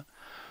asthma,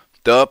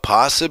 the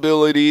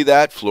possibility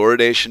that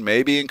fluoridation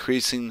may be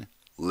increasing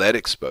lead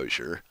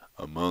exposure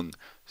among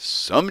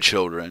some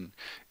children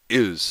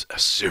is a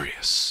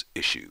serious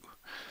issue,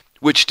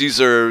 which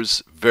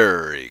deserves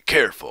very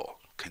careful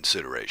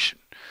consideration,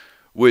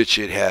 which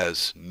it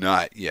has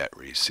not yet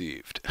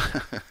received.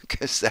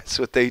 Because that's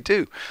what they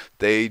do.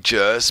 They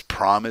just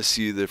promise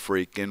you the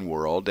freaking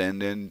world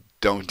and then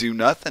don't do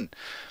nothing.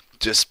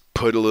 Just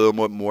put a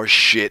little more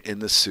shit in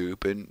the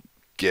soup and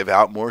give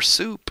out more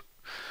soup.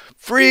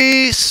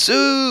 Free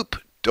soup!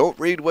 Don't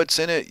read what's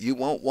in it. You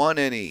won't want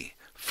any.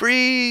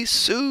 Free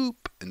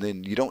soup! And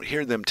then you don't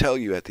hear them tell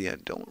you at the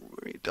end,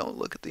 don't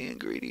look at the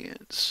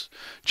ingredients.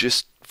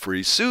 Just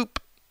free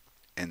soup.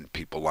 And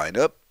people line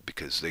up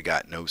because they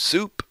got no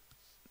soup.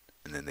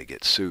 And then they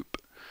get soup.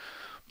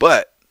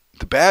 But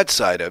the bad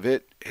side of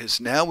it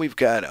is now we've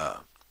got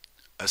a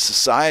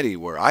society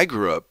where I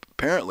grew up.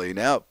 Apparently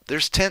now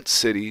there's tent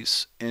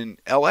cities in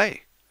LA.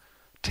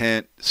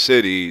 Tent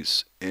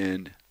cities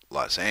in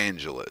Los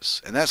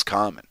Angeles. And that's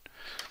common.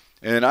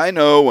 And I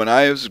know when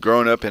I was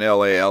growing up in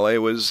LA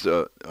was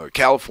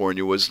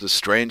California was the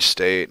strange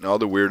state, and all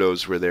the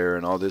weirdos were there,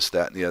 and all this,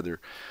 that, and the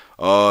other.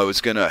 Oh, it was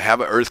going to have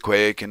an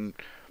earthquake and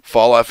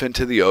fall off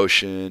into the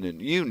ocean,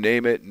 and you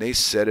name it, and they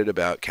said it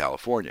about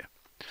California.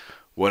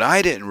 What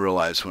I didn't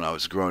realize when I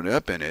was growing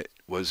up in it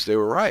was they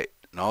were right,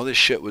 and all this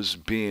shit was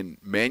being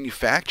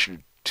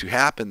manufactured to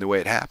happen the way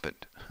it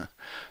happened.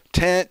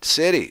 Tent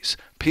cities,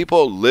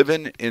 people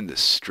living in the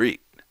street.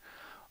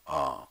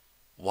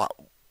 What?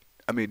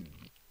 I mean,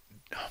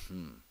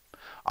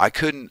 I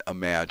couldn't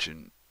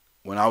imagine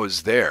when I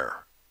was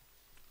there.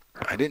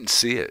 I didn't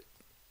see it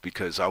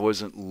because I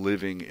wasn't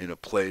living in a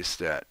place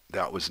that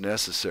was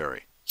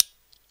necessary.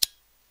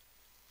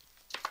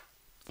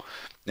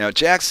 Now,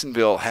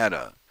 Jacksonville had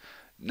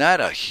not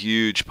a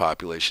huge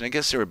population. I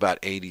guess there were about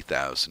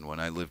 80,000 when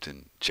I lived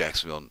in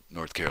Jacksonville,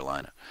 North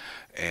Carolina.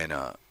 And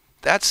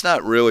that's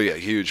not really a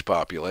huge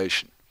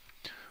population.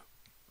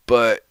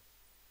 But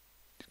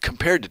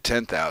compared to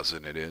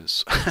 10,000 it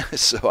is.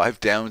 So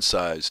I've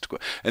downsized.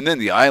 And then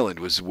the island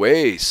was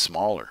way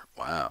smaller.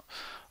 Wow.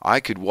 I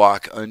could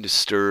walk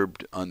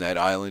undisturbed on that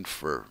island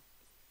for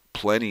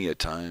plenty of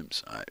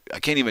times. I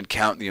can't even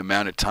count the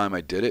amount of time I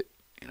did it.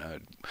 You know,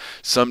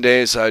 some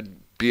days I'd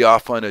be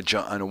off on a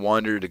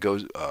wander to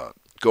go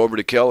over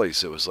to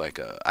Kelly's. It was like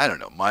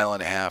mile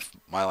and a half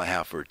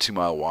or a 2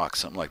 mile walk,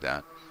 something like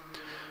that.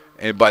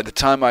 And by the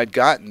time I'd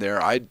gotten there,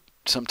 I'd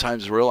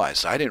sometimes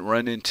realized I didn't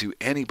run into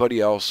anybody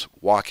else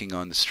walking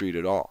on the street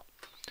at all.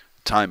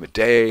 Time of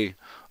day,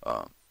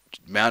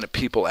 amount of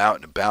people out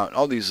and about,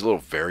 all these little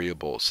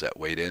variables that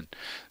weighed in.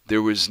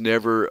 There was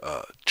never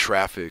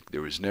traffic.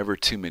 There was never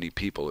too many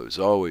people. It was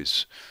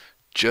always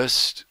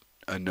just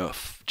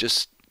enough,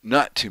 just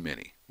not too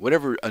many.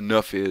 Whatever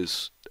enough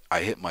is,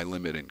 I hit my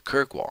limit in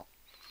Kirkwall.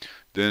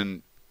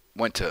 Then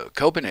went to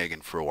Copenhagen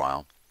for a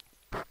while.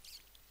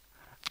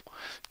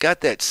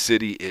 Got that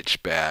city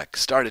itch back.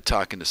 Started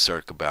talking to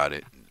Cirque about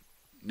it.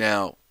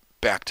 Now,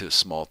 back to a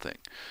small thing.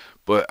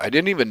 But I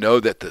didn't even know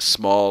that the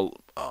small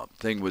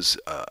thing was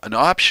an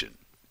option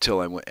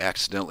until I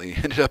accidentally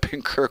ended up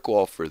in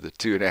Kirkwall for the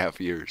 2.5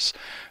 years.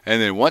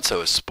 And then once I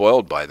was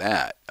spoiled by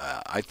that,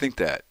 I think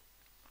that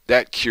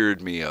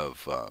cured me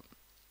of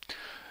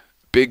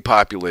big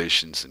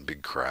populations and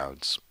big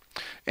crowds.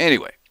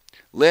 Anyway,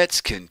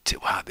 let's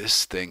continue. Wow,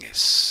 this thing is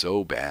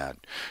so bad.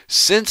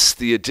 Since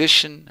the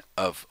addition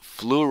of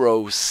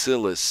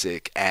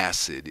fluorosilicic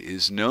acid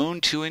is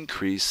known to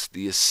increase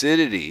the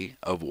acidity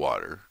of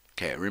water.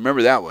 Okay,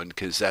 remember that one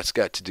because that's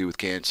got to do with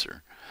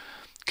cancer.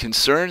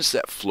 Concerns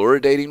that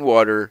fluoridating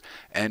water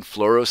and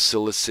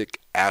fluorosilicic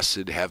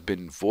acid have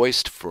been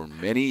voiced for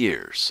many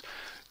years.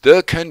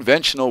 The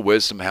conventional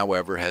wisdom,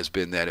 however, has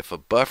been that if a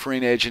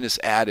buffering agent is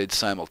added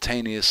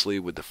simultaneously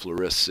with the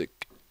fluoric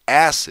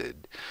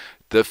acid,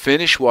 the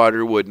finished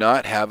water would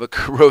not have a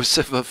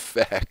corrosive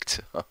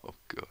effect. Oh,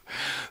 God.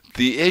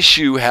 The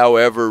issue,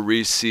 however,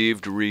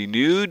 received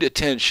renewed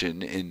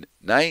attention in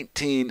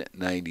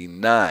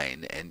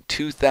 1999 and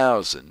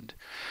 2000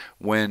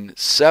 when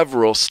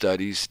several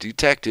studies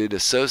detected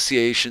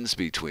associations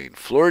between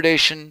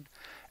fluoridation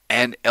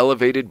and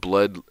elevated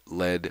blood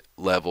lead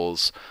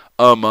levels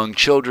among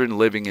children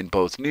living in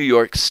both New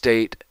York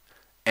State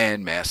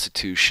and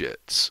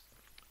Massachusetts.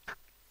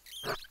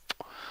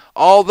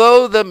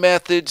 Although the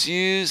methods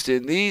used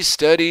in these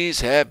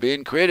studies have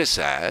been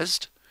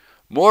criticized,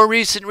 more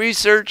recent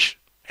research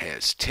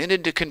has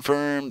tended to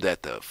confirm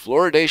that the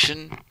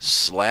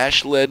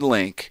fluoridation/lead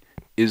link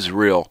is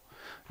real,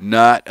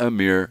 not a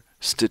mere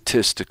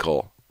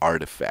statistical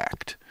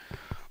artifact.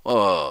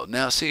 Oh,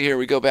 now see here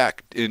we go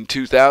back. In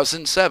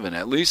 2007,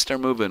 at least they're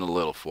moving a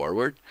little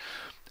forward,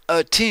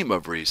 a team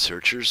of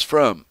researchers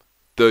from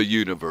the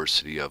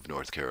University of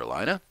North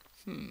Carolina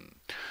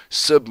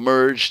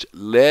submerged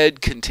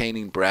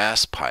lead-containing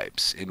brass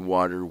pipes in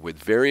water with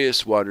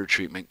various water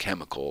treatment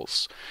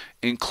chemicals,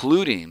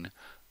 including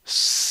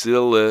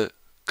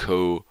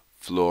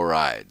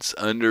silicofluorides,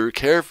 under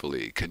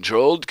carefully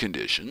controlled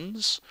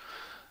conditions.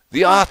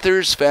 The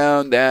authors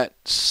found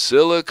that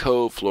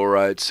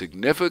silicofluoride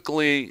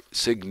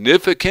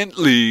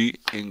significantly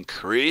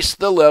increased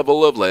the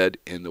level of lead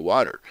in the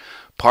water,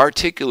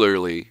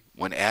 particularly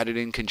when added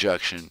in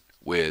conjunction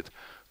with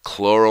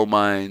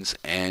chloramines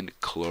and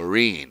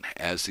chlorine,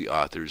 as the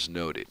authors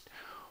noted.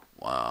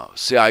 Wow.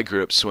 See, I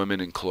grew up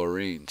swimming in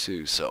chlorine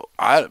too, so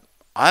I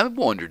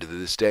wonder to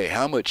this day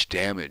how much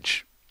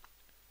damage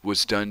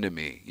was done to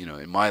me,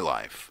 in my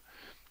life.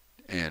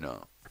 And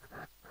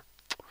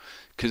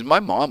because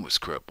my mom was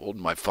crippled,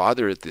 my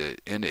father at the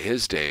end of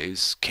his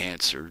days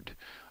cancered,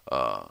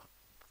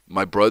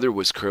 my brother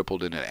was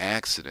crippled in an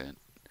accident,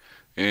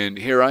 and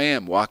here I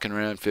am walking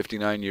around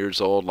 59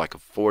 years old like a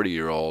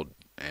 40-year-old,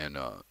 and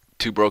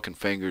 2 broken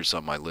fingers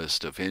on my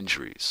list of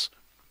injuries.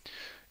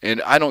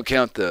 And I don't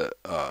count the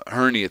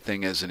hernia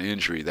thing as an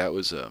injury. That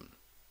was a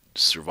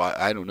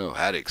I don't know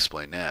how to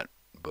explain that,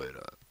 but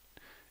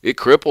it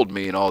crippled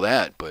me and all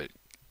that, but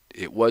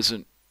it was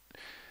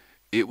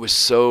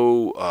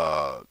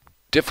so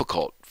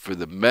difficult for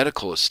the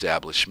medical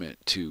establishment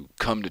to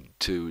come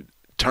to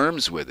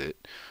terms with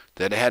it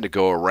that I had to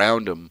go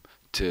around them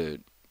to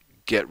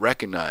get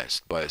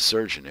recognized by a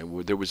surgeon.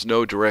 There was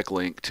no direct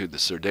link to the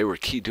surgeon. They were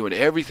doing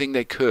everything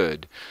they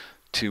could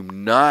to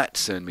not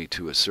send me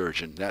to a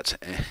surgeon.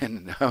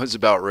 And I was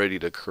about ready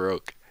to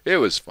croak. It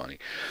was funny.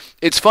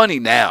 It's funny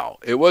now.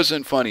 It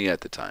wasn't funny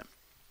at the time.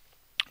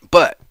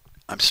 But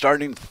I'm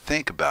starting to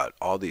think about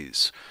all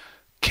these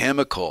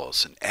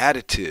chemicals and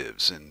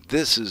additives and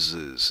this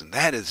is and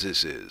that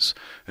is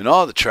and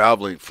all the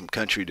traveling from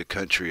country to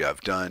country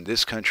I've done.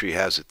 This country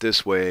has it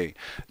this way.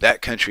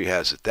 That country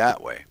has it that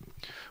way.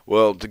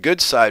 Well, the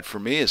good side for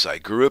me is I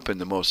grew up in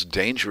the most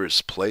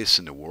dangerous place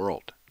in the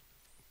world.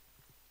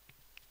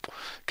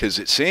 Because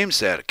it seems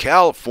that a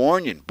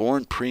Californian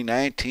born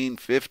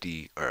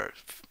pre-1950 or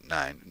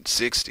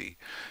 1960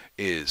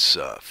 is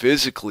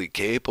physically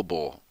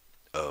capable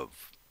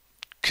of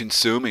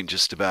consuming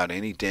just about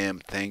any damn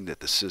thing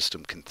that the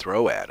system can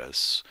throw at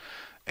us.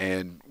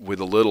 And with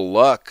a little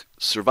luck,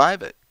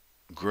 survive it.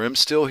 Grim's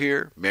still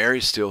here.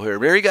 Mary's still here.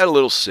 Mary got a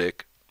little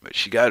sick, but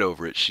she got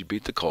over it. She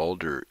beat the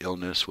cold or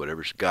illness,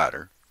 whatever's got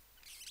her.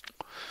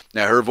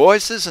 Now, her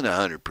voice isn't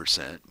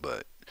 100%,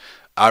 but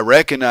I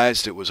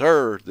recognized it was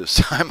her this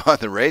time on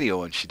the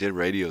radio when she did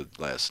radio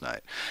last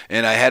night.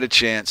 And I had a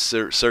chance.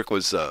 Cirque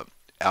was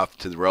out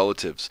to the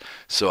relatives.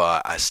 So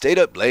I stayed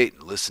up late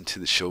and listened to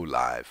the show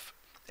live.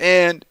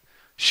 And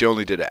she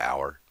only did an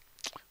hour.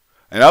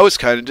 And I was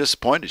kind of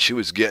disappointed. She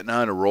was getting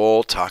on a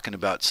roll, talking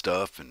about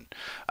stuff, and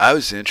I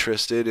was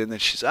interested. And then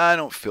she said, I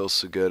don't feel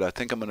so good. I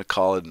think I'm going to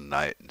call it a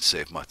night and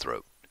save my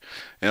throat.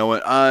 And I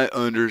went, I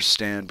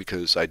understand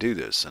because I do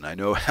this, and I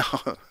know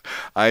how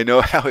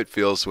it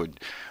feels when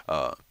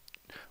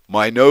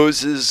my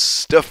nose is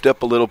stuffed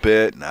up a little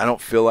bit, and I don't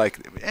feel like,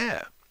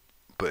 yeah.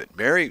 But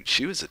Mary,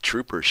 she was a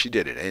trooper. She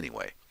did it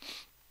anyway.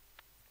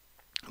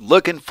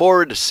 Looking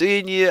forward to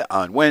seeing you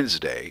on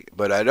Wednesday,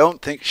 but I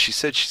don't think, she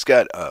said she's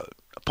got an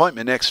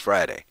appointment next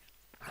Friday.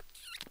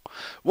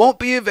 Won't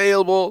be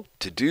available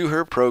to do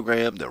her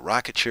program, the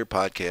Rocket Chair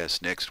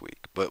Podcast, next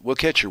week, but we'll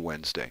catch her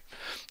Wednesday.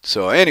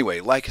 So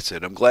anyway, like I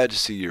said, I'm glad to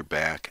see you're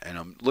back, and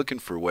I'm looking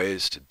for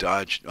ways to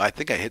dodge. I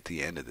think I hit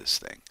the end of this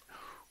thing.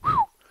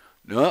 Whew.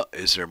 No,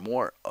 is there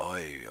more?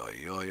 Oy,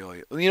 oy, oy,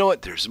 oy. You know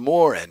what? There's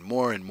more and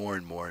more and more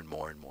and more and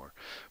more and more.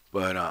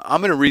 But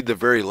I'm going to read the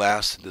very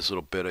last of this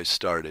little bit I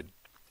started,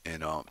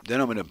 and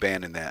then I'm going to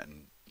abandon that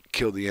and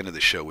kill the end of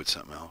the show with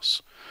something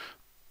else.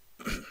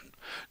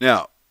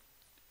 Now,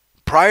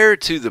 prior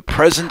to the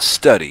present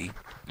study,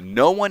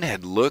 no one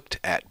had looked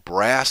at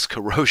brass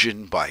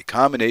corrosion by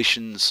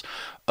combinations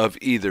of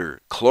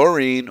either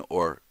chlorine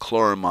or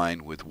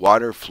chloramine with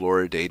water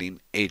fluoridating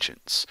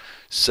agents.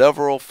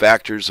 Several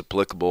factors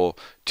applicable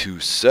to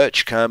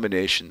such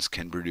combinations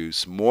can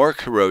produce more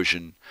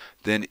corrosion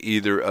than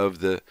either of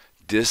the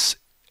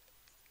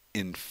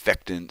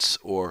disinfectants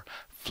or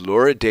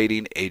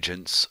fluoridating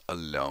agents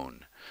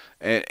alone.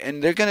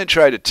 And they're going to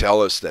try to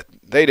tell us that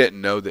they didn't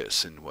know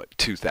this in,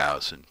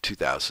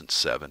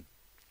 2007.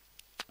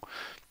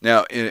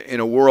 Now,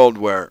 in a world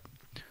where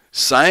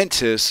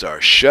scientists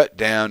are shut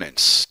down and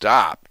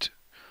stopped,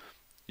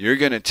 You're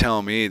going to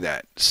tell me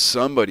that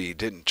somebody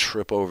didn't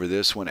trip over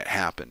this when it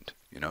happened.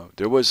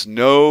 There was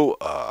no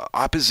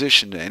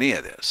opposition to any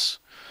of this.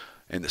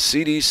 And the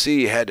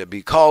CDC had to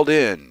be called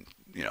in,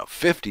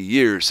 50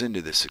 years into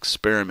this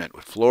experiment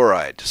with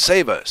fluoride to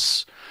save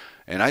us.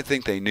 And I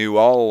think they knew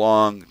all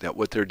along that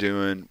what they're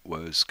doing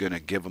was going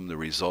to give them the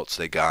results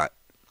they got.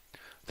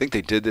 I think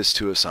they did this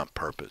to us on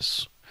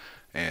purpose.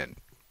 And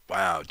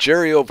wow,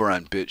 Jerry over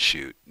on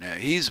BitChute, now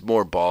he's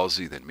more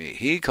ballsy than me.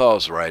 He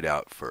calls right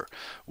out for,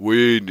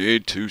 we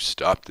need to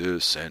stop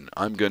this, and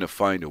I'm going to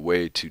find a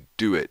way to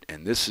do it.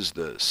 And this is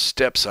the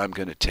steps I'm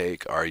going to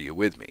take. Are you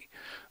with me?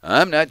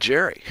 I'm not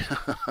Jerry.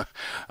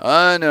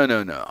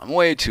 No. I'm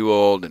way too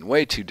old and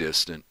way too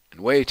distant and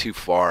way too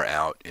far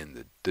out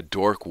in the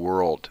dork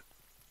world,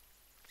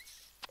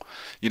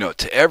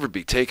 to ever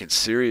be taken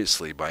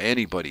seriously by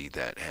anybody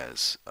that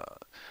has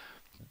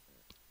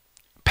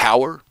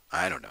power.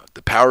 I don't know,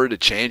 the power to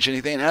change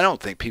anything. I don't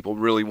think people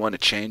really want to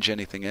change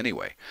anything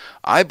anyway.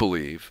 I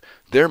believe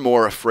they're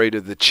more afraid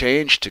of the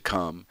change to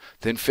come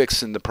than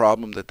fixing the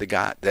problem that they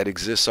got that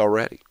exists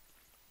already.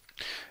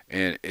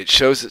 And it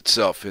shows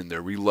itself in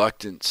their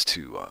reluctance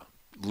to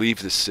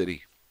leave the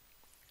city.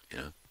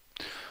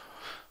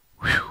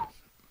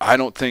 I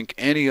don't think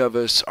any of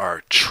us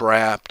are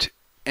trapped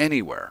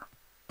anywhere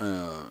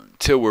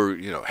until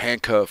we're,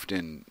 handcuffed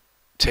and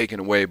taken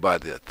away by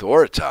the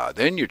authority.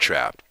 Then you're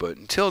trapped. But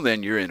until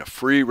then, you're in a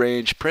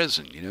free-range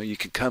prison. You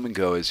can come and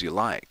go as you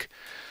like.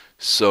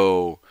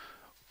 So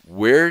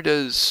where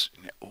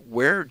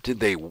did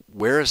they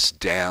wear us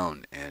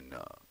down? And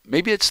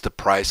maybe it's the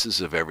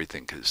prices of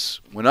everything. Because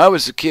when I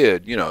was a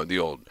kid,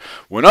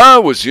 when I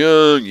was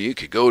young, you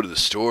could go to the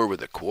store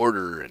with a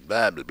quarter and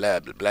blah, blah, blah,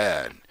 blah,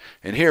 blah.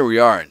 And here we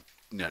are in,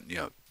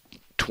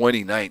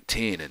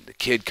 2019, and the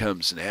kid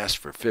comes and asks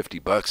for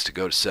 $50 to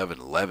go to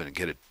 7-Eleven and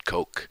get a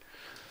Coke.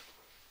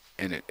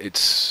 And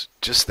it's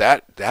just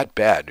that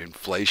bad.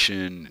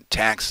 Inflation,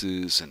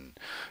 taxes, and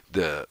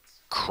the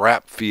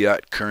crap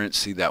fiat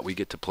currency that we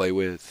get to play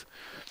with.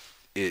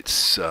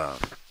 It's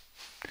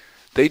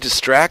they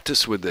distract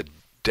us with the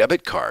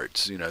debit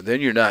cards.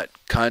 Then you're not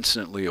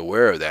constantly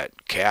aware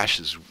that cash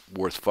is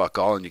worth fuck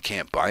all and you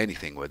can't buy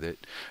anything with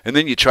it. And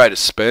then you try to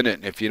spend it,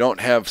 and if you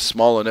don't have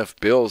small enough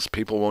bills,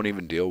 people won't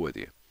even deal with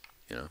you.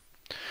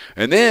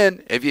 And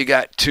then if you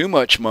got too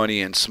much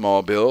money in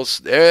small bills,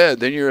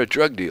 then you're a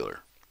drug dealer.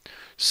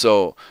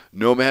 So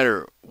no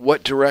matter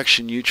what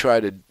direction you try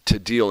to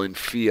deal in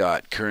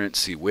fiat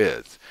currency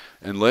with,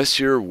 unless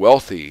you're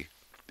wealthy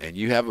and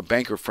you have a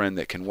banker friend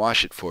that can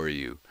wash it for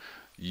you,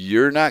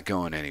 you're not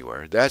going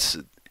anywhere. That's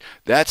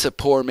a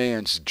poor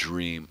man's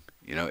dream.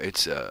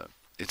 It's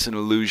an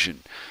illusion.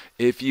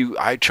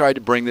 I tried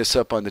to bring this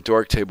up on the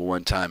Dork Table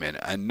one time,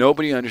 and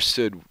nobody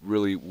understood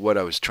really what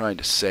I was trying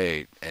to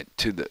say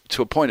to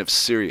a point of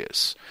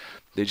serious.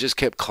 They just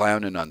kept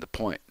clowning on the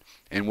point.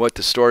 And what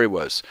the story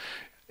was,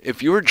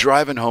 if you were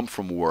driving home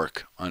from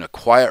work on a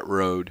quiet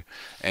road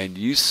and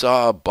you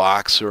saw a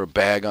box or a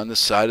bag on the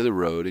side of the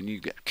road and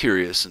you got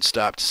curious and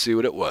stopped to see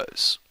what it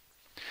was,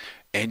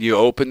 and you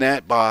open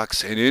that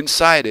box and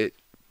inside it,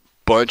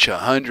 bunch of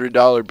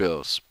 $100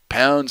 bills,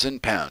 pounds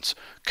and pounds,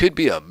 could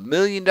be $1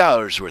 million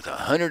worth of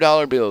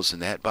 $100 bills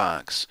in that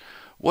box.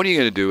 What are you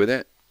going to do with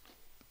it?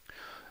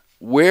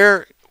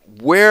 Where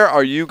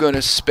are you going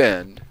to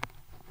spend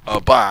a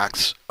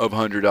box of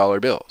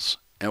 $100 bills?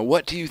 And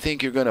what do you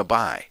think you're going to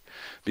buy?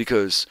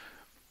 Because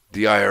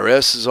the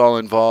IRS is all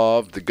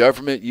involved. The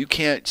government, you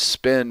can't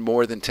spend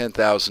more than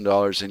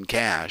 $10,000 in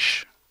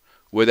cash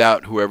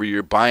without whoever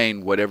you're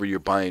buying, whatever you're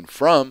buying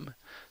from,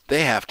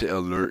 they have to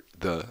alert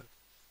the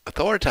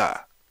authority.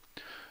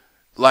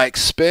 Like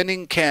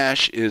spending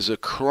cash is a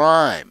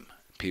crime,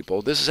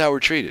 people. This is how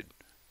we're treated.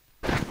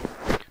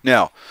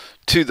 Now,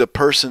 to the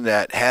person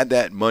that had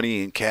that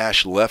money in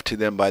cash left to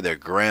them by their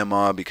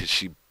grandma because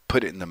she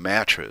put it in the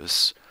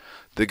mattress,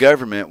 the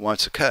government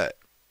wants a cut.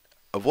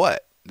 Of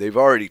what? They've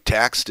already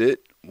taxed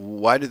it.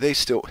 Why do they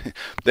still?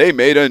 They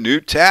made a new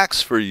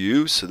tax for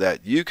you so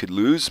that you could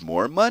lose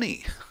more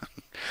money.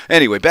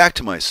 Anyway, back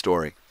to my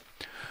story.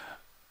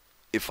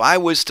 If I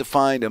was to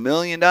find $1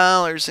 million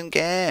in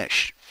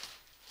cash,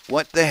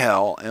 what the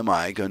hell am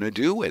I going to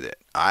do with it?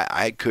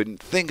 I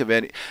couldn't think of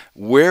any.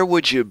 Where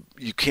would you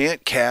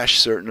can't cash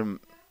certain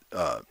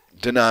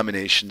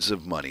denominations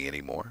of money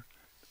anymore.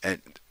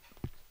 And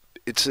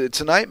it's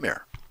a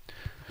nightmare.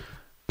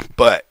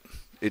 But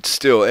it's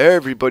still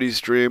everybody's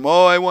dream.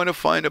 Oh, I want to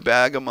find a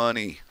bag of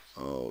money.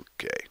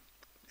 Okay.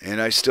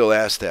 And I still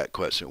ask that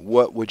question.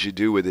 What would you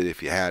do with it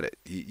if you had it?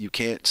 You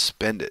can't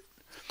spend it.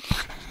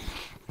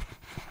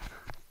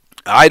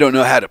 I don't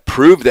know how to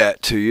prove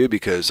that to you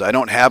because I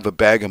don't have a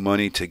bag of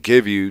money to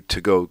give you to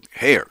go,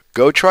 here,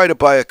 go try to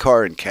buy a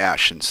car in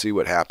cash and see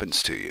what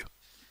happens to you.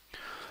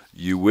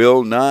 You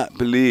will not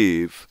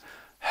believe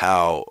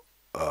how,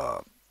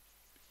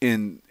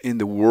 in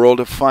the world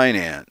of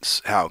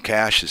finance, how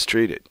cash is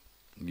treated.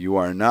 You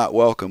are not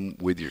welcome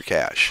with your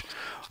cash.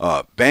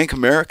 Bank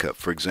America,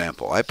 for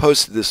example. I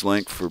posted this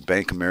link for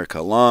Bank America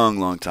a long,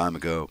 long time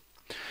ago.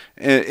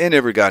 it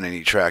never got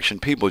any traction.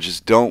 People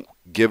just don't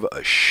give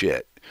a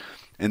shit.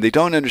 And they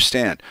don't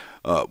understand.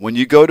 When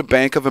you go to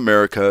Bank of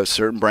America,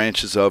 certain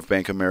branches of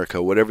Bank of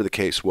America, whatever the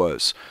case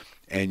was,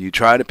 and you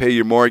try to pay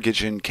your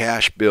mortgage in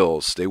cash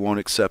bills, they won't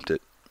accept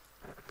it.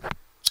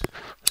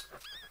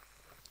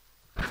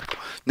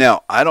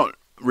 Now, I don't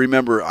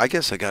remember. I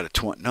guess I got a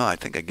 20. No, I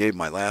think I gave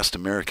my last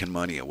American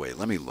money away.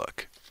 Let me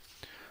look.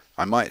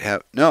 I might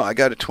have. No, I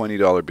got a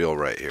 $20 bill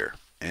right here.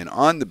 And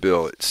on the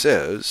bill it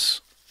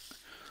says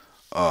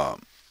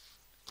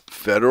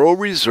Federal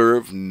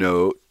Reserve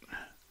note.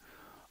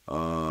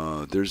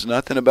 There's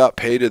nothing about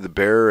pay to the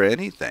bearer or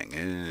anything.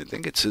 And I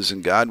think it says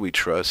 "In God We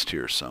Trust"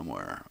 here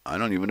somewhere. I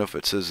don't even know if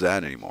it says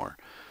that anymore.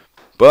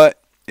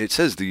 But it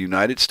says the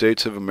United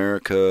States of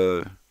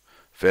America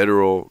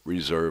Federal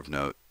Reserve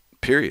note,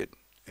 period.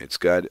 It's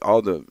got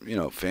all the,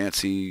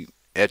 fancy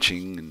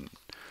etching and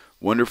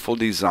wonderful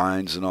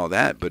designs and all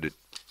that, but it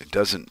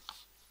doesn't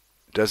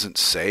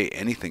say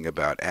anything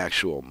about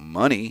actual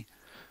money,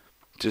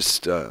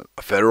 just a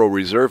Federal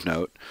Reserve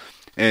note.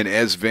 And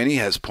as Vinny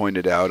has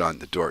pointed out on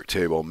the Dork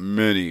Table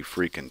many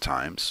freaking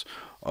times,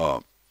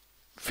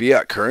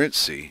 fiat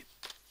currency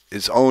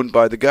is owned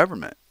by the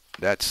government.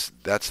 That's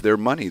their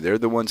money. They're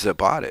the ones that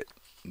bought it.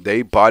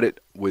 They bought it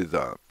with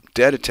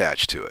debt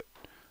attached to it.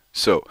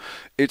 So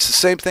it's the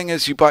same thing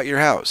as you bought your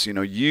house.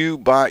 You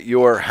bought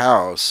your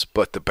house,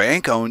 but the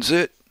bank owns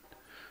it,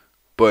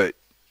 but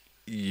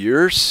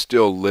you're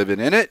still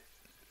living in it.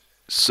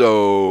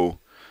 So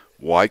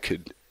why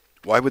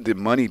would the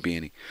money be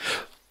any...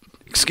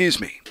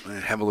 Excuse me, I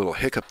have a little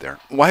hiccup there.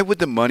 Why would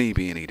the money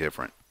be any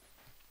different?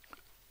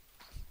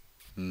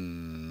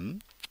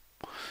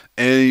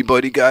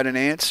 Anybody got an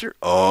answer?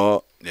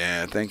 Oh,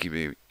 yeah, thank you,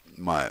 baby.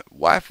 My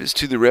wife is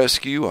to the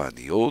rescue on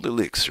the old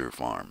elixir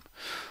farm.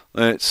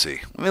 Let's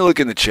see. Let me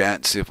look in the chat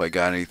and see if I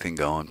got anything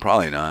going.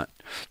 Probably not.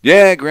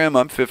 Yeah, Graham,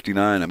 I'm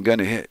 59. I'm going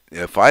to hit...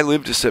 If I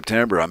live to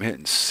September, I'm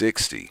hitting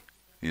 60.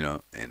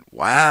 And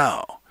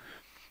wow.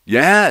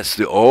 Yes,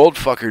 the old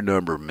fucker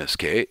number, Miss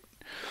Kate.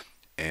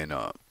 And,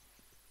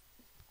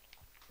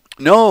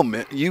 no,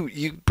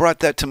 you brought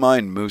that to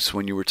mind, Moose,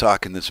 when you were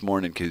talking this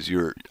morning, because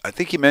I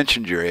think you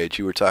mentioned your age.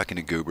 You were talking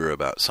to Goober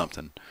about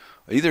something.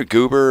 Either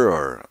Goober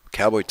or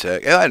Cowboy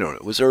Tech. I don't know.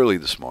 It was early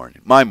this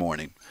morning. My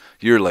morning.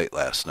 You were late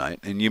last night,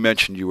 and you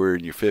mentioned you were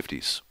in your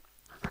 50s.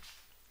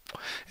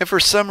 And for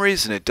some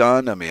reason, it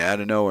dawned on me out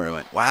of nowhere. I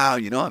went, wow,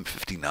 I'm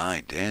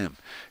 59. Damn.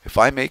 If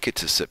I make it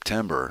to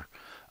September,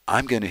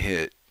 I'm going to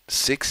hit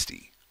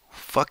 60.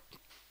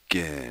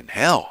 Fucking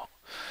hell.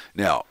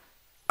 Now,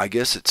 I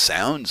guess it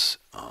sounds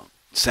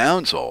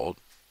old,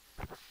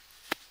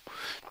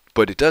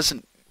 but it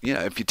doesn't.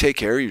 If you take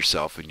care of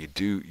yourself and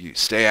you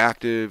stay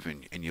active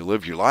and you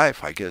live your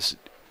life, I guess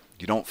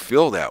you don't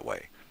feel that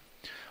way.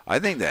 I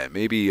think that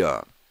maybe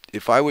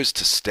if I was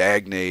to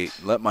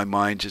stagnate, let my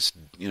mind just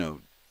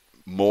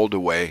mold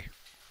away,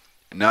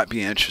 and not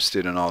be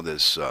interested in all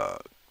this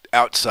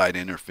outside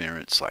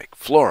interference like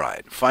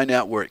fluoride, find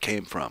out where it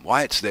came from,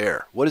 why it's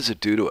there, what does it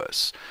do to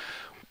us.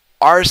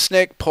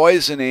 Arsenic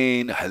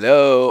poisoning.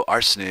 Hello,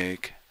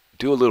 arsenic.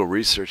 Do a little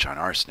research on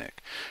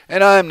arsenic.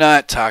 And I'm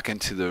not talking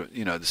to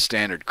the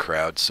standard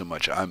crowd so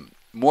much. I'm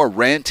more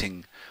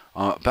ranting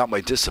about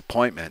my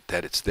disappointment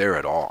that it's there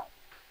at all.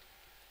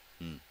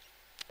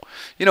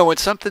 When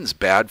something's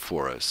bad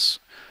for us,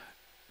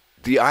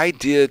 the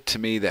idea to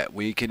me that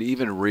we can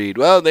even read,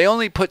 well, they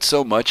only put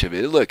so much of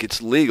it. Look,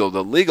 it's legal.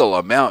 The legal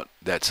amount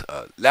that's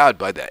allowed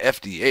by the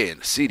FDA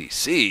and the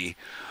CDC.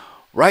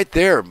 Right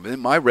there,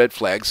 my red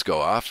flags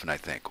go off, and I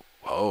think,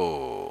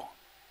 whoa.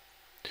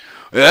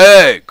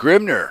 Hey,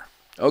 Grimner.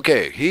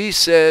 Okay, he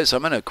says,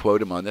 I'm going to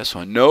quote him on this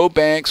one, no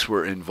banks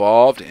were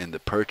involved in the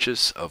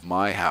purchase of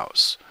my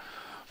house.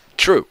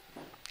 True.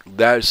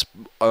 That's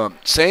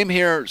same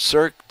here.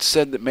 Sir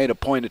said that made a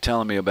point of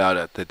telling me about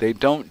it, that they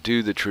don't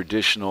do the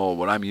traditional,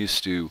 what I'm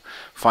used to,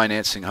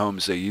 financing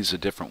homes. They use a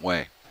different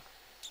way.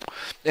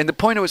 And the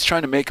point I was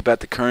trying to make about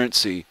the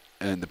currency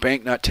and the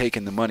bank not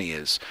taking the money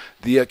is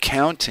the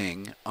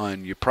accounting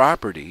on your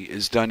property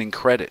is done in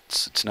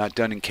credits. It's not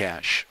done in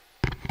cash.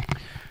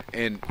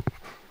 And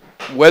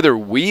whether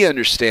we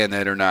understand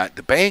that or not,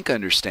 the bank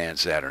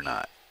understands that or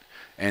not.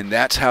 And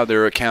that's how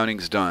their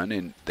accounting's done,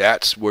 and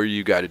that's where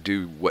you got to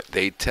do what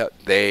they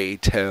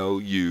tell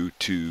you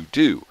to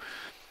do.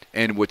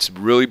 And what's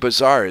really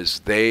bizarre is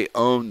they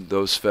own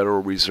those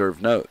Federal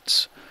Reserve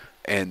notes,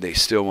 and they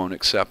still won't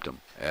accept them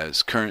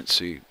as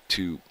currency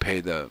to pay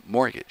the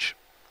mortgage.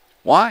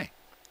 Why?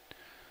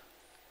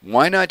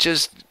 Why not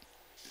just,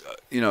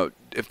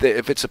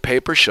 if it's a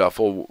paper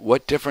shuffle,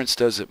 what difference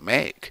does it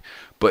make?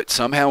 But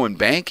somehow in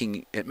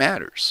banking, it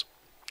matters.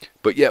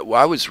 But yet,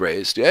 I was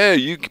raised,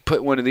 you can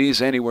put one of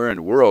these anywhere in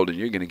the world, and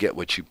you're going to get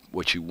what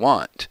you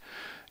want.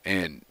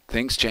 And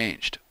things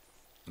changed.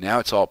 Now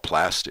it's all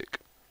plastic.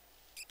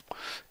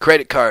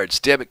 Credit cards,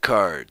 debit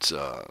cards,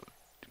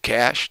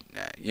 cash.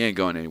 Nah, you ain't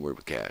going anywhere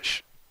with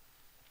cash.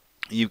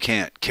 You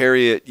can't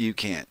carry it. You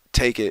can't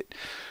take it.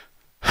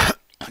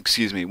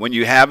 Excuse me. When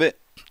you have it,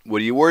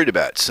 What are you worried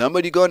about?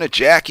 Somebody going to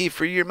jack you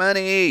for your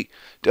money?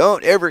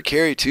 Don't ever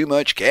carry too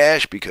much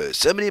cash because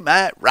somebody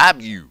might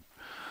rob you.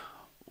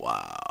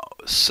 Wow.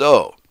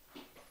 So,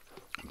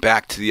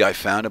 back to the I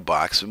found a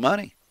box of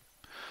money.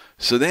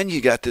 So then you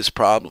got this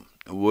problem.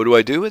 What do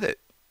I do with it?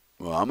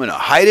 Well, I'm going to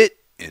hide it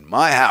in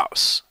my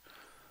house.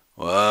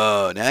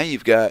 Whoa, now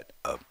you've got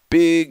a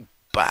big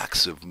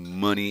box of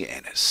money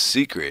and a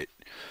secret,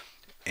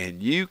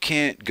 and you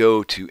can't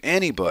go to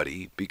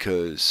anybody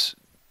because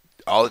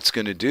all it's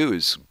going to do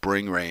is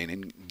bring rain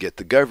and get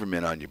the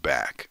government on your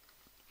back.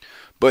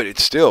 But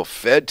it's still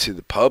fed to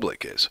the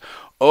public as,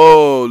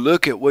 oh,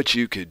 look at what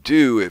you could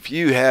do if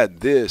you had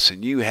this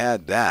and you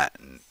had that.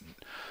 And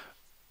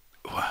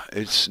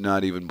it's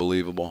not even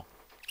believable.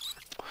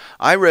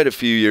 I read a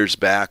few years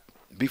back,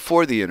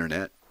 before the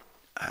internet,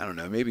 I don't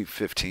know, maybe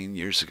 15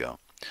 years ago,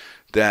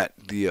 that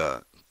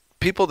the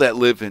people that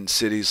live in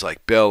cities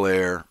like Bel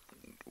Air,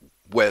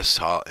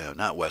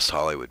 not West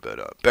Hollywood,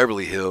 but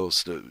Beverly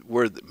Hills,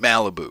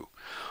 Malibu,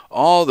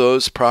 all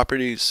those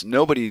properties,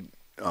 nobody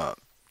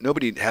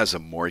has a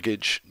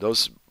mortgage.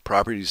 Those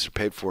properties are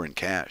paid for in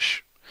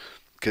cash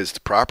because the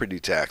property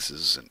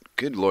taxes. And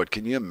good Lord,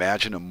 can you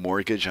imagine a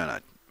mortgage on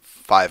a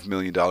 $5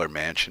 million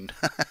mansion?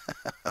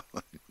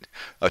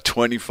 A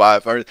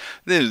 25.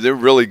 They're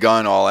really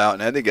gone all out.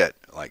 Now they got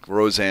like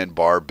Roseanne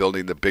Barr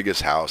building the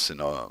biggest house in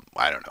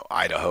I don't know,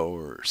 Idaho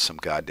or some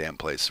goddamn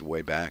place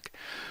way back.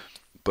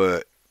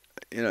 But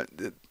you know,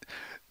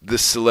 the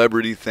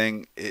celebrity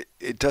thing,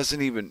 it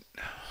doesn't even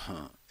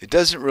it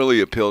doesn't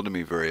really appeal to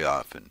me very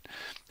often.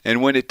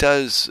 And when it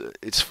does,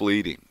 it's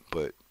fleeting.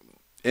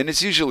 And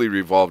it's usually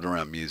revolved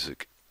around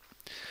music.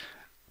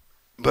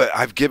 But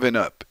I've given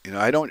up. You know,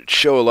 I don't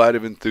show a lot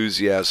of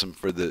enthusiasm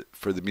for the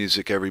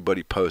music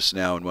everybody posts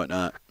now and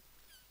whatnot.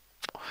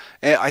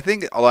 And I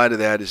think a lot of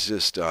that is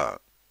just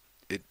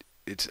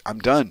I'm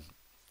done.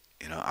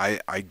 You know, I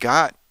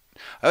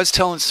was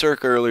telling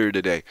Cirque earlier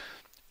today,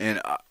 and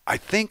I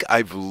think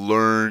I've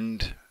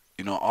learned,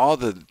 you know, all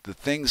the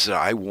things that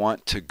I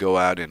want to go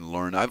out and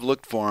learn. I've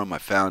looked for them, I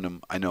found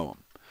them, I know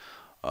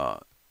them.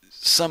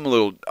 Some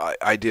little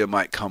idea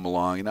might come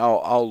along, and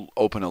I'll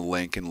open a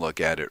link and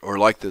look at it. Or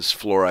like this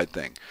fluoride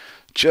thing.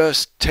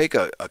 Just take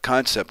a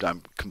concept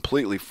I'm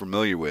completely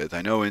familiar with,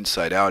 I know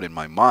inside out in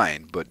my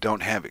mind, but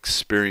don't have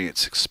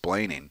experience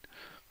explaining,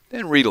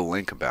 then read a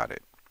link about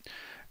it.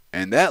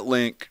 And that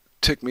link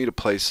took me to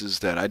places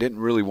that I didn't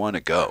really want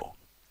to go.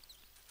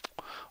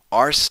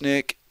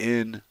 Arsenic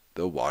in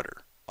the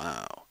water.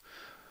 Wow.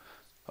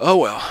 Oh,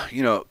 well,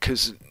 you know,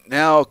 because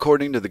now,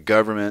 according to the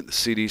government, the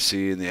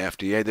CDC, and the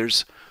FDA,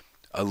 there's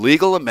a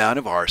legal amount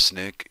of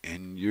arsenic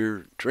in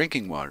your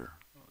drinking water.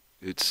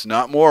 It's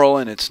not moral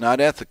and it's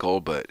not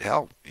ethical, but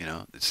hell, you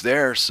know, it's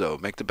there, so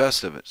make the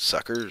best of it,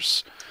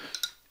 suckers.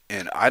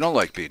 And I don't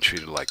like being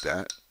treated like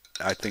that.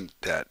 I think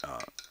that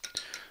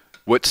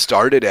what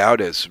started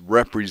out as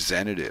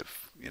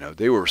representative, you know,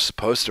 they were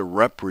supposed to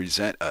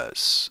represent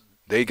us.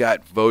 They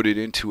got voted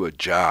into a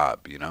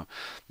job, you know.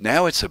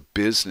 Now it's a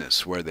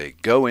business where they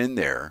go in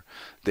there,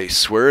 they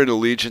swear an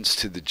allegiance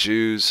to the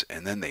Jews,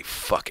 and then they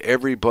fuck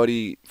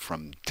everybody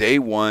from day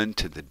one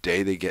to the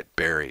day they get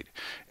buried,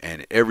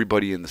 and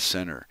everybody in the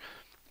center,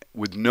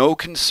 with no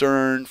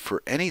concern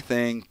for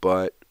anything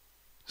but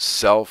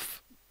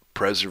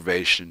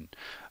self-preservation,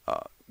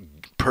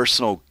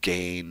 personal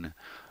gain,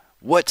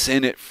 what's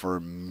in it for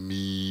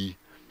me.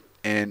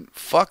 And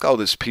fuck all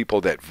those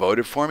people that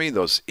voted for me,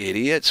 those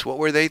idiots. What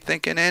were they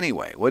thinking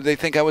anyway? What did they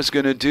think I was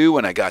going to do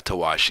when I got to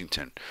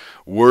Washington?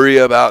 Worry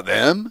about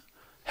them?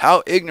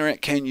 How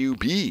ignorant can you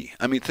be?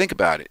 I mean, think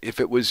about it. If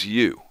it was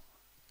you.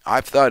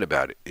 I've thought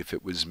about it. If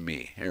it was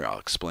me. Here, I'll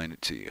explain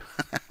it to you.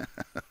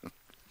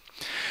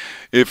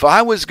 If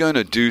I was going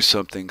to do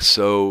something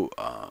so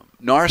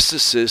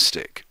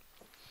narcissistic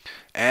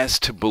as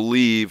to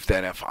believe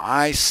that if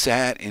I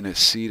sat in a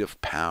seat of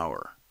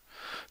power,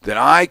 that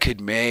I could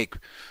make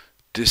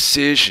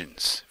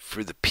decisions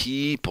for the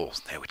people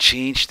that would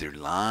change their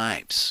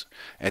lives.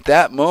 At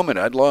that moment,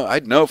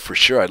 I'd know for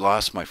sure I'd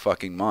lost my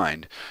fucking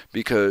mind,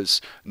 because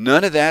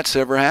none of that's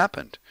ever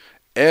happened.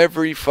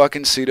 Every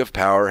fucking seat of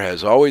power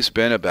has always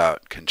been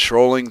about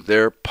controlling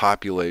their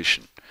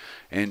population.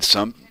 And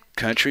some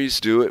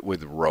countries do it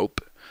with rope,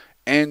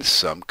 and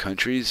some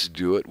countries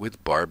do it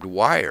with barbed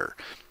wire.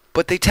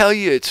 But they tell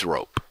you it's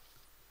rope.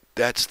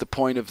 That's the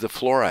point of the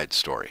fluoride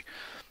story.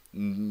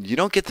 You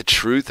don't get the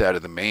truth out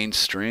of the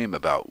mainstream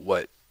about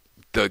what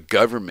the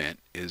government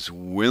is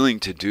willing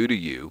to do to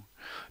you.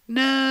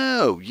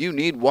 No, you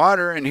need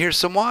water, and here's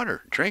some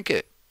water. Drink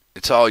it.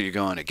 It's all you're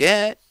going to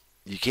get.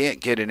 You can't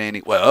get it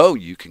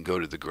you can go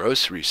to the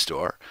grocery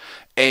store,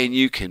 and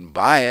you can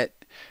buy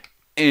it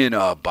in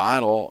a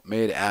bottle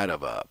made out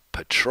of a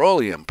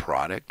petroleum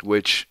product,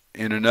 which,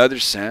 in another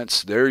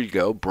sense, there you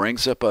go,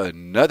 brings up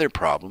another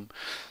problem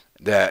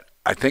that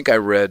I think I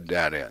read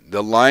that in.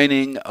 The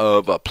lining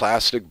of a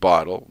plastic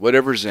bottle,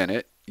 whatever's in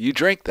it, you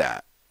drink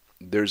that.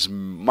 There's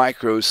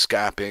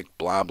microscopic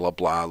blah, blah,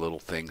 blah little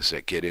things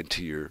that get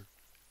into your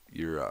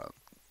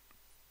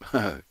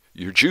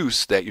your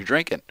juice that you're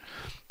drinking.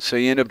 So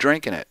you end up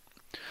drinking it.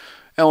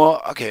 And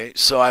well, okay,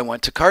 so I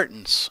went to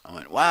cartons. I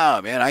went, wow,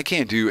 man, I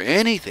can't do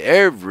anything.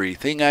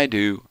 Everything I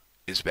do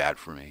is bad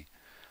for me.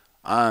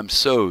 I'm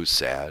so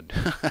sad.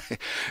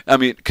 I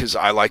mean, because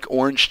I like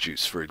orange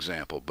juice, for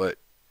example, but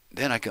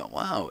then I go,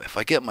 wow, if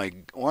I get my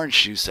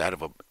orange juice out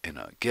of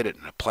get it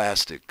in a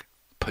plastic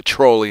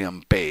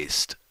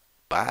petroleum-based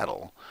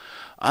bottle,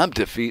 I'm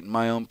defeating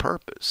my own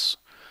purpose.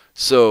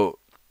 So,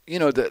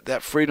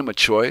 that freedom of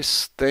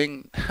choice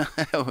thing,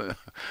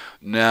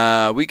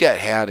 nah, we got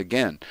had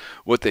again.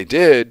 What they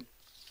did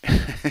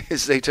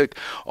is they took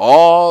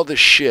all the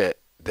shit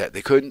that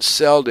they couldn't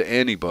sell to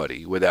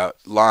anybody without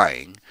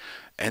lying,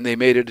 and they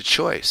made it a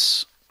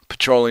choice.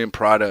 Petroleum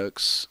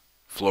products,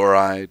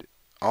 fluoride,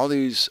 all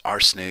these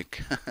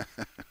arsenic.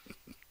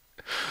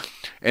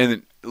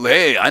 And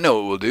hey, I know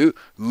what we'll do.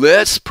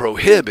 Let's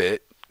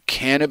prohibit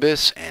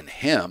cannabis and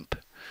hemp,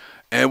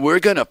 and we're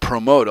going to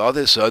promote all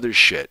this other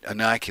shit.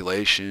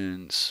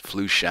 Inoculations,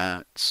 flu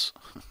shots,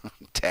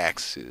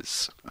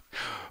 taxes,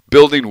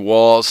 building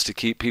walls to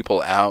keep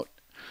people out.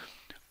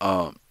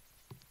 I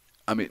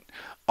mean,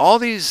 all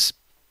these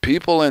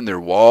people in their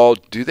wall,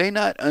 do they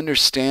not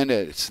understand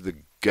that it's the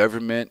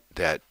government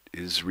that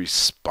is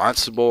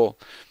responsible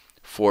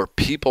for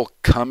people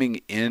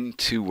coming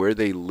into where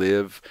they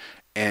live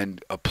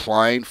and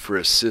applying for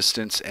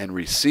assistance and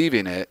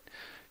receiving it?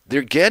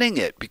 They're getting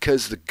it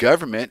because the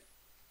government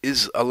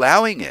is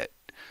allowing it.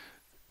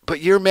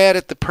 But you're mad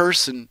at the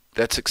person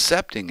that's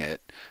accepting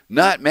it,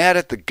 not mad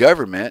at the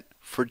government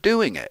for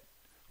doing it.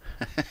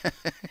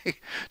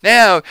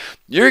 Now,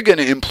 you're going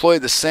to employ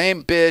the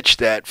same bitch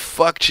that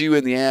fucked you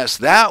in the ass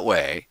that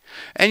way,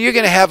 and you're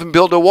going to have him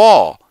build a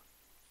wall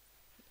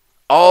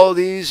all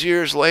these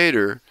years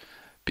later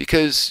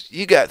because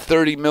you got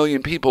 30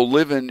 million people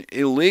living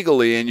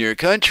illegally in your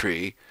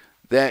country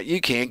that you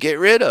can't get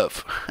rid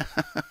of.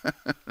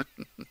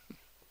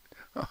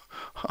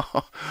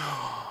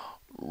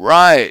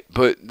 Right,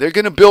 but they're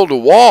going to build a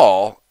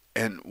wall,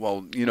 and,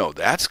 well,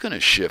 that's going to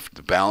shift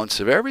the balance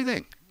of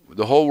everything.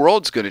 The whole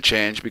world's going to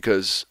change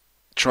because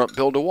Trump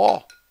built a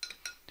wall.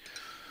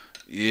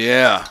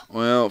 Yeah,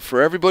 well,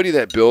 for everybody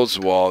that builds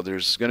a wall,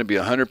 there's going to be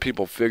 100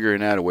 people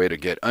figuring out a way to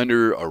get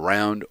under,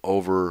 around,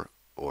 over,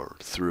 or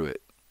through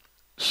it.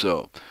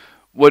 So,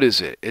 what is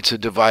it? It's a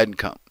divide and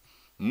come.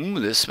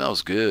 This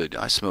smells good.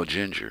 I smell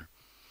ginger.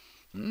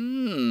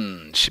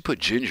 She put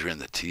ginger in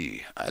the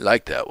tea. I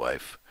like that,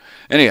 wife.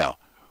 Anyhow,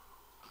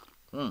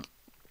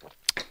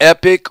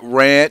 epic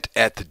rant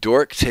at the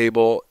Dork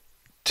Table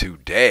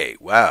today.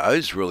 Wow, I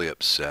was really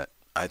upset.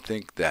 I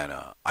think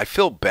that I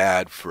feel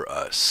bad for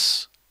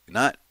us.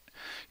 Not,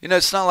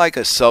 it's not like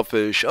a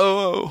selfish,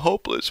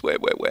 hopeless, wait.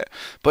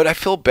 But I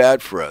feel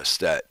bad for us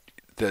that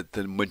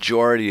the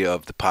majority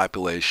of the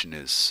population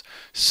is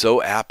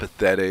so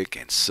apathetic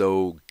and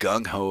so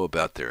gung-ho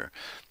about their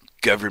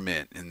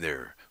government and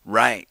their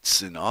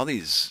rights and all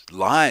these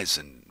lies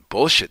and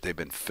bullshit they've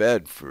been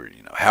fed for,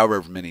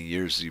 however many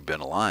years you've been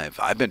alive.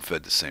 I've been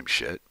fed the same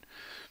shit.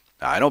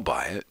 I don't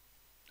buy it.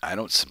 I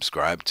don't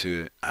subscribe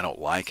to it. I don't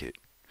like it.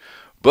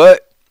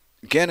 But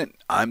again,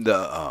 I'm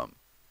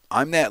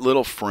that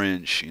little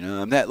fringe,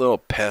 I'm that little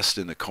pest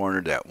in the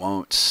corner that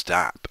won't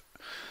stop.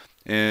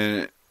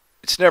 And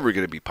it's never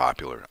going to be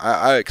popular.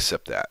 I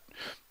accept that.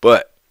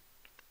 But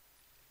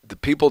the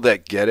people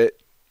that get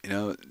it,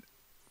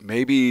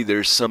 maybe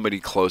there's somebody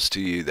close to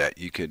you that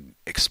you could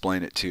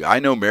explain it to. I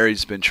know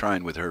Mary's been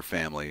trying with her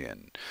family,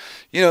 and,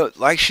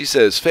 like she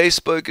says,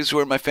 Facebook is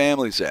where my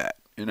family's at.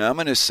 I'm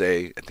going to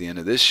say at the end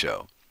of this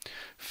show,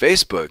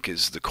 Facebook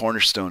is the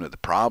cornerstone of the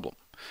problem,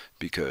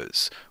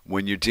 because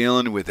when you're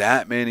dealing with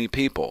that many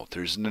people,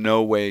 there's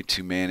no way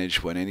to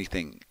manage what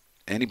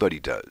anybody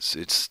does.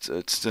 It's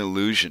an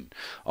illusion.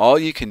 All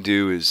you can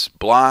do is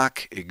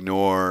block,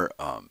 ignore,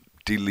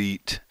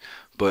 delete,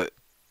 but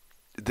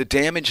the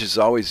damage is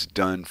always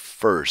done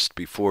first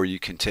before you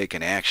can take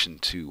an action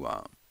to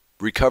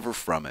recover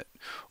from it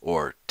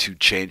or to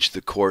change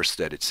the course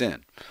that it's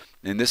in.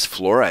 And this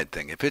fluoride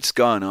thing, if it's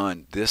gone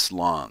on this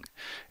long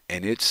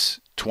and it's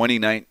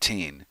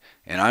 2019,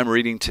 and I'm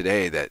reading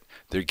today that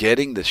they're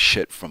getting the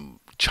shit from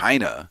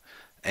China,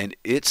 and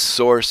its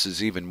source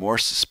is even more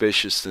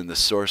suspicious than the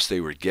source they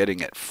were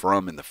getting it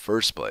from in the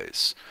first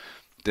place,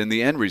 then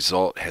the end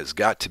result has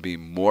got to be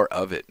more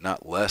of it,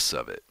 not less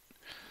of it.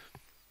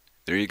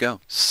 There you go.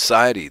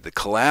 Society, the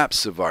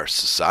collapse of our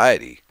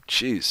society.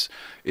 Jeez,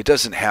 it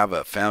doesn't have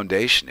a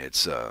foundation.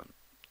 It's a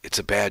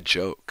bad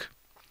joke.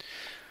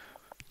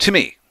 To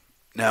me.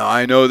 Now,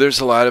 I know there's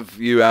a lot of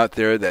you out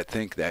there that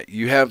think that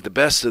you have the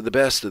best of the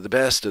best of the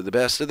best of the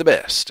best of the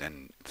best,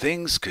 and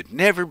things could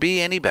never be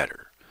any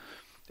better.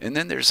 And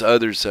then there's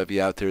others of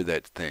you out there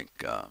that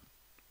think,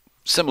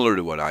 similar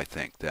to what I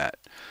think, that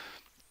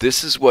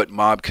this is what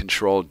mob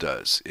control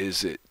does,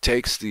 is it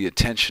takes the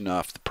attention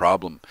off the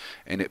problem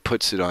and it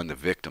puts it on the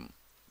victim.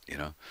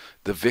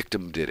 The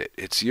victim did it.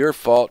 It's your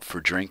fault for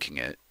drinking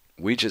it.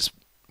 We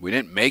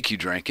didn't make you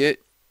drink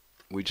it.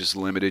 We just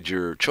limited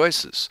your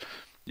choices.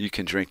 You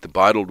can drink the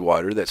bottled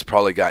water that's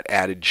probably got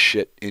added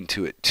shit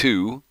into it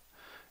too.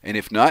 And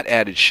if not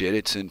added shit,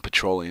 it's in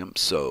petroleum.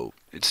 So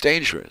It's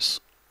dangerous.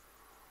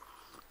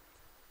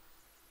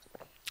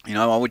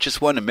 I would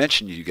just want to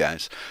mention to you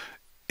guys,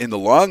 in the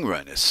long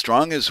run, as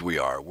strong as we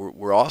are,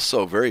 we're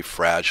also very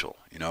fragile.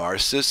 Our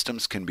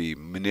systems can be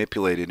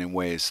manipulated in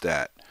ways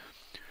that,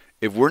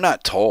 if we're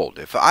not told,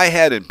 if I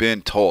hadn't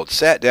been told,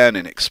 sat down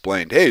and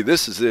explained, hey,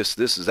 this is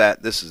this is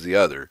that, this is the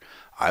other,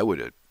 I would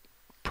have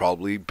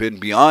probably been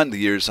beyond the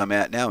years I'm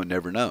at now and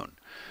never known.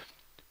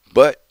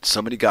 But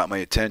somebody got my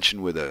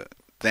attention with a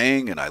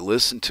thing, and I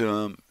listened to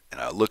them,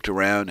 and I looked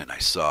around, and I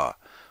saw,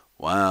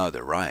 wow,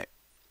 they're right.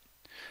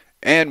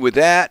 And with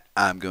that,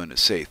 I'm going to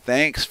say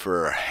thanks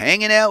for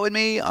hanging out with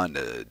me on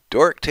the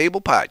Dork Table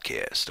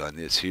podcast on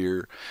this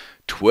here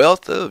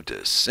 12th of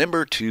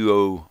December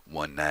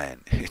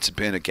 2019. It's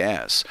been a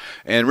gas.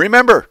 And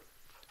remember,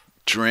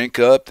 drink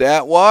up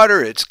that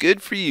water. It's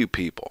good for you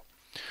people.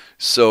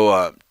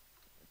 So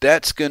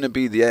that's going to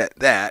be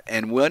that.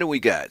 And what do we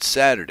got?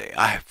 Saturday.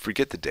 I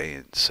forget the day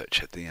and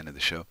such at the end of the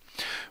show.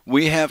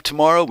 We have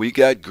tomorrow, we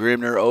got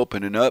Grimner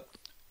opening up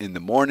in the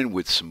morning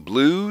with some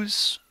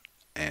blues.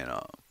 And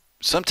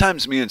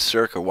sometimes me and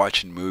Cirque are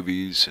watching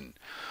movies, and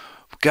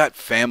we've got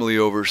family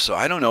over, so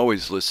I don't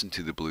always listen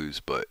to the blues,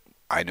 but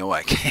I know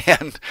I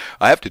can.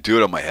 I have to do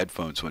it on my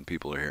headphones when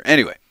people are here.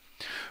 Anyway,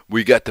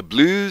 we got the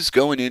blues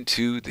going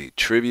into the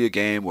trivia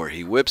game where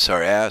he whips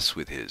our ass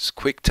with his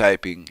quick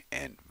typing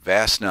and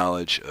vast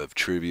knowledge of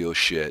trivial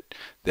shit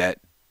that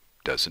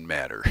doesn't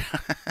matter.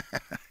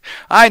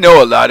 I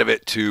know a lot of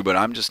it too, but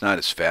I'm just not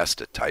as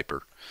fast a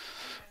typer.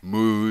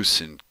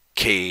 Moose and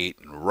Kate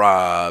and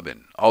Rob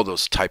and all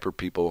those typer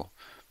people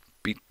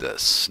beat the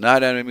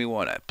snot out of me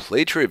when I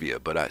play trivia,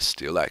 but I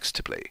still likes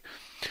to play.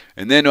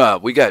 And then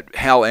we got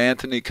Hal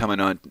Anthony coming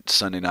on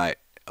Sunday night.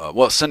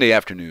 Sunday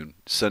afternoon,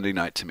 Sunday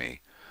night to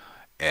me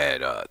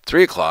at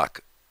 3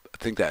 o'clock. I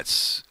think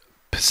that's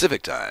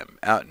Pacific time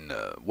out in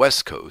the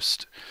West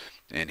Coast.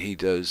 And he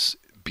does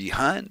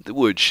Behind the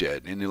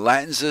Woodshed and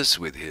enlightens us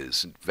with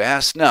his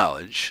vast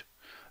knowledge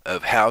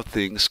of how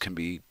things can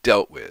be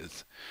dealt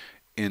with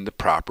in the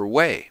proper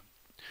way.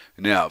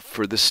 Now,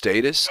 for the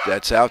statists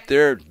that's out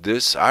there,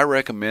 I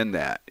recommend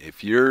that.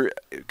 If you're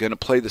going to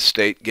play the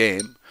state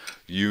game,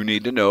 you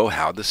need to know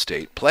how the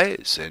state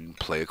plays and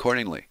play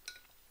accordingly.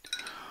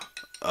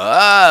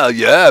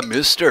 Yeah,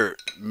 Mr.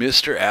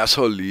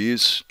 Asshole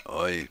Lees.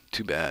 Oy,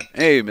 too bad.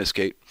 Hey, Miss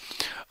Kate.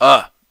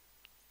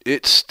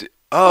 It's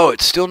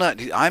still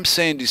not. I'm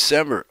saying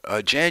December,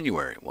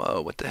 January.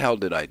 Whoa, what the hell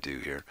did I do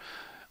here?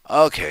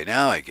 Okay,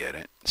 now I get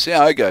it. See,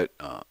 I got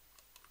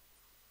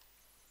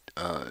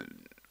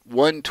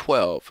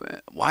 112.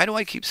 Why do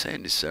I keep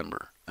saying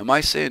December? Am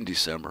I saying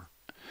December?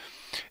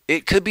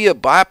 It could be a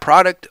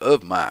byproduct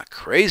of my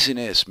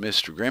craziness,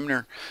 Mr.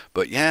 Grimner.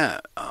 But yeah,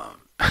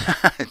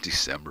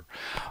 December.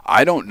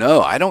 I don't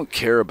know. I don't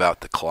care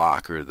about the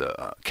clock or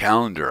the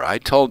calendar. I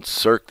told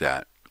Cirque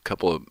that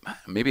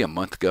maybe a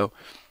month ago.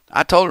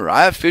 I told her,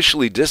 I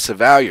officially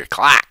disavow your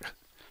clock.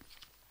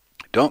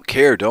 Don't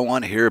care. Don't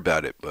want to hear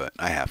about it, but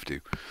I have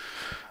to.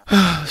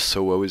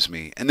 So woe is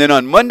me. And then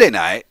on Monday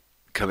night,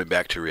 coming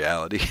back to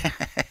reality,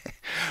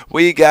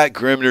 we got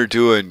Grimner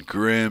doing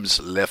Grimm's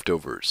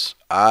Leftovers.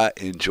 I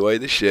enjoy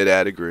the shit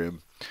out of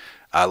Grimm.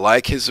 I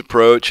like his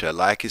approach. I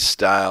like his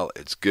style.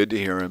 It's good to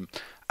hear him.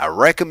 I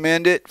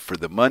recommend it for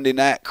the Monday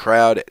night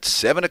crowd at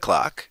 7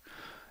 o'clock.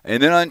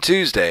 And then on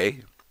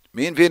Tuesday,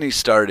 me and Vinny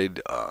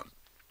started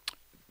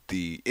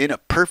the In a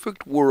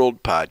Perfect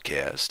World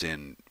podcast.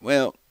 And,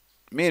 well,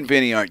 me and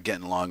Vinny aren't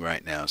getting along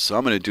right now, so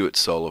I'm going to do it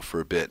solo for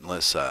a bit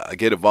unless I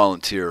get a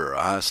volunteer or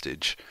a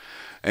hostage.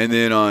 And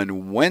then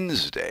on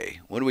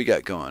Wednesday, what do we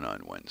got going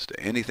on Wednesday?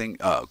 Anything?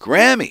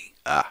 Grammy.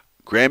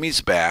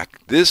 Grammy's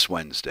back this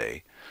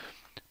Wednesday,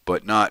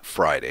 but not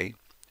Friday.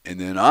 And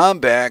then I'm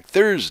back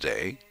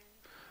Thursday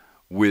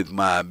with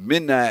my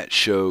midnight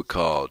show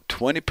called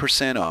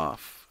 20%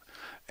 Off.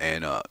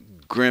 And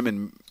Grim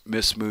and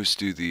Miss Moose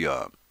do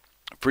the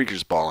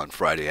Freakers Ball on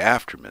Friday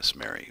after Miss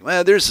Mary.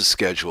 Well, there's a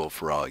schedule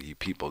for all you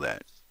people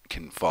that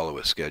can follow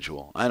a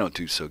schedule. I don't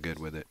do so good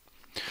with it.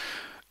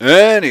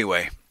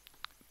 Anyway,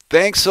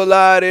 thanks a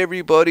lot,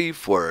 everybody,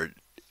 for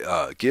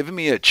giving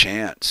me a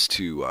chance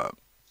to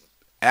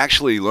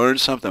actually learn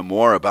something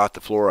more about the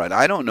fluoride.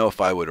 I don't know if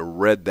I would have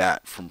read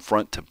that from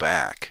front to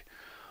back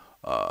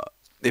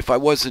if I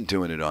wasn't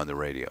doing it on the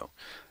radio.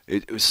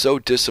 It was so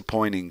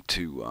disappointing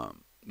to,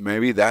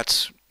 maybe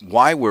that's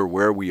why we're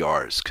where we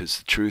are, is because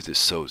the truth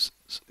is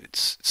it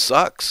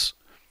sucks.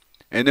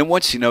 And then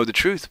once you know the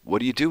truth, what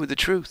do you do with the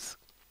truth?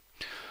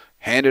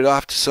 Hand it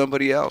off to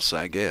somebody else,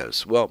 I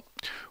guess. Well,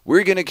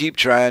 we're going to keep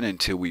trying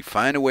until we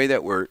find a way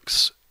that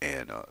works.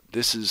 And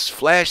this is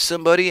Flash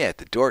Somebody at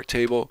the Dork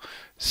Table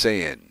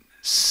saying,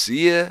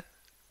 see ya,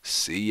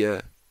 see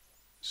ya,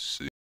 see ya.